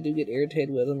then, like, I do get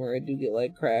irritated with them, or I do get,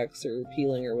 like, cracks or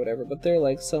peeling or whatever, but they're,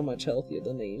 like, so much healthier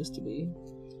than they used to be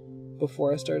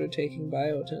before I started taking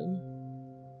biotin.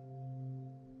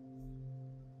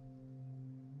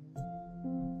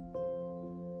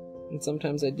 And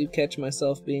sometimes I do catch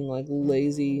myself being, like,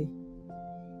 lazy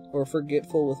or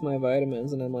forgetful with my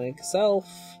vitamins, and I'm like, self,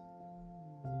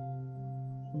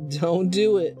 don't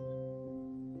do it.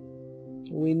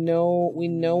 We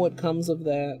know what comes of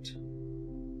that,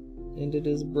 and it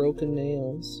is broken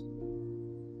nails.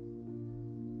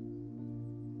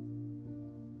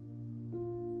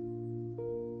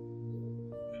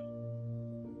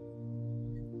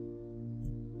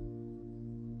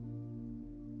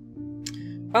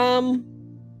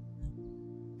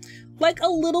 Like a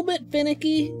little bit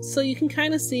finicky, so you can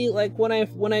kind of see, like, when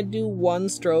I do one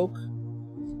stroke,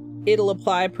 it'll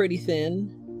apply pretty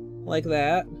thin, like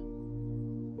that.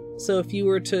 So if you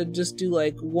were to just do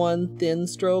like one thin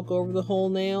stroke over the whole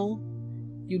nail,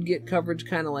 you'd get coverage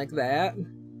kind of like that.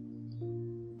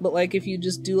 But like if you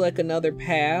just do like another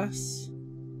pass,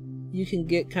 you can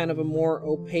get kind of a more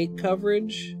opaque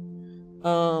coverage.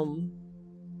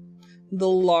 The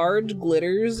large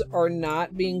glitters are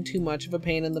not being too much of a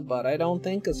pain in the butt, I don't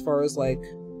think, as far as like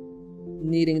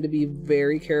needing to be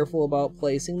very careful about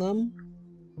placing them.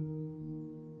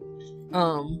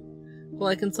 But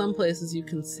like in some places you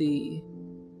can see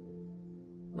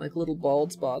like little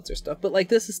bald spots or stuff, but like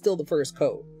this is still the first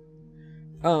coat.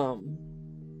 So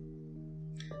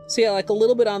yeah, like a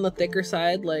little bit on the thicker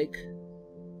side, like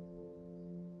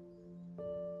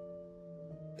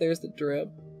there's the drip.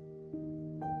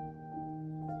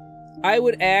 I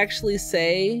would actually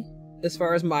say, as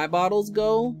far as my bottles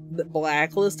go, that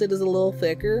Blacklisted is a little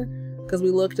thicker, because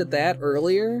we looked at that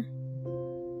earlier.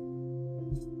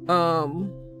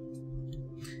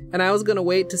 And I was gonna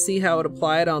wait to see how it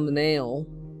applied on the nail.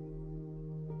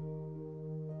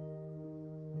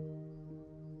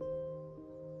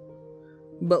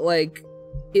 But like,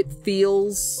 it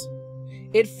feels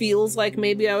like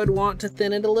maybe I would want to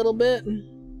thin it a little bit.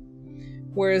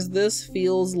 Whereas this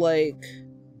feels like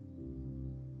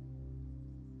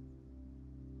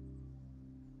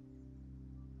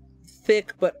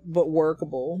thick but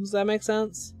workable. Does that make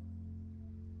sense?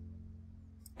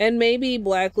 And maybe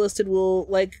Blacklisted will,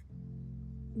 like,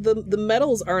 the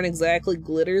metals aren't exactly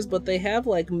glitters, but they have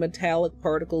like metallic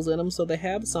particles in them, so they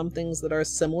have some things that are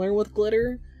similar with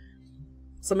glitter.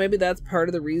 So maybe that's part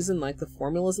of the reason like the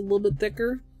formula's a little bit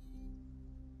thicker.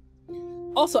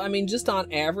 Also, I mean, just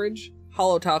on average,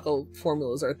 Holo Taco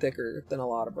formulas are thicker than a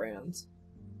lot of brands.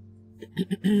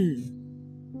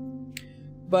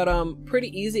 But pretty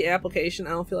easy application.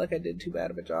 I don't feel like I did too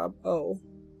bad of a job. Oh.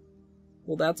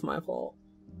 Well, that's my fault.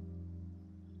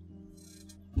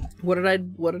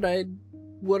 Where,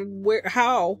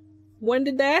 how? When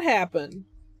did that happen?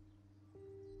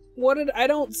 I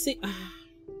don't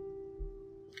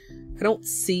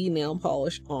see nail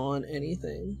polish on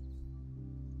anything.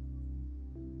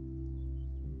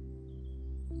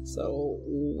 So,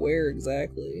 where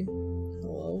exactly?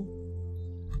 Hello?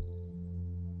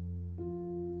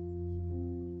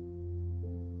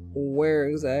 Where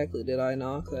exactly did I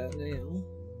knock that nail?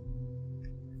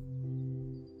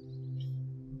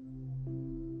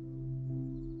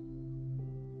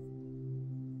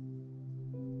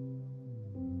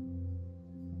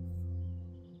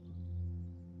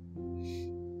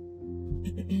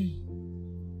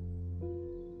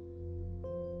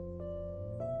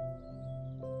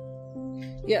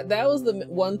 Yeah, that was the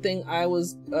one thing I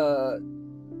was,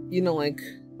 you know, like,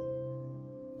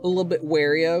 a little bit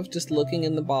wary of, just looking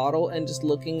in the bottle and just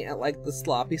looking at, like, the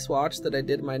sloppy swatch that I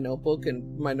did in my notebook,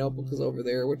 and my notebook is over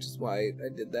there, which is why I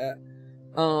did that.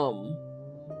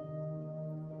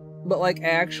 But, like,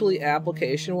 actually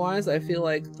application-wise, I feel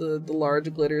like the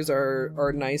large glitters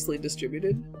are nicely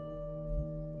distributed.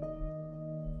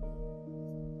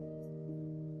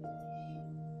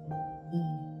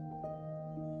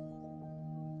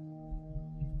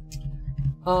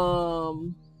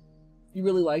 You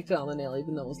really liked it on the nail,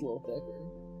 even though it was a little thicker.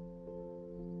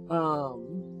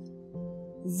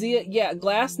 Zia, yeah,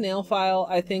 glass nail file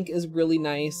I think is really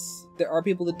nice. There are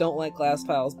people that don't like glass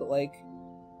files, but like,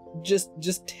 just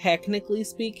technically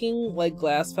speaking, like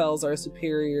glass files are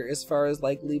superior as far as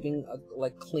like leaving a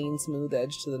like clean, smooth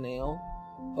edge to the nail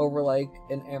over like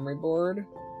an emery board.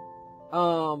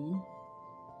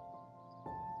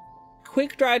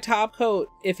 quick dry top coat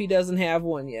if he doesn't have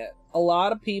one yet. A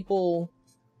lot of people,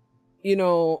 you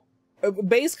know,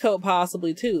 base coat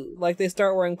possibly too. Like they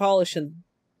start wearing polish and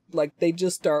like they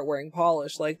just start wearing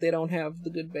polish. Like they don't have the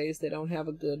good base. They don't have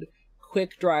a good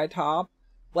quick dry top.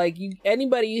 Like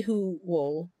anybody who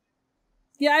will,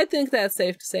 yeah, I think that's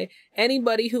safe to say.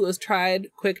 Anybody who has tried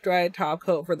quick dry top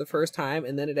coat for the first time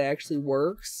and then it actually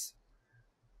works,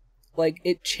 like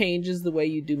it changes the way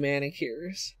you do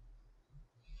manicures.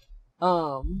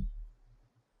 Oh,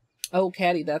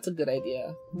 Caddy, that's a good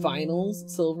idea. Vinyls,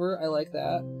 silver, I like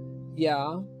that.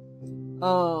 Yeah.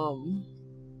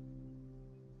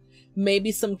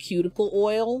 Maybe some cuticle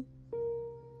oil.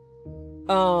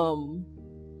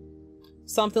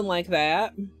 Something like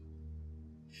that.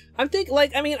 I'm thinking,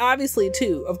 like, I mean, obviously,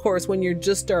 too, of course, when you're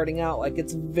just starting out, like,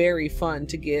 it's very fun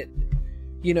to get,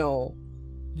 you know,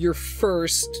 your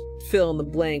first fill in the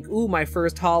blank. Ooh, my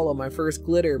first holo, my first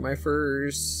glitter, my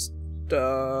first, I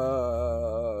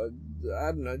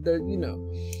don't know, you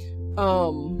know,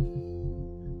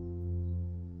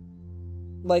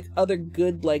 like, other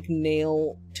good, like,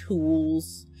 nail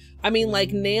tools. I mean,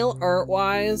 like, nail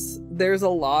art-wise, there's a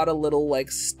lot of little, like,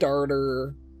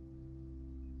 starter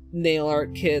nail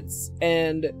art kits,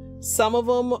 and some of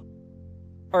them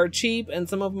are cheap and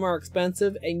some of them are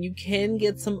expensive, and you can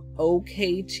get some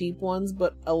okay cheap ones,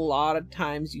 but a lot of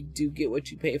times you do get what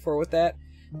you pay for with that.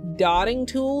 Dotting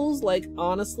tools, like,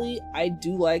 honestly, I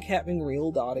do like having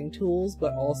real dotting tools,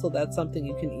 but also that's something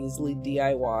you can easily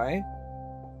DIY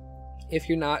if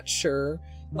you're not sure.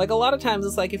 Like, a lot of times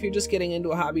it's like if you're just getting into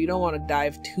a hobby, you don't want to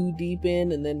dive too deep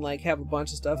in and then like have a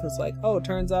bunch of stuff and it's like, oh, it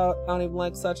turns out I don't even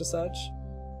like such and such.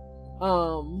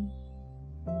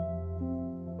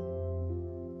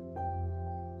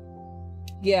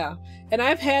 Yeah, and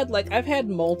I've had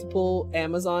multiple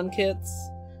Amazon kits.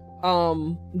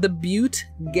 The Butte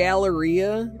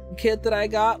Galleria kit that I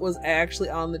got was actually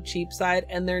on the cheap side,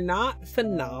 and they're not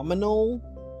phenomenal,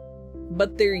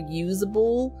 but they're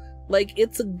usable. Like,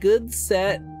 it's a good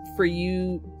set for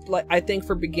you. Like, I think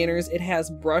for beginners, it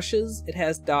has brushes, it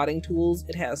has dotting tools,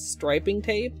 it has striping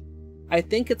tape. I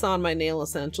think it's on my nail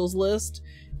essentials list,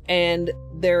 and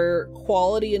they're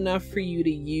quality enough for you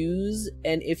to use.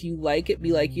 And if you like it,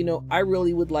 be like, you know, I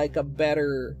really would like a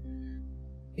better.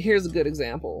 Here's a good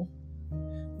example.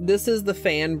 This is the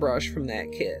fan brush from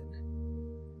that kit.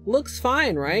 Looks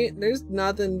fine, right? There's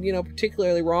nothing, you know,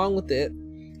 particularly wrong with it.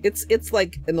 It's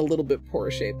like in a little bit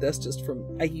poor shape. That's just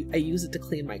from I use it to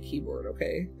clean my keyboard,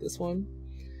 okay? This one.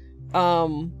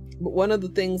 But one of the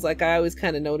things, like, I always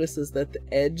kind of notice is that the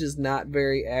edge is not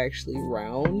very actually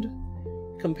round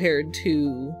compared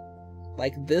to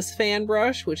like this fan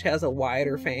brush, which has a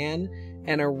wider fan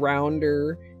and a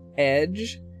rounder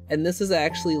edge. And this is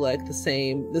actually like the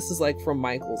same. This is like from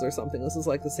Michaels or something. This is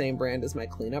like the same brand as my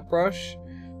cleanup brush.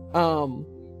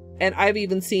 And I've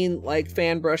even seen like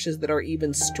fan brushes that are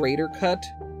even straighter cut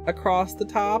across the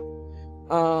top.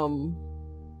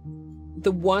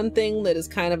 The one thing that is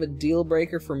kind of a deal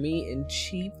breaker for me in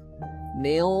cheap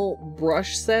nail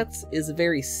brush sets is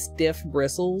very stiff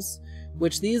bristles,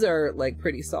 which these are like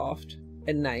pretty soft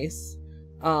and nice.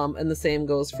 And the same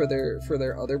goes for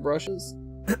their other brushes.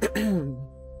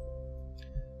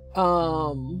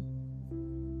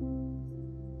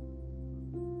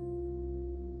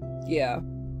 Yeah.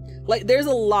 Like, there's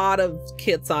a lot of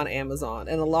kits on Amazon,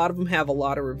 and a lot of them have a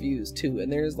lot of reviews too,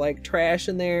 and there's like trash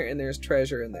in there and there's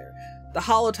treasure in there. The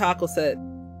Holo Taco set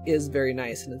is very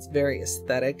nice and it's very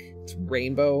aesthetic. It's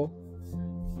rainbow.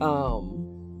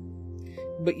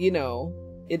 But you know,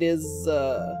 it is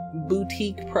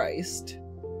boutique priced.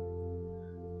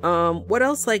 What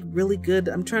else, like, really good?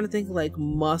 I'm trying to think, like,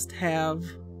 must have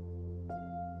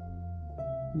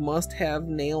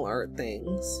nail art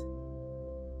things.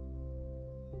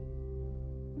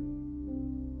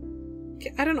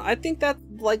 I don't know. I think that,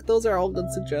 like, those are all good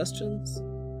suggestions.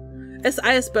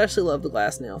 I especially love the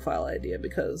glass nail file idea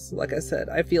because, like I said,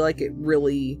 I feel like it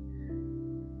really...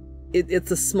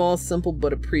 It's a small, simple,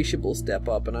 but appreciable step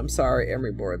up, and I'm sorry,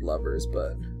 emery board lovers,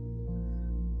 but...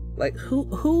 Like,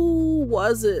 who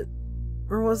was it?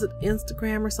 Or was it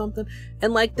Instagram or something?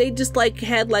 And, like, they just, like,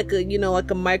 had, like, a, you know, like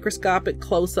a microscopic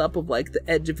close-up of, like, the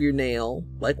edge of your nail.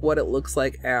 Like, what it looks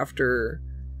like after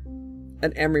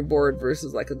an emery board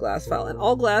versus, like, a glass file. And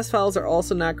all glass files are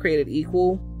also not created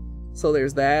equal. So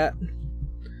there's that.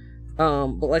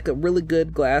 But, like, a really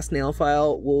good glass nail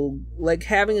file will, like,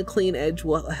 having a clean edge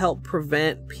will help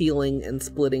prevent peeling and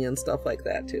splitting and stuff like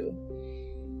that, too.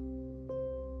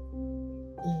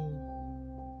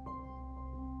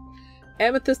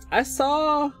 Amethyst, I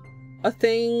saw a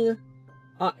thing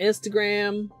on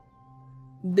Instagram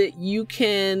that you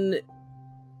can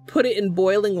put it in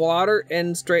boiling water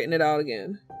and straighten it out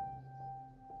again.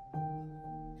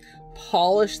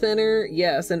 Polish thinner,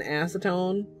 yes, and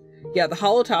acetone. Yeah, the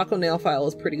Holo Taco nail file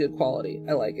is pretty good quality.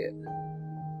 I like it.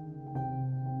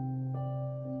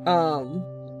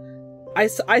 I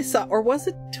saw, or was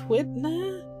it Twitter?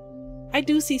 Nah. I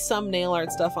do see some nail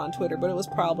art stuff on Twitter, but it was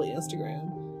probably Instagram.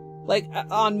 Like,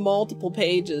 on multiple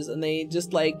pages, and they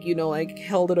just, like, you know, like,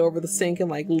 held it over the sink and,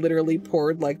 like, literally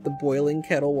poured, like, the boiling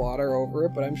kettle water over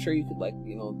it, but I'm sure you could, like,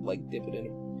 you know, like, dip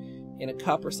it in a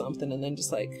cup or something, and then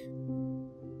just, like, you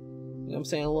know what I'm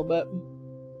saying, a little bit?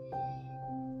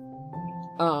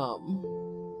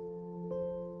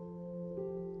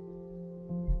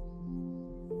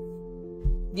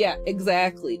 Yeah,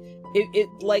 exactly. It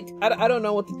like, I don't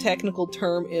know what the technical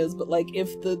term is, but, like,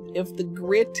 if the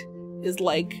grit is,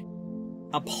 like,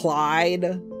 applied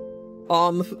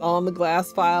on the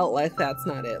glass file, like, that's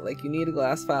not it. Like, you need a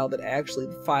glass file that actually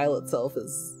the file itself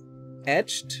is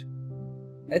etched,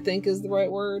 I think is the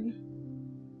right word.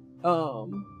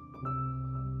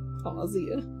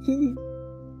 Nausea.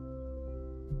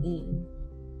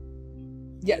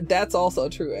 Yeah, that's also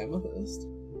true, Amethyst.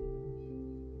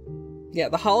 Yeah,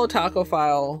 the Holo Taco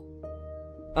file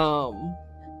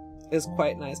is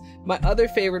quite nice. My other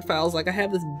favorite files, like, I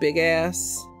have this big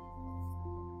ass,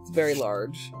 it's very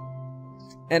large,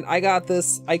 and I got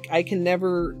this, I can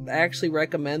never actually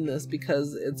recommend this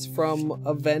because it's from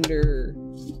a vendor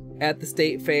at the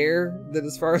state fair that,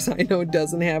 as far as I know,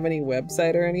 doesn't have any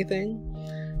website or anything.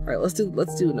 All right, let's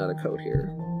do another coat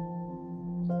here.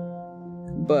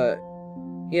 But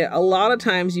yeah, a lot of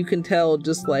times you can tell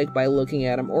just, like, by looking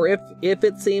at them, or if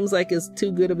it seems like it's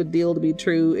too good of a deal to be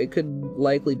true, it could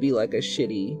likely be like a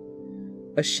shitty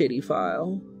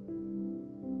file.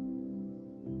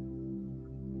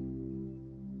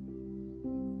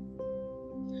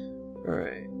 All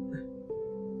right.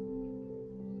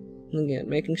 Again,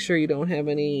 making sure you don't have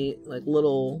any, like,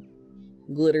 little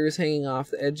glitters hanging off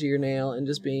the edge of your nail, and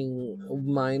just being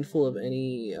mindful of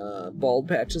any bald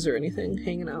patches or anything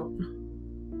hanging out.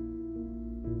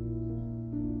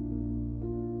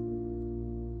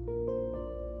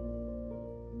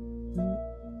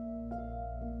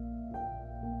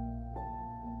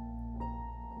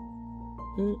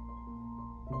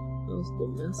 That was a little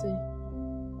messy.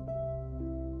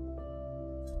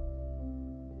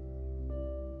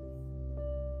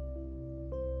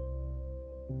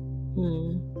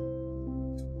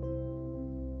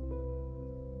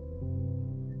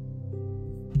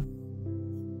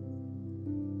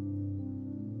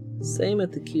 Same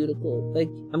at the cuticle. Like,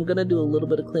 I'm gonna do a little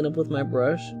bit of cleanup with my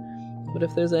brush, but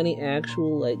if there's any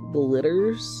actual, like,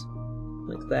 glitters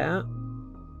like that,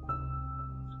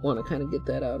 I want to kind of get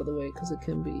that out of the way because it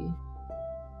can be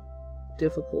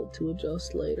difficult to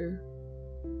adjust later.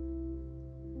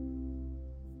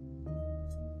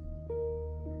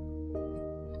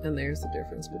 And there's the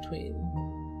difference between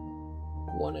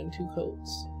 1 and 2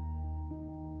 coats.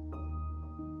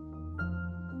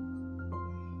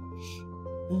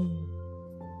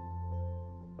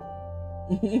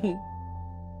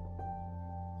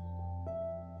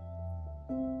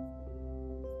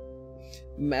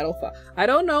 Metal file. I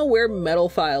don't know where metal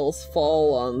files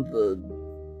fall on the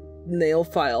nail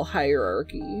file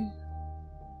hierarchy.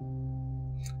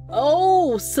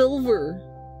 Oh, silver.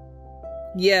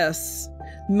 Yes.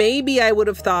 Maybe I would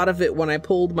have thought of it when I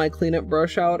pulled my cleanup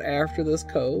brush out after this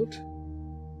coat.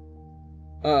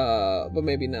 But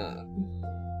maybe not.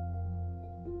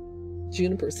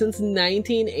 Juniper since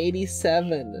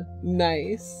 1987.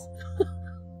 Nice.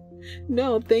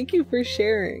 No, thank you for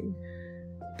sharing.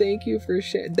 Thank you for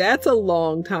sharing. That's a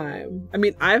long time. I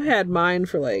mean, I've had mine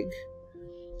for, like,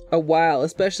 a while,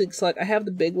 especially because, like, I have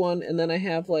the big one, and then I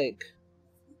have, like,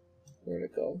 where'd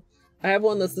it go? I have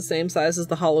one that's the same size as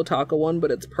the Holo Taco one,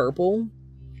 but it's purple.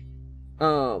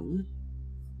 And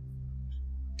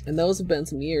those have been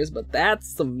some years, but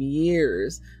that's some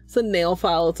years. It's a nail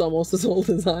file. It's almost as old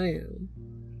as I am.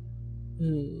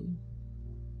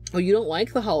 Oh, you don't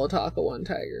like the Holo Taco one,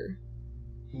 Tiger?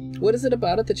 What is it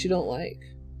about it that you don't like?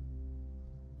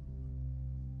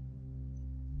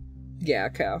 Yeah,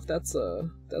 Calf, that's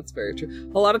very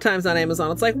true. A lot of times on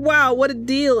Amazon, it's like, wow, what a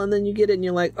deal, and then you get it and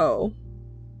you're like, oh,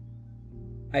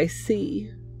 I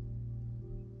see.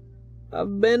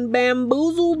 I've been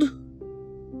bamboozled,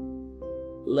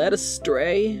 led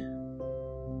astray.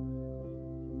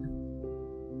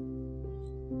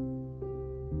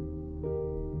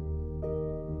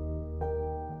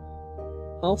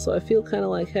 Also, I feel kind of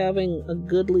like having a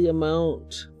goodly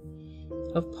amount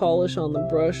of polish on the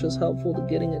brush is helpful to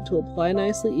getting it to apply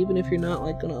nicely, even if you're not,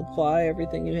 like, going to apply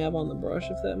everything you have on the brush,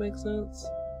 if that makes sense.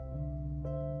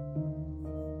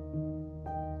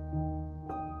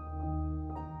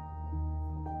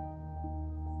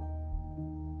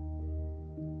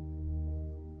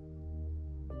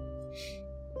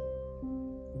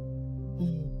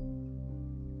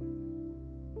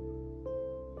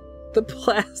 The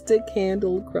plastic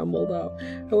handle crumbled out.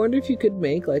 I wonder if you could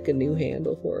make like a new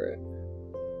handle for it.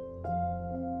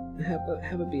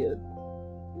 Have it be a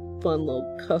fun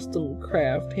little custom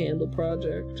craft handle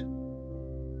project.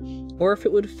 Or if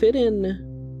it would fit in,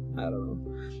 I don't know.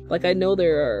 Like I know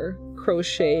there are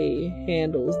crochet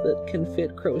handles that can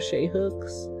fit crochet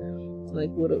hooks. Like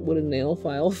would a nail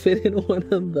file fit in one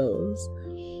of those?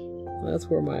 That's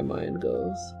where my mind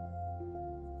goes.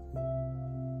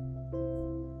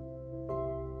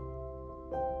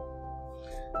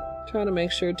 Trying to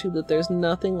make sure too that there's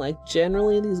nothing, like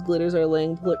generally these glitters are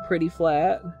laying pretty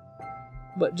flat,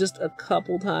 but just a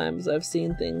couple times I've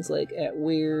seen things like at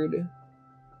weird,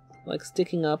 like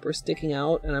sticking up or sticking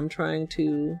out, and I'm trying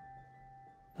to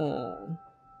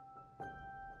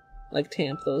like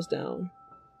tamp those down,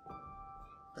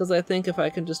 because I think if I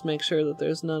can just make sure that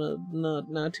there's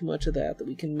not too much of that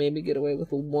we can maybe get away with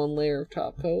one layer of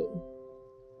top coat.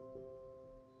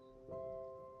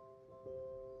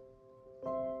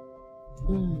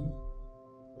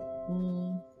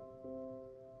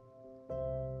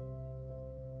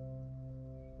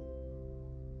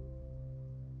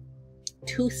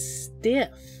 Too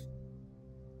stiff.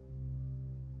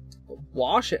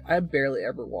 Wash it. I barely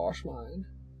ever wash mine.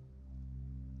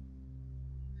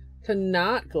 To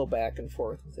not go back and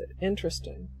forth with it.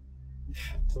 Interesting.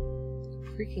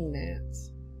 Freaking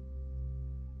gnats.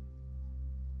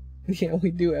 Yeah,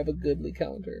 we do have a goodly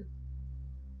counter.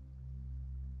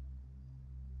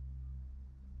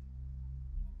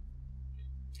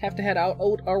 Have to head out.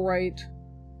 Oh, alright.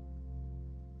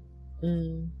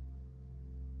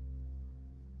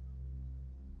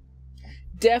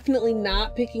 Definitely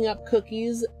not picking up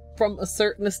cookies from a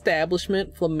certain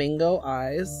establishment, Flamingo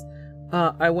Eyes.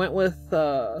 I went with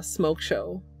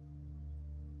Smokeshow.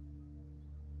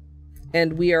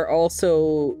 And we are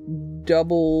also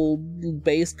double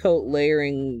base coat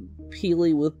layering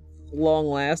Peely with long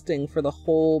lasting for the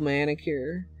whole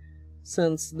manicure,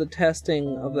 since the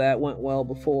testing of that went well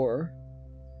before,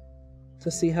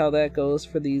 to see how that goes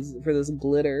for this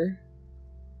glitter.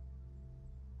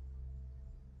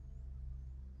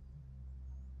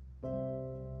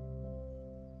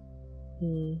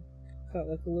 Got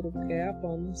like a little gap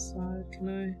on this side.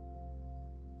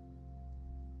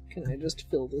 Can I just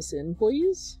fill this in,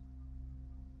 please?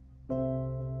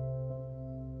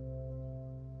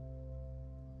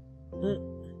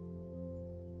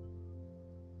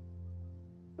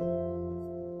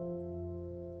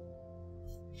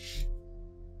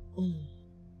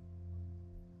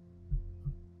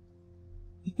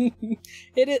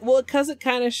 Well, because it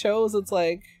kind of shows it's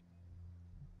like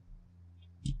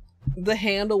the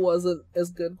handle wasn't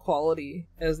as good quality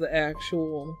as the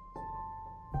actual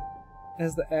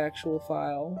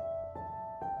file.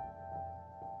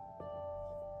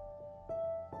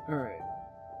 All right,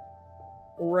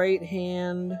 right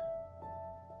hand,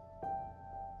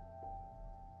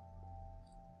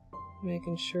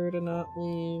 making sure to not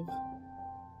leave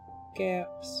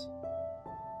gaps.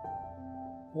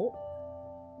 Oh,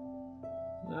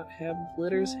 not have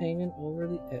glitters hanging over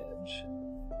the edge.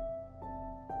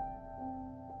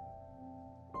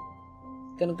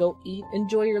 Gonna go eat.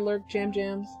 Enjoy your lurk, Jam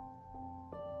Jams.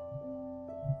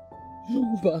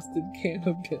 Busted can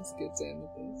of biscuits,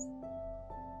 Amethyst.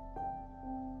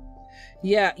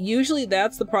 Yeah, usually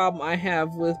that's the problem I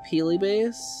have with Peely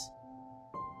base.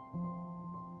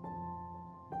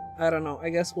 I don't know. I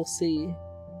guess we'll see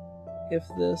if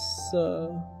this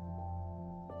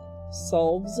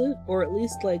solves it, or at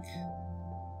least like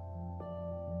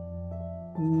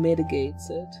mitigates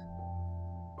it.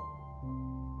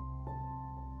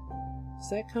 Does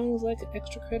that count as like an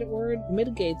extra credit word?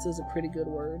 Mitigates is a pretty good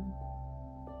word.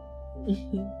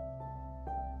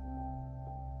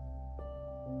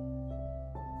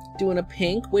 Doing a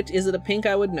pink, which is it a pink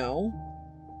I would know?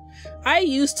 I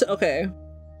used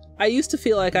to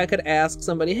feel like I could ask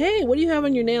somebody, hey, what do you have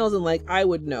on your nails? And like, I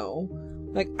would know.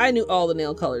 Like, I knew all the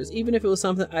nail colors, even if it was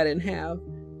something I didn't have.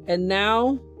 And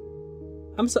now,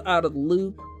 I'm so out of the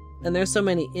loop, and there's so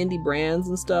many indie brands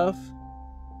and stuff.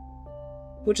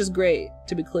 Which is great,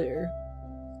 to be clear.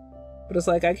 But it's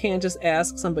like, I can't just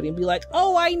ask somebody and be like,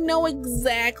 oh, I know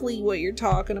exactly what you're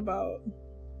talking about.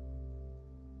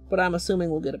 But I'm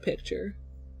assuming we'll get a picture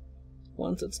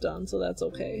once it's done, so that's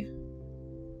okay.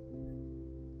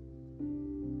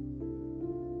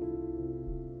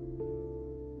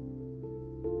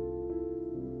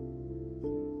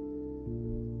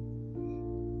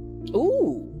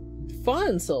 Ooh,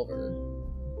 fun silver.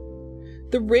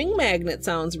 The ring magnet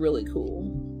sounds really cool.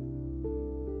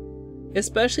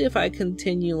 Especially if I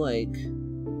continue like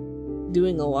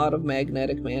doing a lot of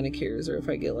magnetic manicures, or if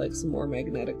I get like some more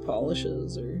magnetic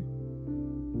polishes, or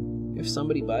if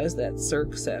somebody buys that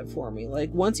Cirque set for me.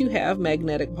 Like, once you have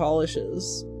magnetic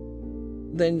polishes,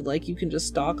 then, like, you can just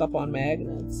stock up on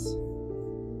magnets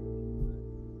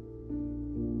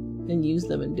and use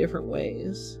them in different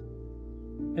ways.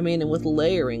 I mean, and with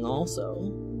layering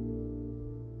also.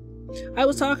 I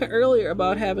was talking earlier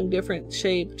about having different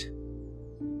shaped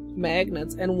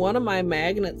magnets, and one of my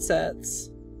magnet sets,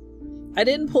 I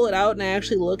didn't pull it out and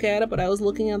actually look at it, but I was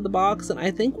looking at the box, and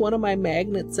I think one of my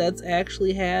magnet sets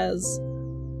actually has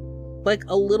like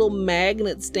a little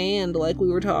magnet stand like we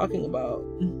were talking about,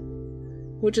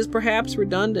 which is perhaps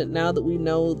redundant now that we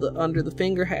know the under the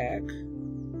finger hack.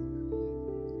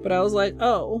 But I was like,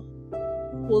 oh,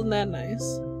 wasn't that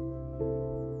nice?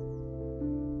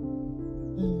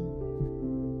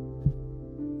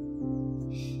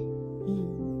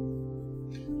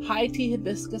 High tea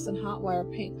hibiscus and hot wire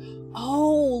pink.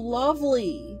 Oh,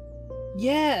 lovely.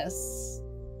 Yes.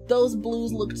 Those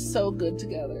blues looked so good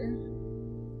together.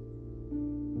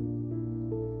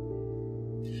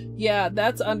 Yeah,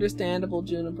 that's understandable,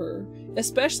 Juniper.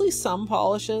 Especially some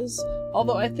polishes.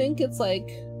 Although I think it's like,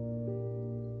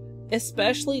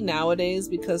 especially nowadays,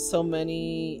 because so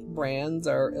many brands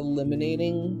are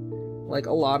eliminating like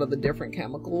a lot of the different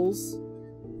chemicals.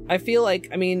 I feel like,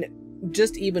 I mean,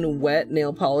 just even wet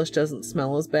nail polish doesn't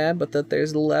smell as bad, but that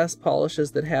there's less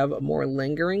polishes that have a more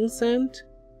lingering scent.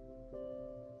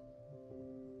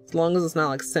 As long as it's not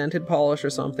like scented polish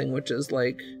or something, which is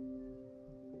like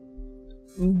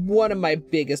one of my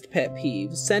biggest pet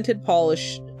peeves. Scented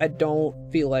polish, I don't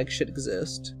feel like should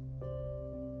exist.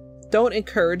 Don't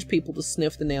encourage people to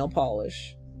sniff the nail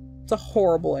polish. It's a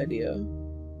horrible idea.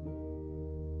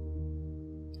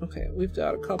 Okay, we've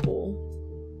got a couple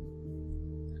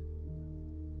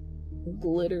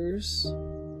glitters.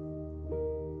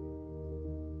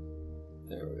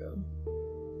 There we go.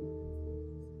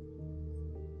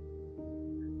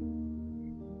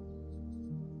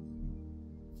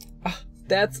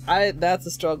 That's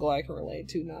a struggle I can relate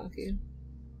to, Naki.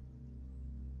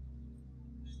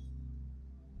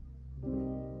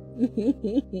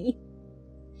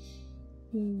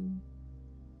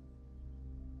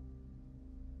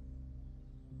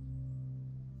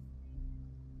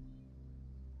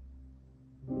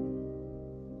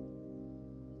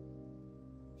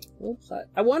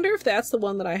 I wonder if that's the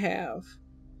one that I have.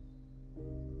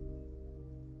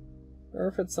 Or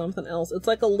if it's something else. It's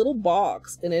like a little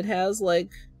box, and it has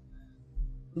like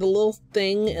the little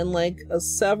thing and like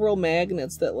several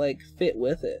magnets that like fit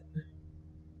with it.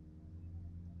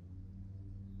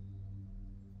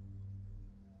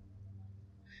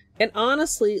 And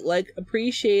honestly, like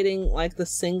appreciating like the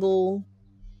single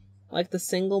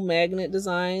magnet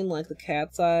design, like the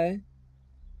cat's eye.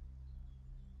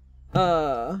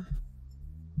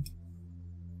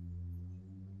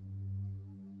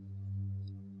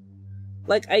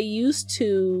 Like I used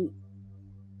to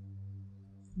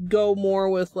go more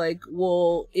with like,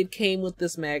 well, it came with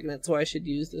this magnet, so I should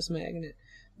use this magnet.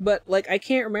 But like I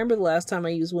can't remember the last time I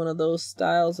used one of those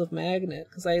styles of magnet,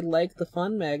 because I like the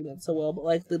fun magnet so well, but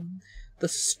like the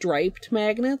striped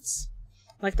magnets,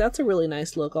 like that's a really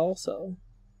nice look also.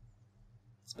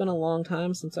 It's been a long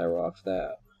time since I rocked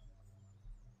that.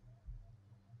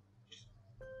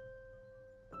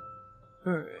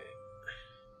 Alright.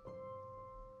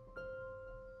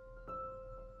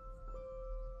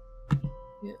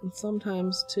 Yeah, and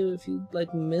sometimes too, if you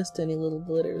like missed any little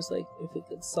glitters, like if it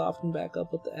gets softened back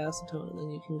up with the acetone, and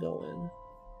then you can go in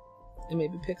and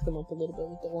maybe pick them up a little bit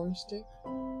with the orange stick.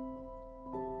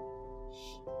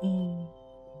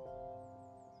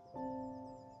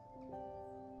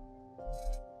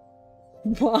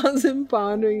 Pause and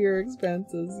ponder your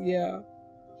expenses. Yeah.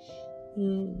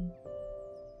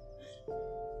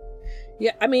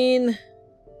 Yeah, I mean,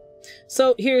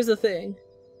 so here's the thing.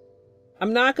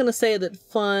 I'm not going to say that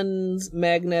Fun's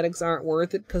magnetics aren't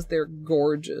worth it, because they're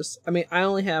gorgeous. I mean, I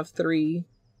only have 3,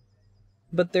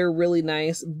 but they're really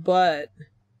nice. But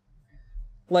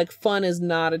like Fun is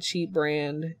not a cheap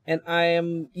brand,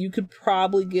 and you could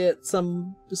probably get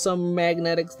some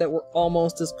magnetics that were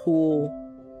almost as cool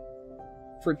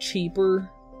for cheaper.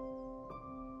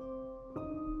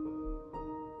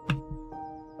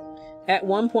 At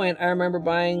one point, I remember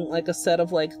buying like a set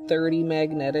of like 30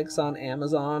 magnetics on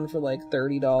Amazon for like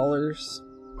 $30.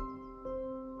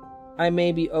 I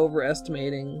may be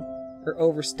overestimating or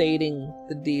overstating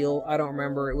the deal. I don't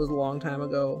remember. It was a long time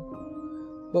ago.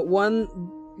 But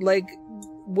like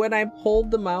when I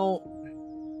pulled them out,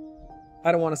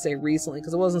 I don't want to say recently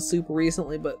because it wasn't super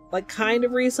recently, but like kind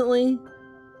of recently,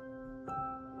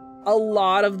 a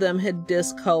lot of them had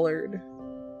discolored.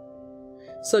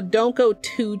 So don't go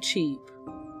too cheap.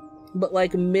 but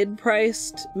like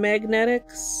mid-priced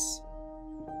magnetics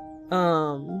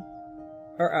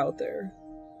are out there.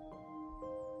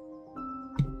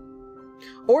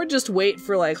 Or just wait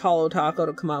for like Holo Taco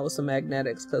to come out with some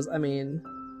magnetics, because I mean,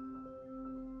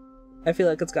 I feel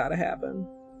like it's gotta happen.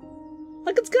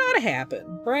 Like it's gotta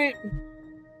happen, right?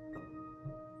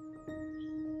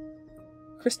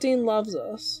 Christine loves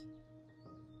us.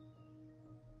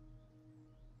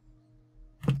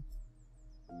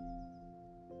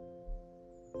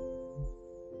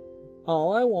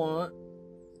 All I want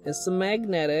is some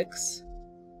magnetics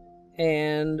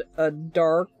and a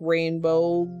dark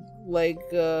rainbow, like,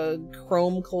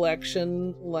 chrome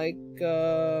collection, like,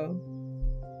 oh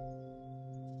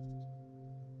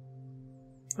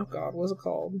god, what's it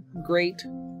called? Great.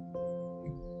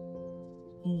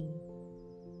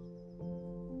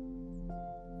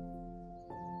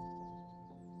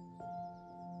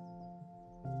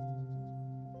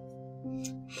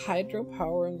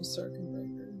 Hydropower and circuit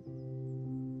breaker.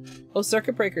 Oh,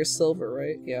 circuit breaker is silver,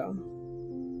 right? Yeah.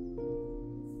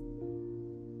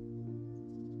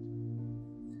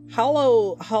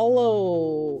 Hollow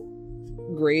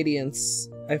gradients,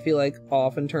 I feel like,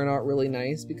 often turn out really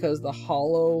nice because the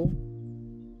hollow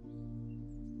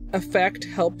effect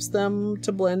helps them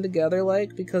to blend together,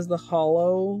 like, because the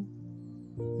hollow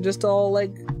just all,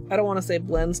 like, I don't want to say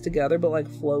blends together, but like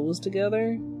flows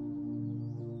together.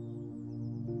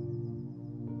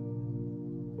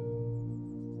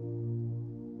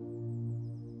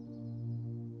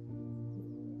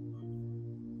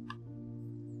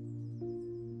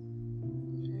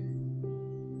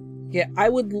 Yeah, I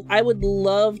would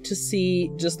love to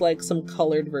see just like some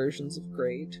colored versions of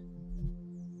Great.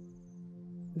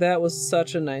 That was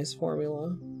such a nice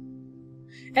formula.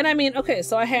 And I mean, okay,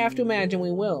 so I have to imagine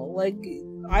we will. Like,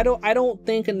 I don't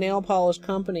think a nail polish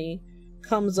company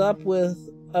comes up with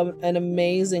an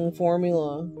amazing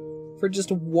formula for just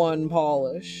one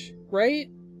polish, right?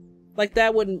 Like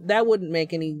that wouldn't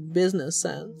make any business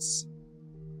sense.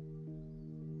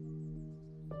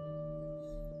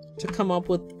 To come up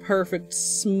with perfect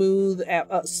smooth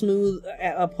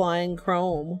applying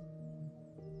chrome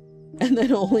and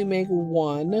then only make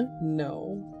one?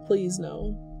 No, please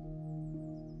no.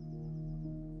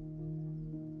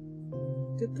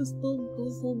 Get this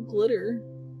little glitter.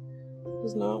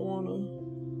 Does not wanna.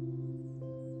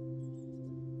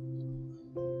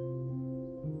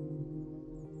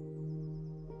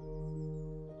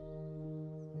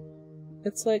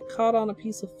 It's like caught on a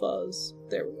piece of fuzz.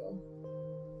 There we go.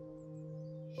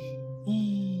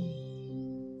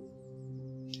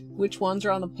 Which ones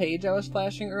are on the page I was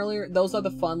flashing earlier? Those are the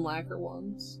fun lacquer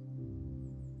ones.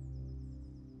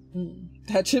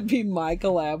 That should be my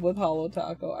collab with Holo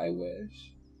Taco, I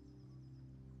wish.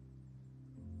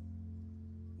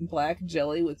 Black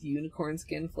jelly with unicorn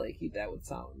skin flaky, that would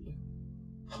sound...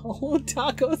 Holo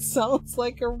Taco sounds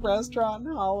like a restaurant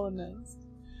in Hollowness.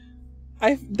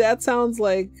 That sounds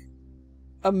like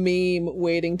a meme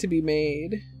waiting to be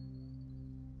made.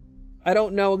 I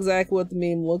don't know exactly what the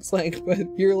meme looks like, but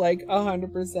you're like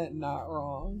 100% not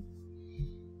wrong.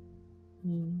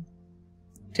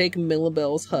 Take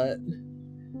Millabelle's hut.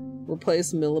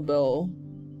 Replace Millabelle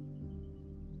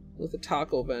with a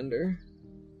taco vendor.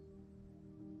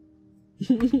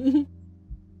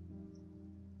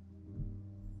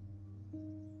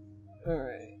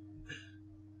 Alright.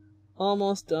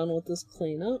 Almost done with this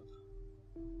cleanup.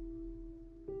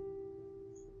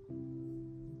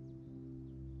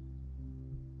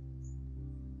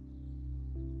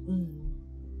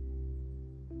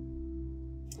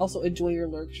 Also, enjoy your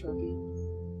lurk, Sharpie.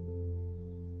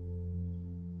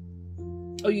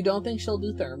 Oh, you don't think she'll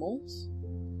do thermals?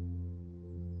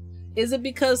 Is it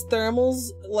because thermals,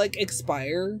 like,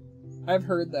 expire? I've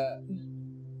heard that.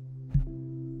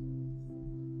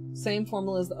 Same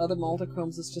formula as the other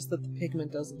multichromes, it's just that the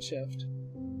pigment doesn't shift.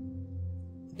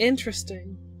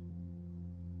 Interesting.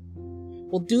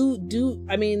 Well,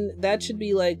 I mean, that should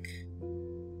be, like,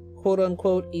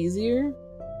 quote-unquote easier?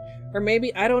 Or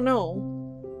maybe, I don't know.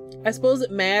 I suppose it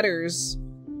matters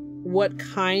what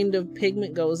kind of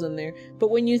pigment goes in there. But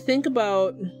when you think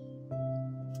about,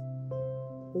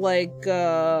 like,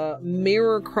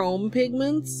 mirror chrome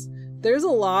pigments, there's a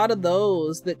lot of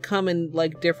those that come in,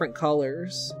 like, different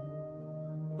colors.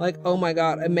 Like, oh my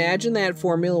god, imagine that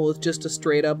formula with just a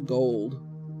straight up gold.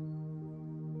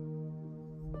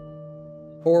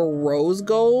 Or rose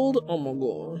gold? Oh my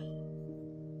god.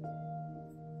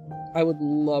 I would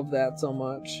love that so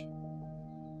much.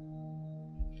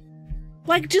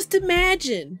 Like, just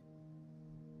imagine.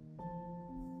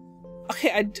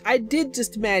 Okay, I did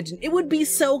just imagine. It would be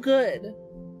so good.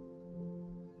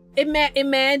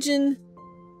 Imagine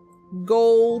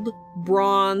gold,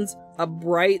 bronze, a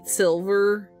bright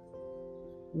silver,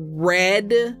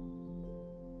 red,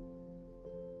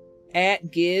 at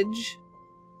Gidge,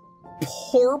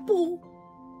 purple.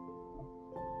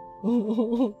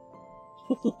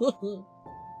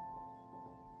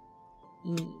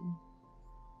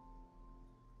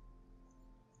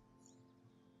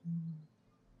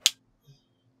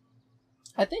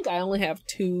 I think I only have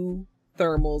 2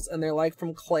 thermals, and they're like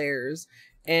from Claire's.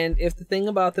 And if the thing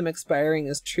about them expiring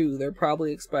is true, they're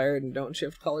probably expired and don't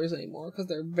shift colors anymore because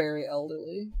they're very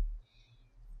elderly.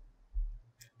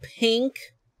 Pink,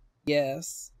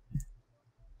 yes.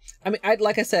 I mean,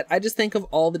 like I said, I just think of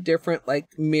all the different like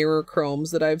mirror chromes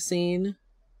that I've seen.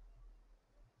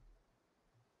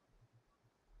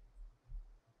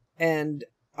 And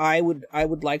I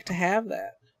would like to have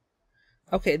that.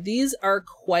 Okay, these are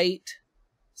quite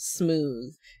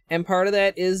smooth, and part of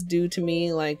that is due to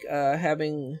me like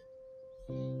having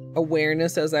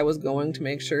awareness as I was going to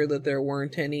make sure that there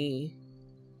weren't any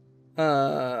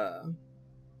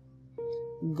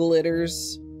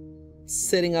glitters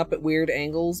sitting up at weird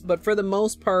angles, but for the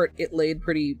most part it laid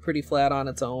pretty flat on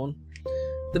its own.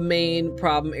 The main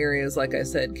problem areas, like I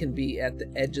said, can be at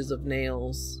the edges of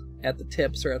nails, at the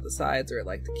tips or at the sides or at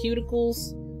like the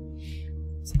cuticles.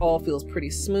 This all feels pretty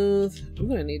smooth. I'm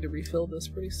gonna need to refill this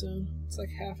pretty soon. It's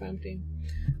like half empty.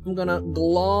 I'm gonna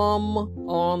glom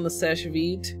on the Seche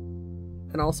Vite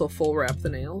and also full wrap the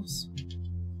nails.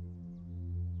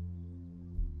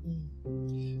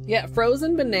 Yeah,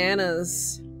 Frozen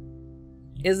Bananas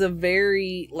is a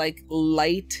very like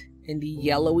light and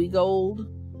yellowy gold.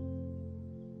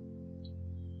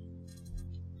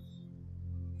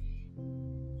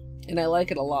 And I like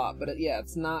it a lot, but yeah,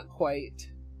 it's not quite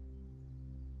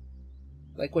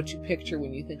like what you picture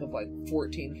when you think of like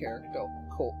 14 karat gold.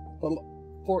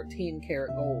 14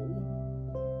 karat gold.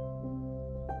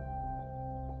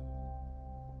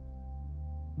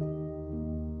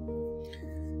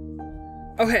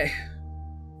 Okay.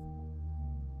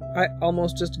 I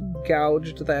almost just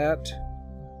gouged that.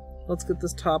 Let's get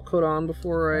this top coat on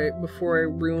before I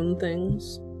ruin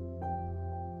things.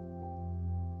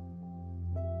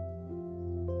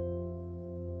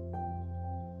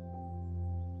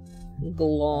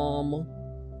 Glom.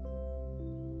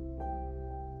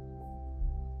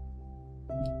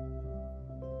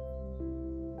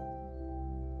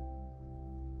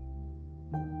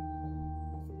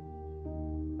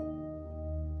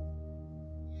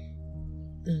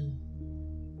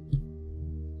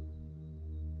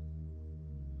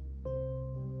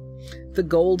 The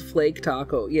gold flake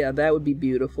taco. Yeah, that would be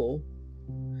beautiful.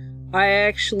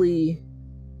 I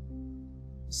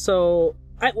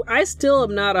still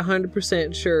am not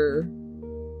 100% sure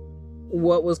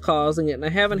what was causing it, and I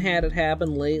haven't had it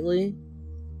happen lately.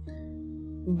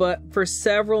 But for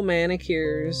several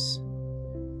manicures,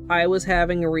 I was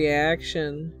having a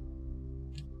reaction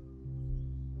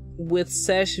with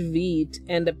Seche Vite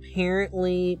and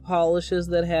apparently polishes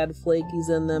that had flakies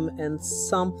in them and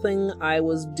something I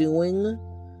was doing.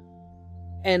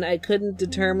 And I couldn't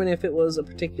determine if it was a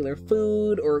particular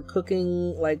food or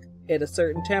cooking like at a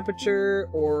certain temperature,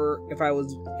 or if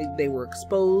they were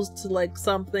exposed to like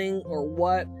something or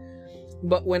what.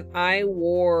 But when I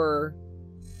wore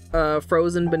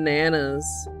Frozen Bananas,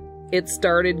 it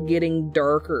started getting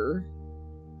darker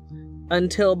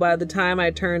until by the time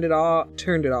I took it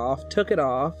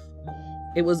off,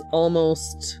 it was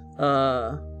almost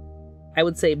I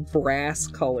would say brass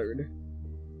colored.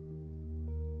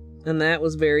 And that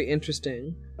was very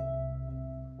interesting.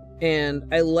 And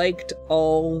I liked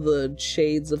all the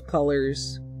shades of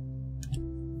colors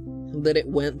that it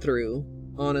went through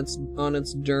on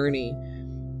its journey.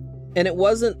 And it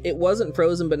wasn't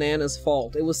Frozen Bananas'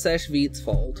 fault. It was Seche Vite's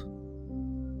fault.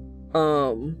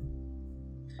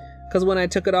 Because when I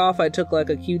took it off, I took like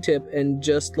a Q-tip and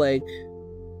just like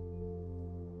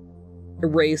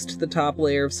erased the top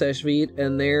layer of Seche Vite,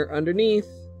 and there underneath,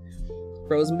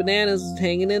 Frozen Bananas was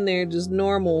hanging in there just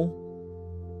normal.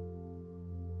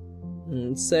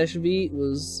 And Seche Vite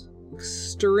was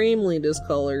extremely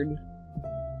discolored.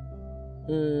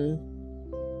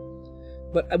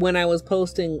 But when I was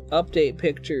posting update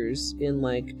pictures in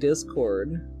like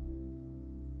Discord,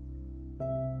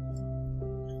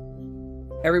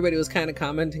 everybody was kind of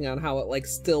commenting on how it like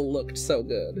still looked so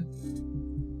good.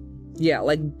 Yeah,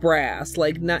 like brass,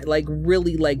 like not like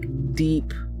really like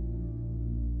deep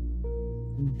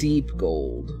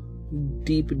gold,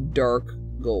 deep dark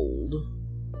gold.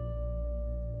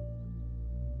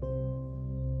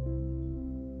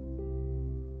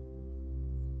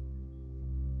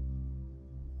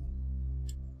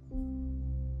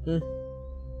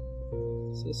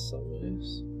 This is so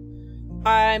nice.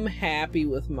 I'm happy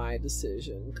with my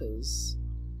decision, because...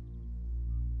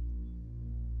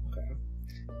 Okay.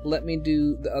 Let me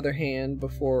do the other hand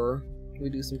before we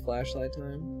do some flashlight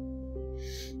time.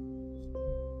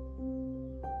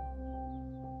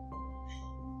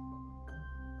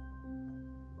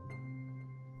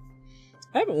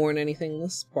 I haven't worn anything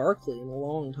this sparkly in a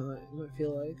long time, I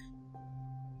feel like.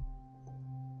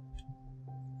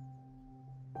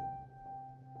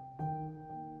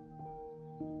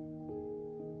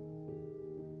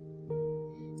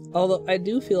 Although I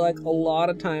do feel like a lot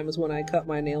of times when I cut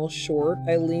my nails short,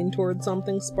 I lean towards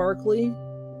something sparkly.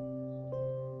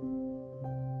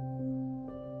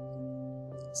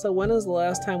 So when is the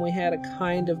last time we had a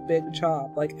kind of big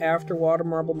chop? Like after Water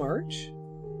Marble March?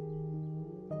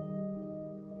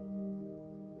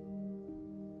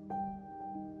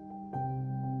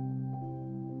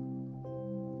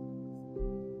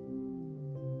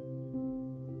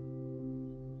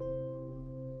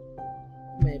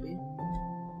 Maybe.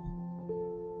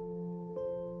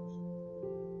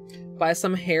 Buy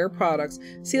some hair products.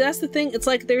 See, that's the thing. It's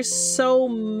like there's so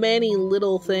many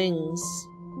little things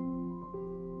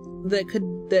that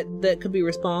could be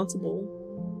responsible.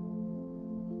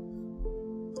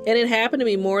 And it happened to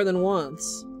me more than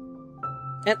once.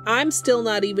 And I'm still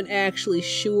not even actually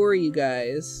sure, you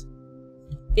guys.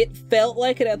 It felt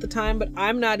like it at the time, but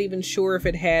I'm not even sure if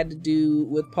it had to do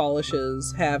with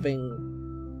polishes having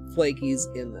flakies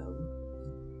in them.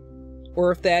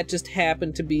 Or if that just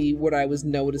happened to be what I was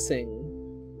noticing,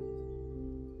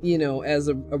 you know, as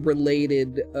a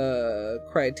related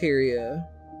criteria.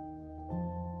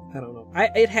 I don't know.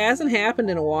 It hasn't happened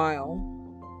in a while.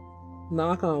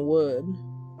 Knock on wood.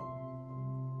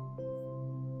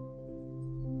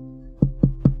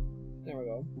 There we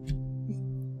go.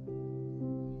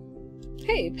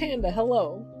 Hey, Panda,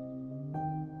 hello.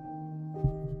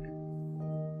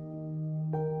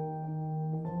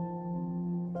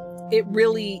 It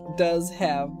really does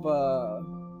have,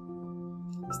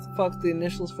 what's the fuck the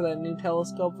initials for that new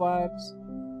telescope vibes?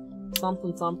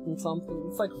 Something, something, something.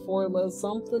 It's like Forles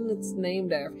something. It's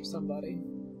named after somebody.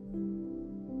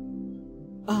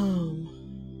 Oh.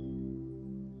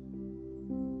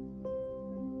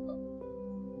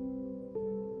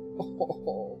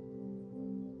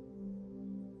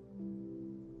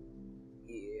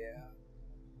 Yeah.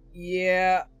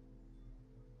 Yeah.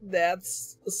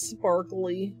 That's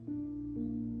sparkly.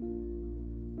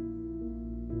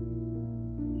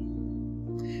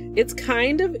 It's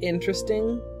kind of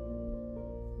interesting.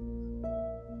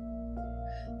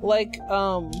 Like,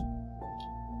 how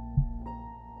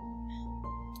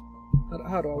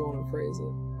do I want to phrase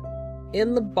it?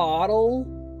 In the bottle,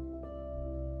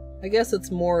 I guess it's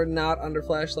more not under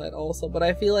flashlight also, but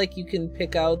I feel like you can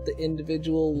pick out the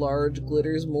individual large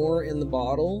glitters more in the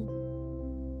bottle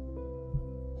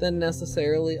than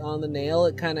necessarily on the nail.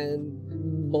 It kind of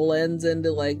blends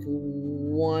into like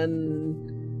one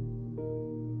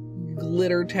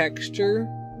glitter texture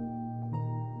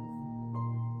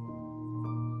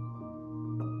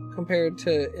compared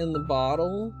to in the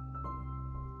bottle.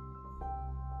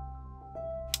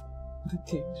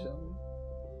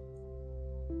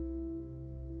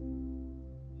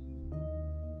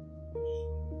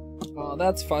 Oh,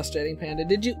 that's frustrating, Panda.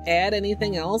 Did you add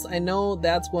anything else? I know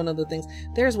that's one of the things.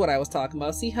 There's what I was talking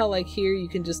about. See how like here you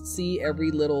can just see every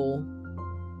little,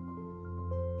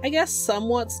 I guess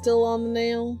somewhat still on the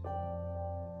nail,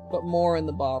 but more in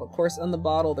the bottle. Of course, in the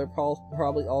bottle they're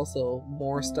probably also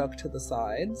more stuck to the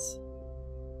sides.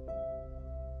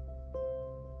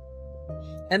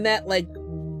 And that like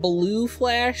blue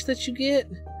flash that you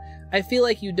get, I feel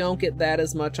like you don't get that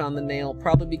as much on the nail,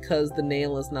 probably because the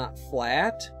nail is not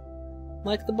flat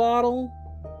like the bottle.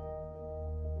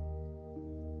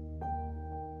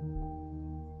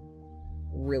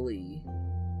 Really,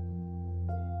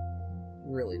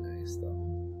 really nice though.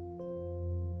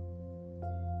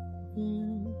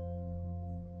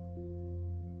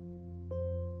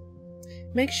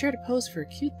 Make sure to pose for a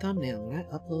cute thumbnail when I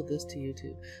upload this to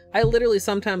YouTube. I literally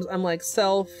sometimes I'm like,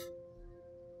 self,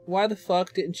 why the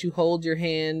fuck didn't you hold your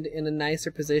hand in a nicer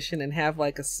position and have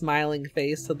like a smiling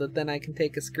face so that then I can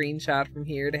take a screenshot from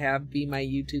here to have be my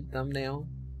YouTube thumbnail?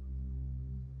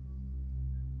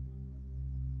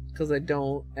 Because I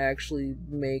don't actually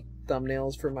make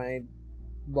thumbnails for my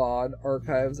VOD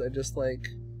archives. I just like,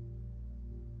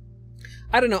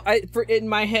 I don't know. In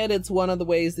my head, it's one of the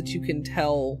ways that you can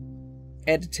tell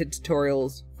edited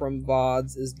tutorials from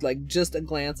VODs is like just a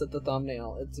glance at the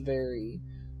thumbnail. It's very,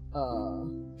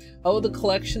 oh, the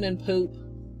collection and poop.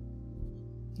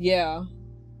 Yeah.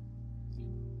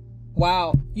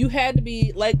 Wow. You had to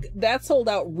be like, that sold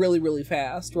out really, really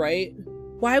fast, right?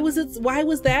 Why was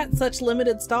that such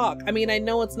limited stock? I mean, I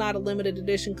know it's not a limited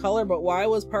edition color, but why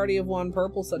was Party of One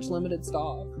purple such limited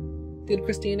stock? Did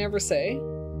Christine ever say?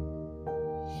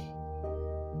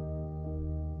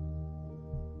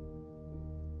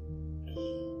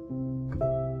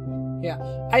 Yeah,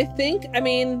 I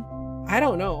mean, I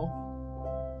don't know.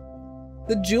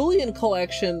 The Julian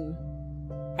collection,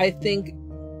 I think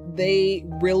they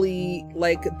really,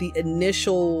 like, the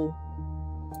initial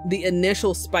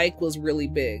spike was really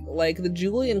big. Like, the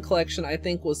Julian collection, I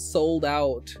think, was sold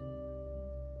out.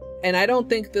 And I don't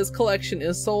think this collection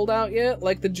is sold out yet.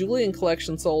 Like, the Julian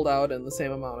collection sold out in the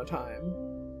same amount of time.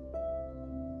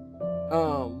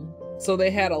 So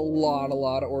they had a lot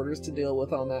of orders to deal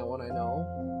with on that one, I know.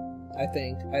 I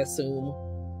assume.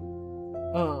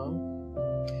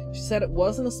 She said it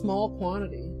wasn't a small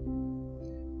quantity.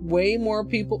 Way more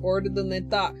people ordered than they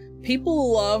thought.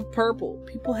 People love purple.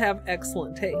 People have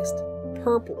excellent taste.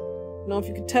 Purple. I don't know if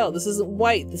you can tell. This isn't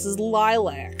white. This is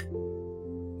lilac.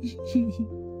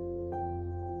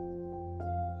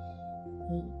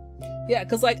 Yeah,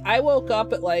 because, like, I woke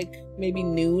up at, like, maybe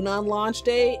noon on launch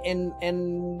day, and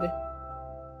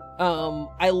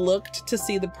I looked to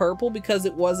see the purple because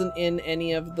it wasn't in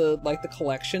any of the, like, the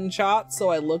collection shots, so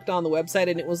I looked on the website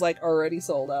and it was, like, already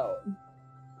sold out.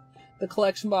 The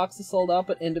collection box is sold out,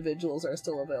 but individuals are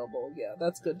still available. Yeah,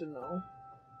 that's good to know.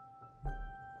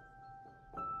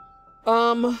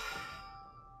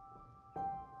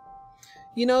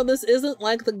 You know, this isn't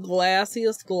like the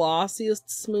glossiest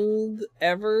smooth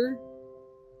ever.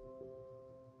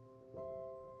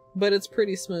 But it's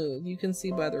pretty smooth. You can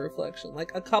see by the reflection.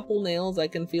 Like, a couple nails, I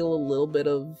can feel a little bit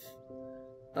of,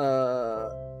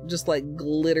 just like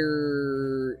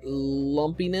glitter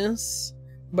lumpiness.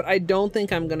 But I don't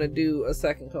think I'm gonna do a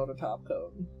second coat or top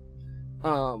coat.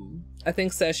 I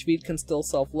think Seche Vide can still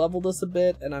self-level this a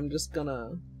bit, and I'm just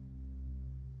gonna...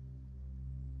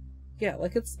 Yeah,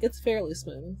 like, it's fairly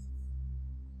smooth.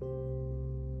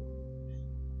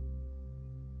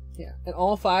 Yeah, and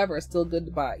all 5 are still good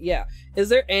to buy. Yeah. Is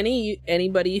there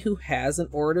anybody who hasn't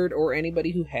ordered, or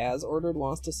anybody who has ordered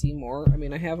wants to see more? I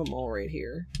mean, I have them all right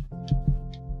here.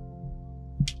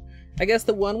 I guess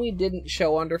the one we didn't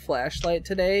show under flashlight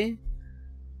today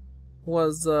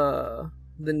was the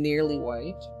Nearly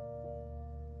White.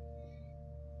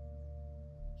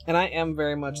 And I am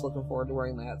very much looking forward to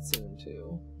wearing that soon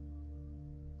too.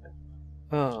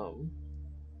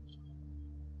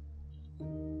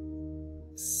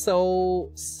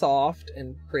 So soft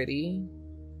and pretty.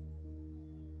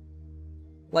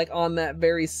 Like, on that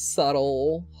very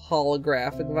subtle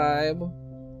holographic vibe.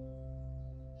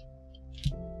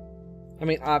 I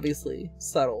mean, obviously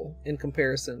subtle in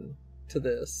comparison to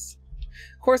this.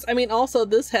 Of course, I mean, also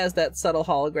this has that subtle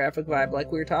holographic vibe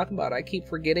like we were talking about. I keep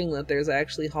forgetting that there's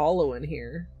actually holo in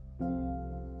here.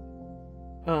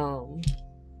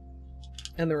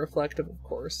 And the reflective, of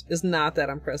course, is not that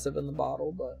impressive in the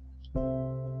bottle, but...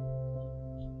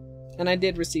 And I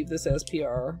did receive this as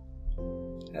PR,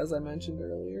 as I mentioned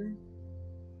earlier.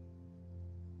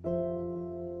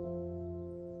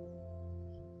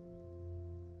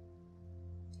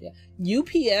 Yeah.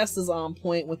 UPS is on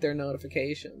point with their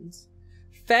notifications.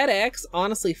 FedEx,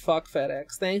 honestly, fuck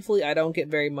FedEx. Thankfully, I don't get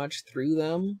very much through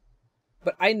them.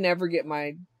 But I never get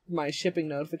my shipping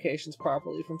notifications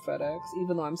properly from FedEx,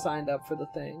 even though I'm signed up for the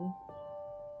thing.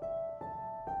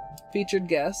 Featured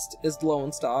guest is low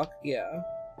in stock. Yeah.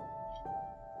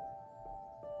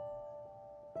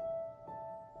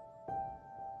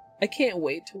 I can't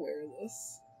wait to wear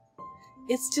this.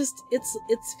 It's just, it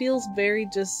feels very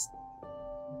just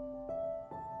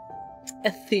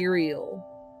ethereal.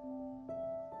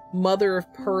 Mother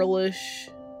of pearlish.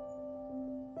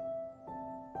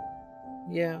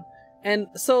 Yeah. And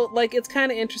so, like, it's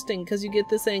kind of interesting because you get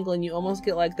this angle and you almost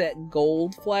get like that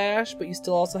gold flash, but you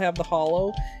still also have the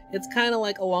holo. It's kind of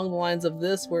like along the lines of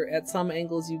this, where at some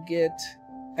angles you get...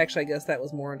 Actually, I guess that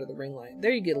was more under the ring light.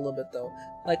 There you get a little bit, though.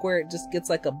 Like, where it just gets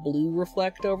like a blue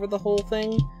reflect over the whole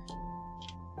thing.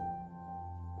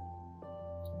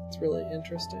 It's really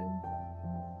interesting.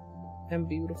 And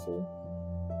beautiful.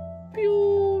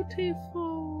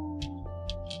 Beautiful.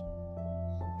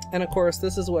 And of course,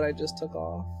 this is what I just took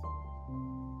off.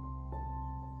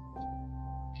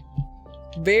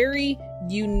 Very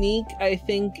unique, I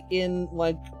think, in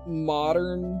like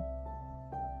modern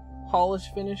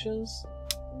polish finishes.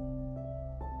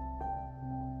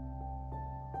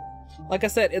 Like I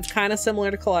said, it's kind of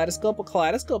similar to Kaleidoscope, but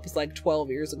Kaleidoscope is like 12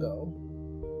 years ago.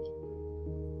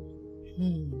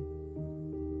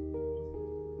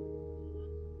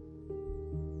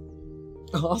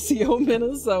 Osseo,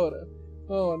 Minnesota.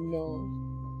 Oh no.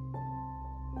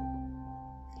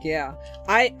 Yeah.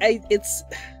 I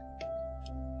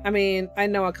mean, I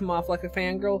know I come off like a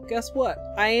fangirl. Guess what?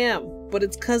 I am. But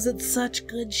it's because it's such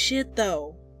good shit,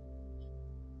 though.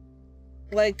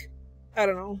 Like, I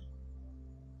don't know.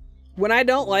 When I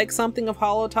don't like something of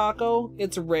Holo Taco,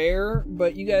 it's rare,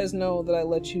 but you guys know that I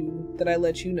let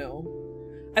you know.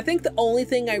 I think the only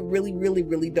thing I really, really,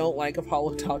 really don't like of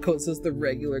Holo Tacos is the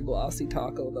regular glossy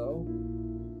taco, though.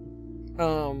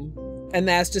 And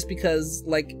that's just because,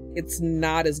 like, it's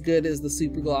not as good as the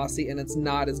super glossy, and it's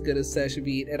not as good as Sèche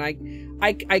Vite, and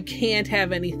I can't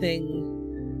have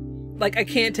anything, like, I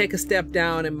can't take a step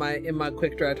down in my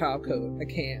quick dry top coat. I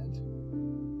can't.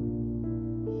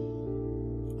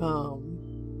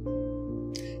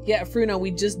 Yeah, Fruno,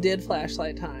 we just did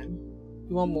flashlight time.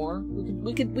 You want more?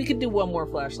 We could do one more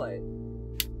flashlight.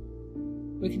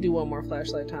 We could do one more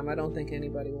flashlight time. I don't think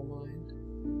anybody will mind.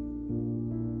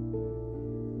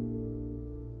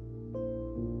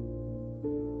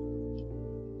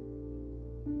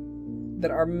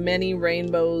 There are many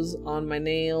rainbows on my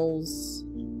nails.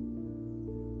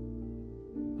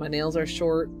 My nails are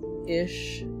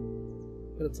short-ish,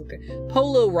 but it's okay.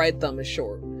 Polo right thumb is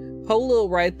short. Polo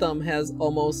right thumb has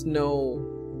almost no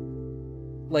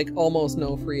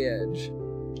free edge.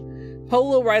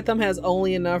 Polo right thumb has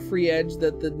only enough free edge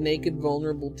that the naked,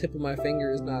 vulnerable tip of my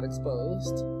finger is not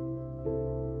exposed.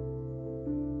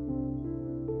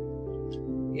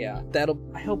 Yeah,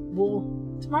 I hope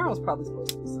tomorrow's probably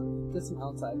supposed to be sunny. Get some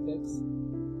outside fix.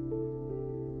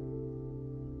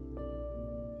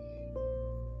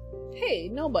 Hey,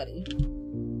 nobody.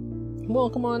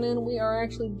 Welcome on in. We are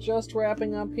actually just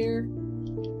wrapping up here.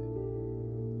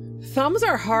 Thumbs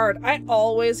are hard. I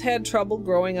always had trouble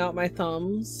growing out my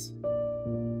thumbs.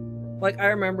 Like, I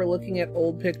remember looking at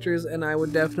old pictures and I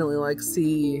would definitely, like,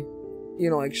 see, you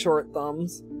know, like, short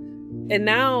thumbs. And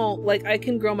now, like, I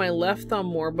can grow my left thumb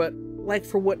more, but, like,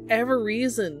 for whatever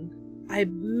reason, I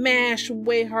mash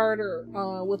way harder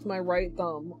with my right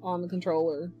thumb on the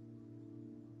controller.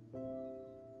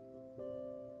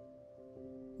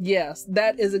 Yes,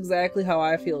 that is exactly how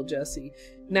I feel, Jesse.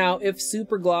 Now, if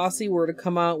Super Glossy were to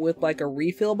come out with like a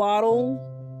refill bottle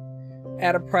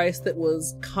at a price that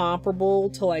was comparable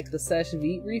to like the Sèche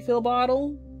Vite refill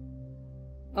bottle,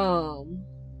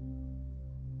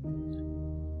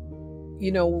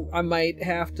 you know, I might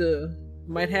have to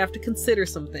consider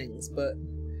some things, but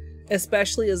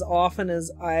especially as often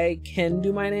as I can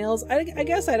do my nails. I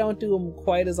guess I don't do them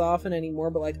quite as often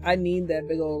anymore, but like I need that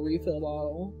big old refill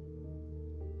bottle.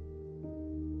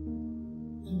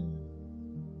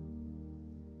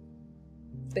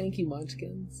 Thank you,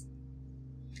 Munchkins.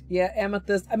 Yeah,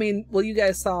 Amethyst. I mean, well, you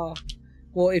guys saw.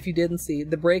 Well, if you didn't see,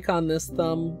 the break on this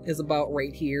thumb is about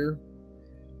right here.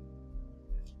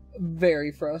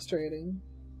 Very frustrating.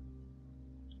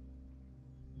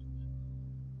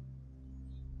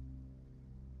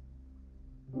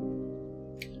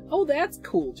 Oh, that's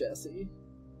cool, Jesse.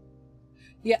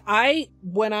 Yeah,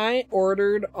 when I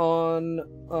ordered on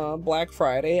Black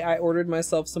Friday, I ordered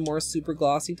myself some more super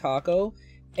glossy taco,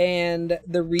 and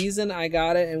the reason I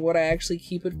got it and what I actually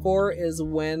keep it for is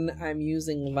when I'm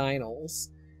using vinyls,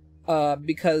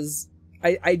 because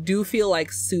I do feel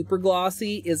like super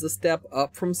glossy is a step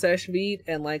up from Sèche Vite,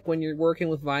 and like when you're working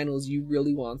with vinyls, you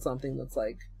really want something that's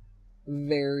like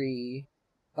very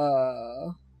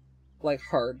like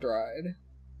hard dried.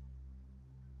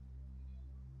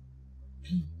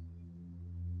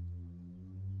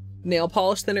 Nail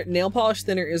polish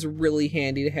thinner is really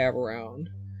handy to have around.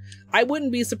 I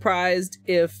wouldn't be surprised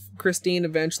if Christine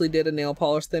eventually did a nail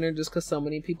polish thinner just because so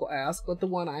many people ask, but the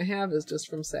one I have is just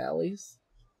from Sally's.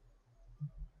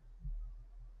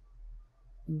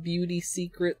 Beauty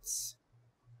Secrets.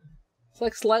 It's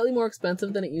like slightly more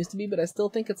expensive than it used to be, but I still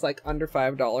think it's like under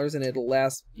 $5 and it'll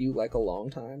last you like a long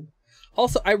time.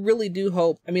 Also, I really do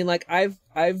hope, I mean, like I've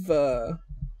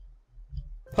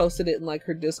posted it in like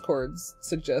her Discord's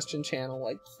suggestion channel,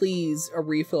 like please a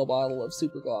refill bottle of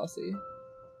super glossy.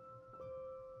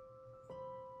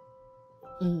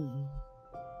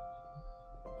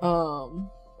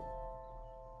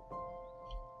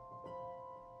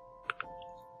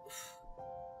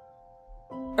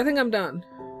 I think I'm done.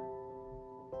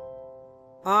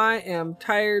 I am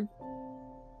tired.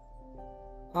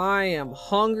 I am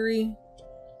hungry.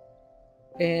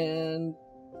 And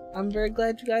I'm very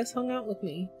glad you guys hung out with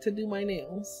me to do my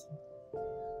nails.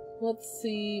 Let's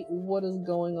see what is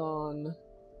going on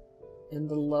in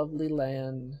the lovely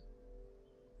land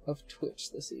of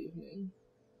Twitch this evening.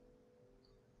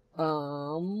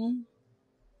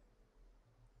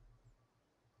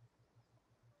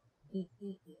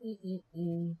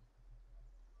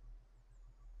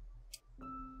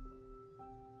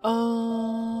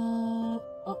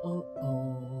 A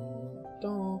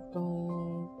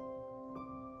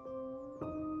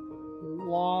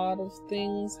lot of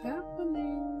things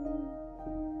happening.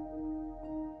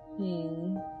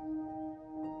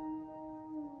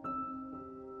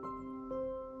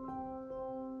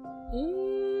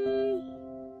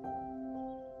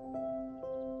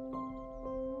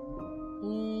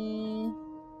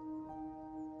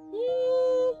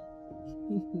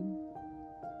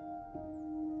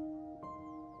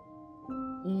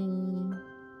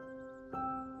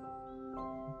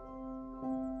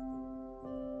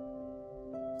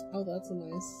 Oh, that's a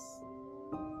nice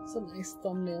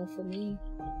thumbnail for me.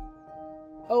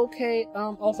 Okay,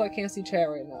 also I can't see chat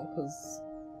right now because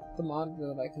the monitor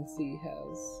that I can see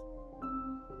has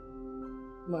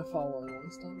my following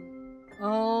list on it.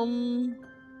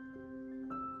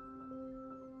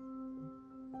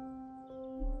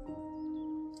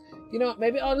 You know what,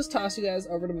 maybe I'll just toss you guys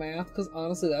over to math, because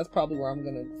honestly that's probably where I'm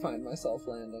gonna find myself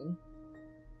landing.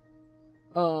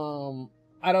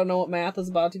 I don't know what math is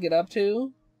about to get up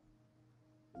to.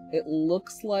 It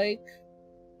looks like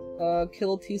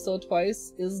Kill Tiso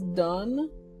Twice is done.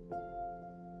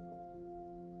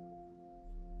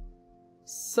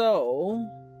 So,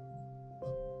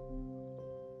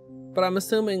 but I'm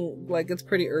assuming like it's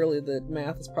pretty early that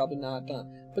math is probably not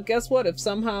done. But guess what? If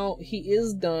somehow he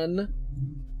is done,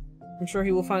 I'm sure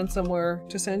he will find somewhere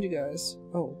to send you guys.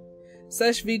 Oh,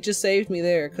 Sesh V just saved me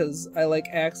there because I like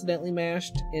accidentally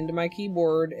mashed into my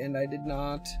keyboard and I did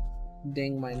not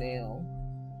ding my nail.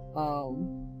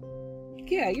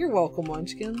 Yeah, you're welcome,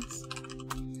 Munchkins.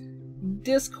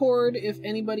 Discord, if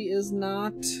anybody is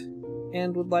not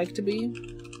and would like to be.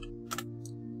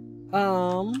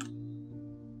 Oh,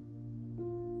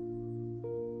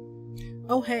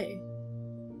 hey.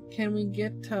 Can we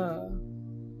get, Can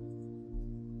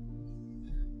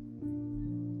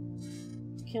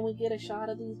we get a shot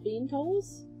of these bean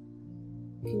toes?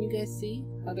 Can you guys see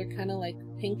how they're kind of like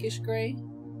pinkish gray?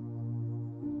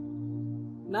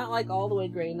 Not like all the way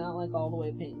gray, not like all the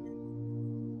way pink.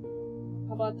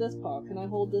 How about this paw? Can I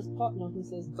hold this paw? No, he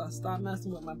says, stop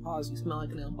messing with my paws. You smell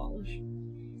like nail polish.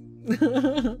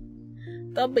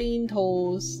 The bean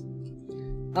toes.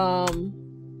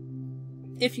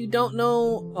 If you don't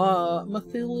know,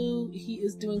 Mathulu, he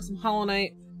is doing some Hollow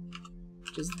Knight,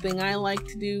 which is the thing I like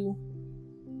to do.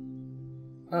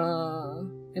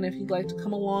 And if you'd like to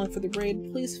come along for the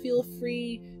raid, please feel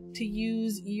free to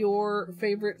use your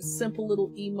favorite simple little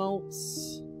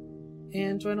emotes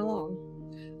and join along.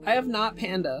 I have not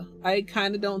Panda. I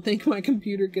kind of don't think my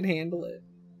computer could handle it.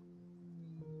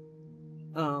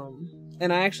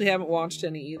 And I actually haven't watched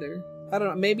any either. I don't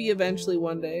know, maybe eventually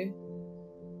one day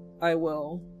I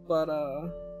will, but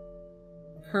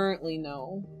currently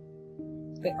no.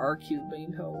 They are cute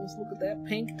bean toes. Look at that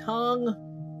pink tongue.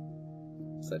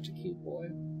 Such a cute boy.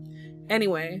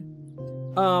 Anyway,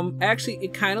 actually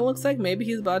it kind of looks like maybe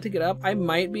he's about to get up. I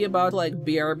might be about to like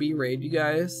BRB raid you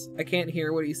guys. I can't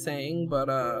hear what he's saying, but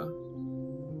I'm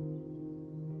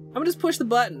gonna just push the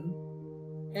button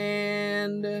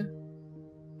and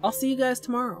I'll see you guys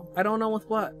tomorrow. I don't know with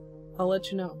what. I'll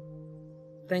let you know.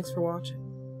 Thanks for watching.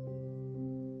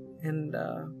 And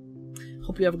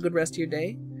hope you have a good rest of your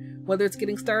day, whether it's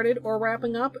getting started or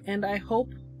wrapping up, and I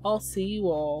hope I'll see you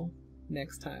all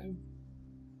next time.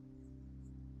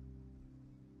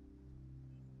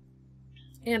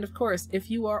 And of course, if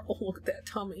you are, oh look at that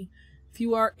tummy, if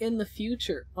you are in the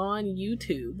future on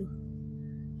YouTube,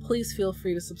 please feel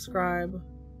free to subscribe.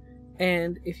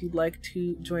 And if you'd like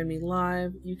to join me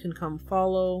live, you can come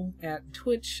follow at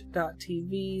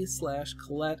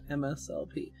twitch.tv/Colette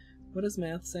MSLP. What is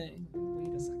math saying?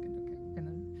 Wait a second. Okay,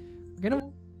 we're gonna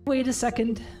wait a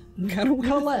second.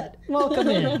 Colette, welcome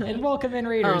in, and welcome in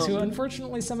raiders, who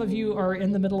unfortunately some of you are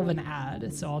in the middle of an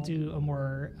ad, so I'll do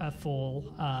a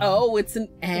full oh, it's an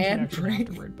ad break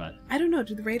afterward, but I don't know,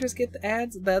 do the raiders get the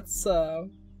ads? That's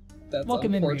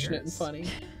welcome unfortunate in, and funny.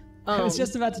 I was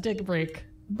just about to take a break,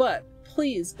 but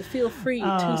please feel free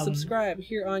to subscribe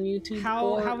here on YouTube.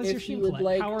 How was your shoe, Colette?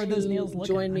 Like, how are those nails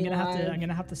looking? Join me I'm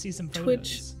gonna have to see some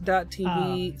photos.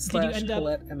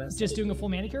 Twitch.tv/Colette MSLP. Just doing a full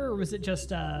manicure, or was it just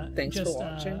thanks for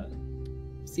watching.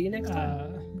 See you next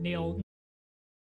time. Nail